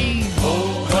 Hey,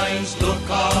 always look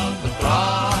on the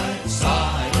bright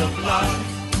side of life.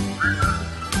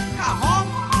 Come on.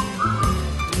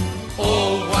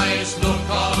 Always look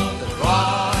on the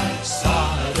bright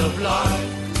side of life.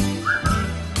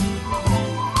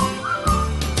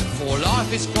 For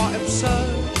life is quite absurd,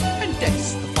 and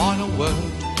death's the final word.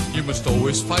 You must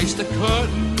always face the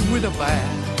curtain with a bow.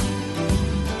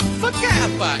 Forget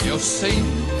about your scene,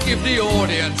 give the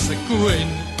audience a grin.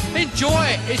 Enjoy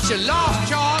it, it's your last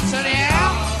chance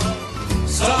anyhow.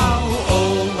 So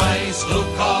always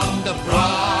look on the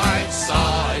bright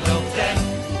side of death.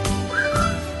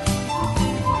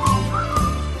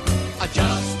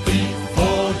 Just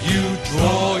before you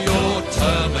draw your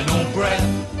terminal breath.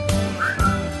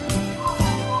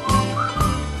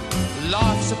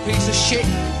 Life's a piece of shit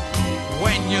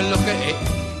when you look at it.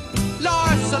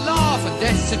 Life's a laugh and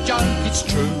death's a joke, it's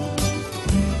true.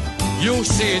 You'll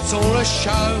see it's all a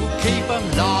show, keep them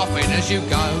laughing as you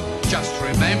go. Just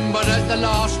remember that the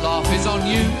last laugh is on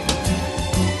you.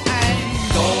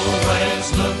 And always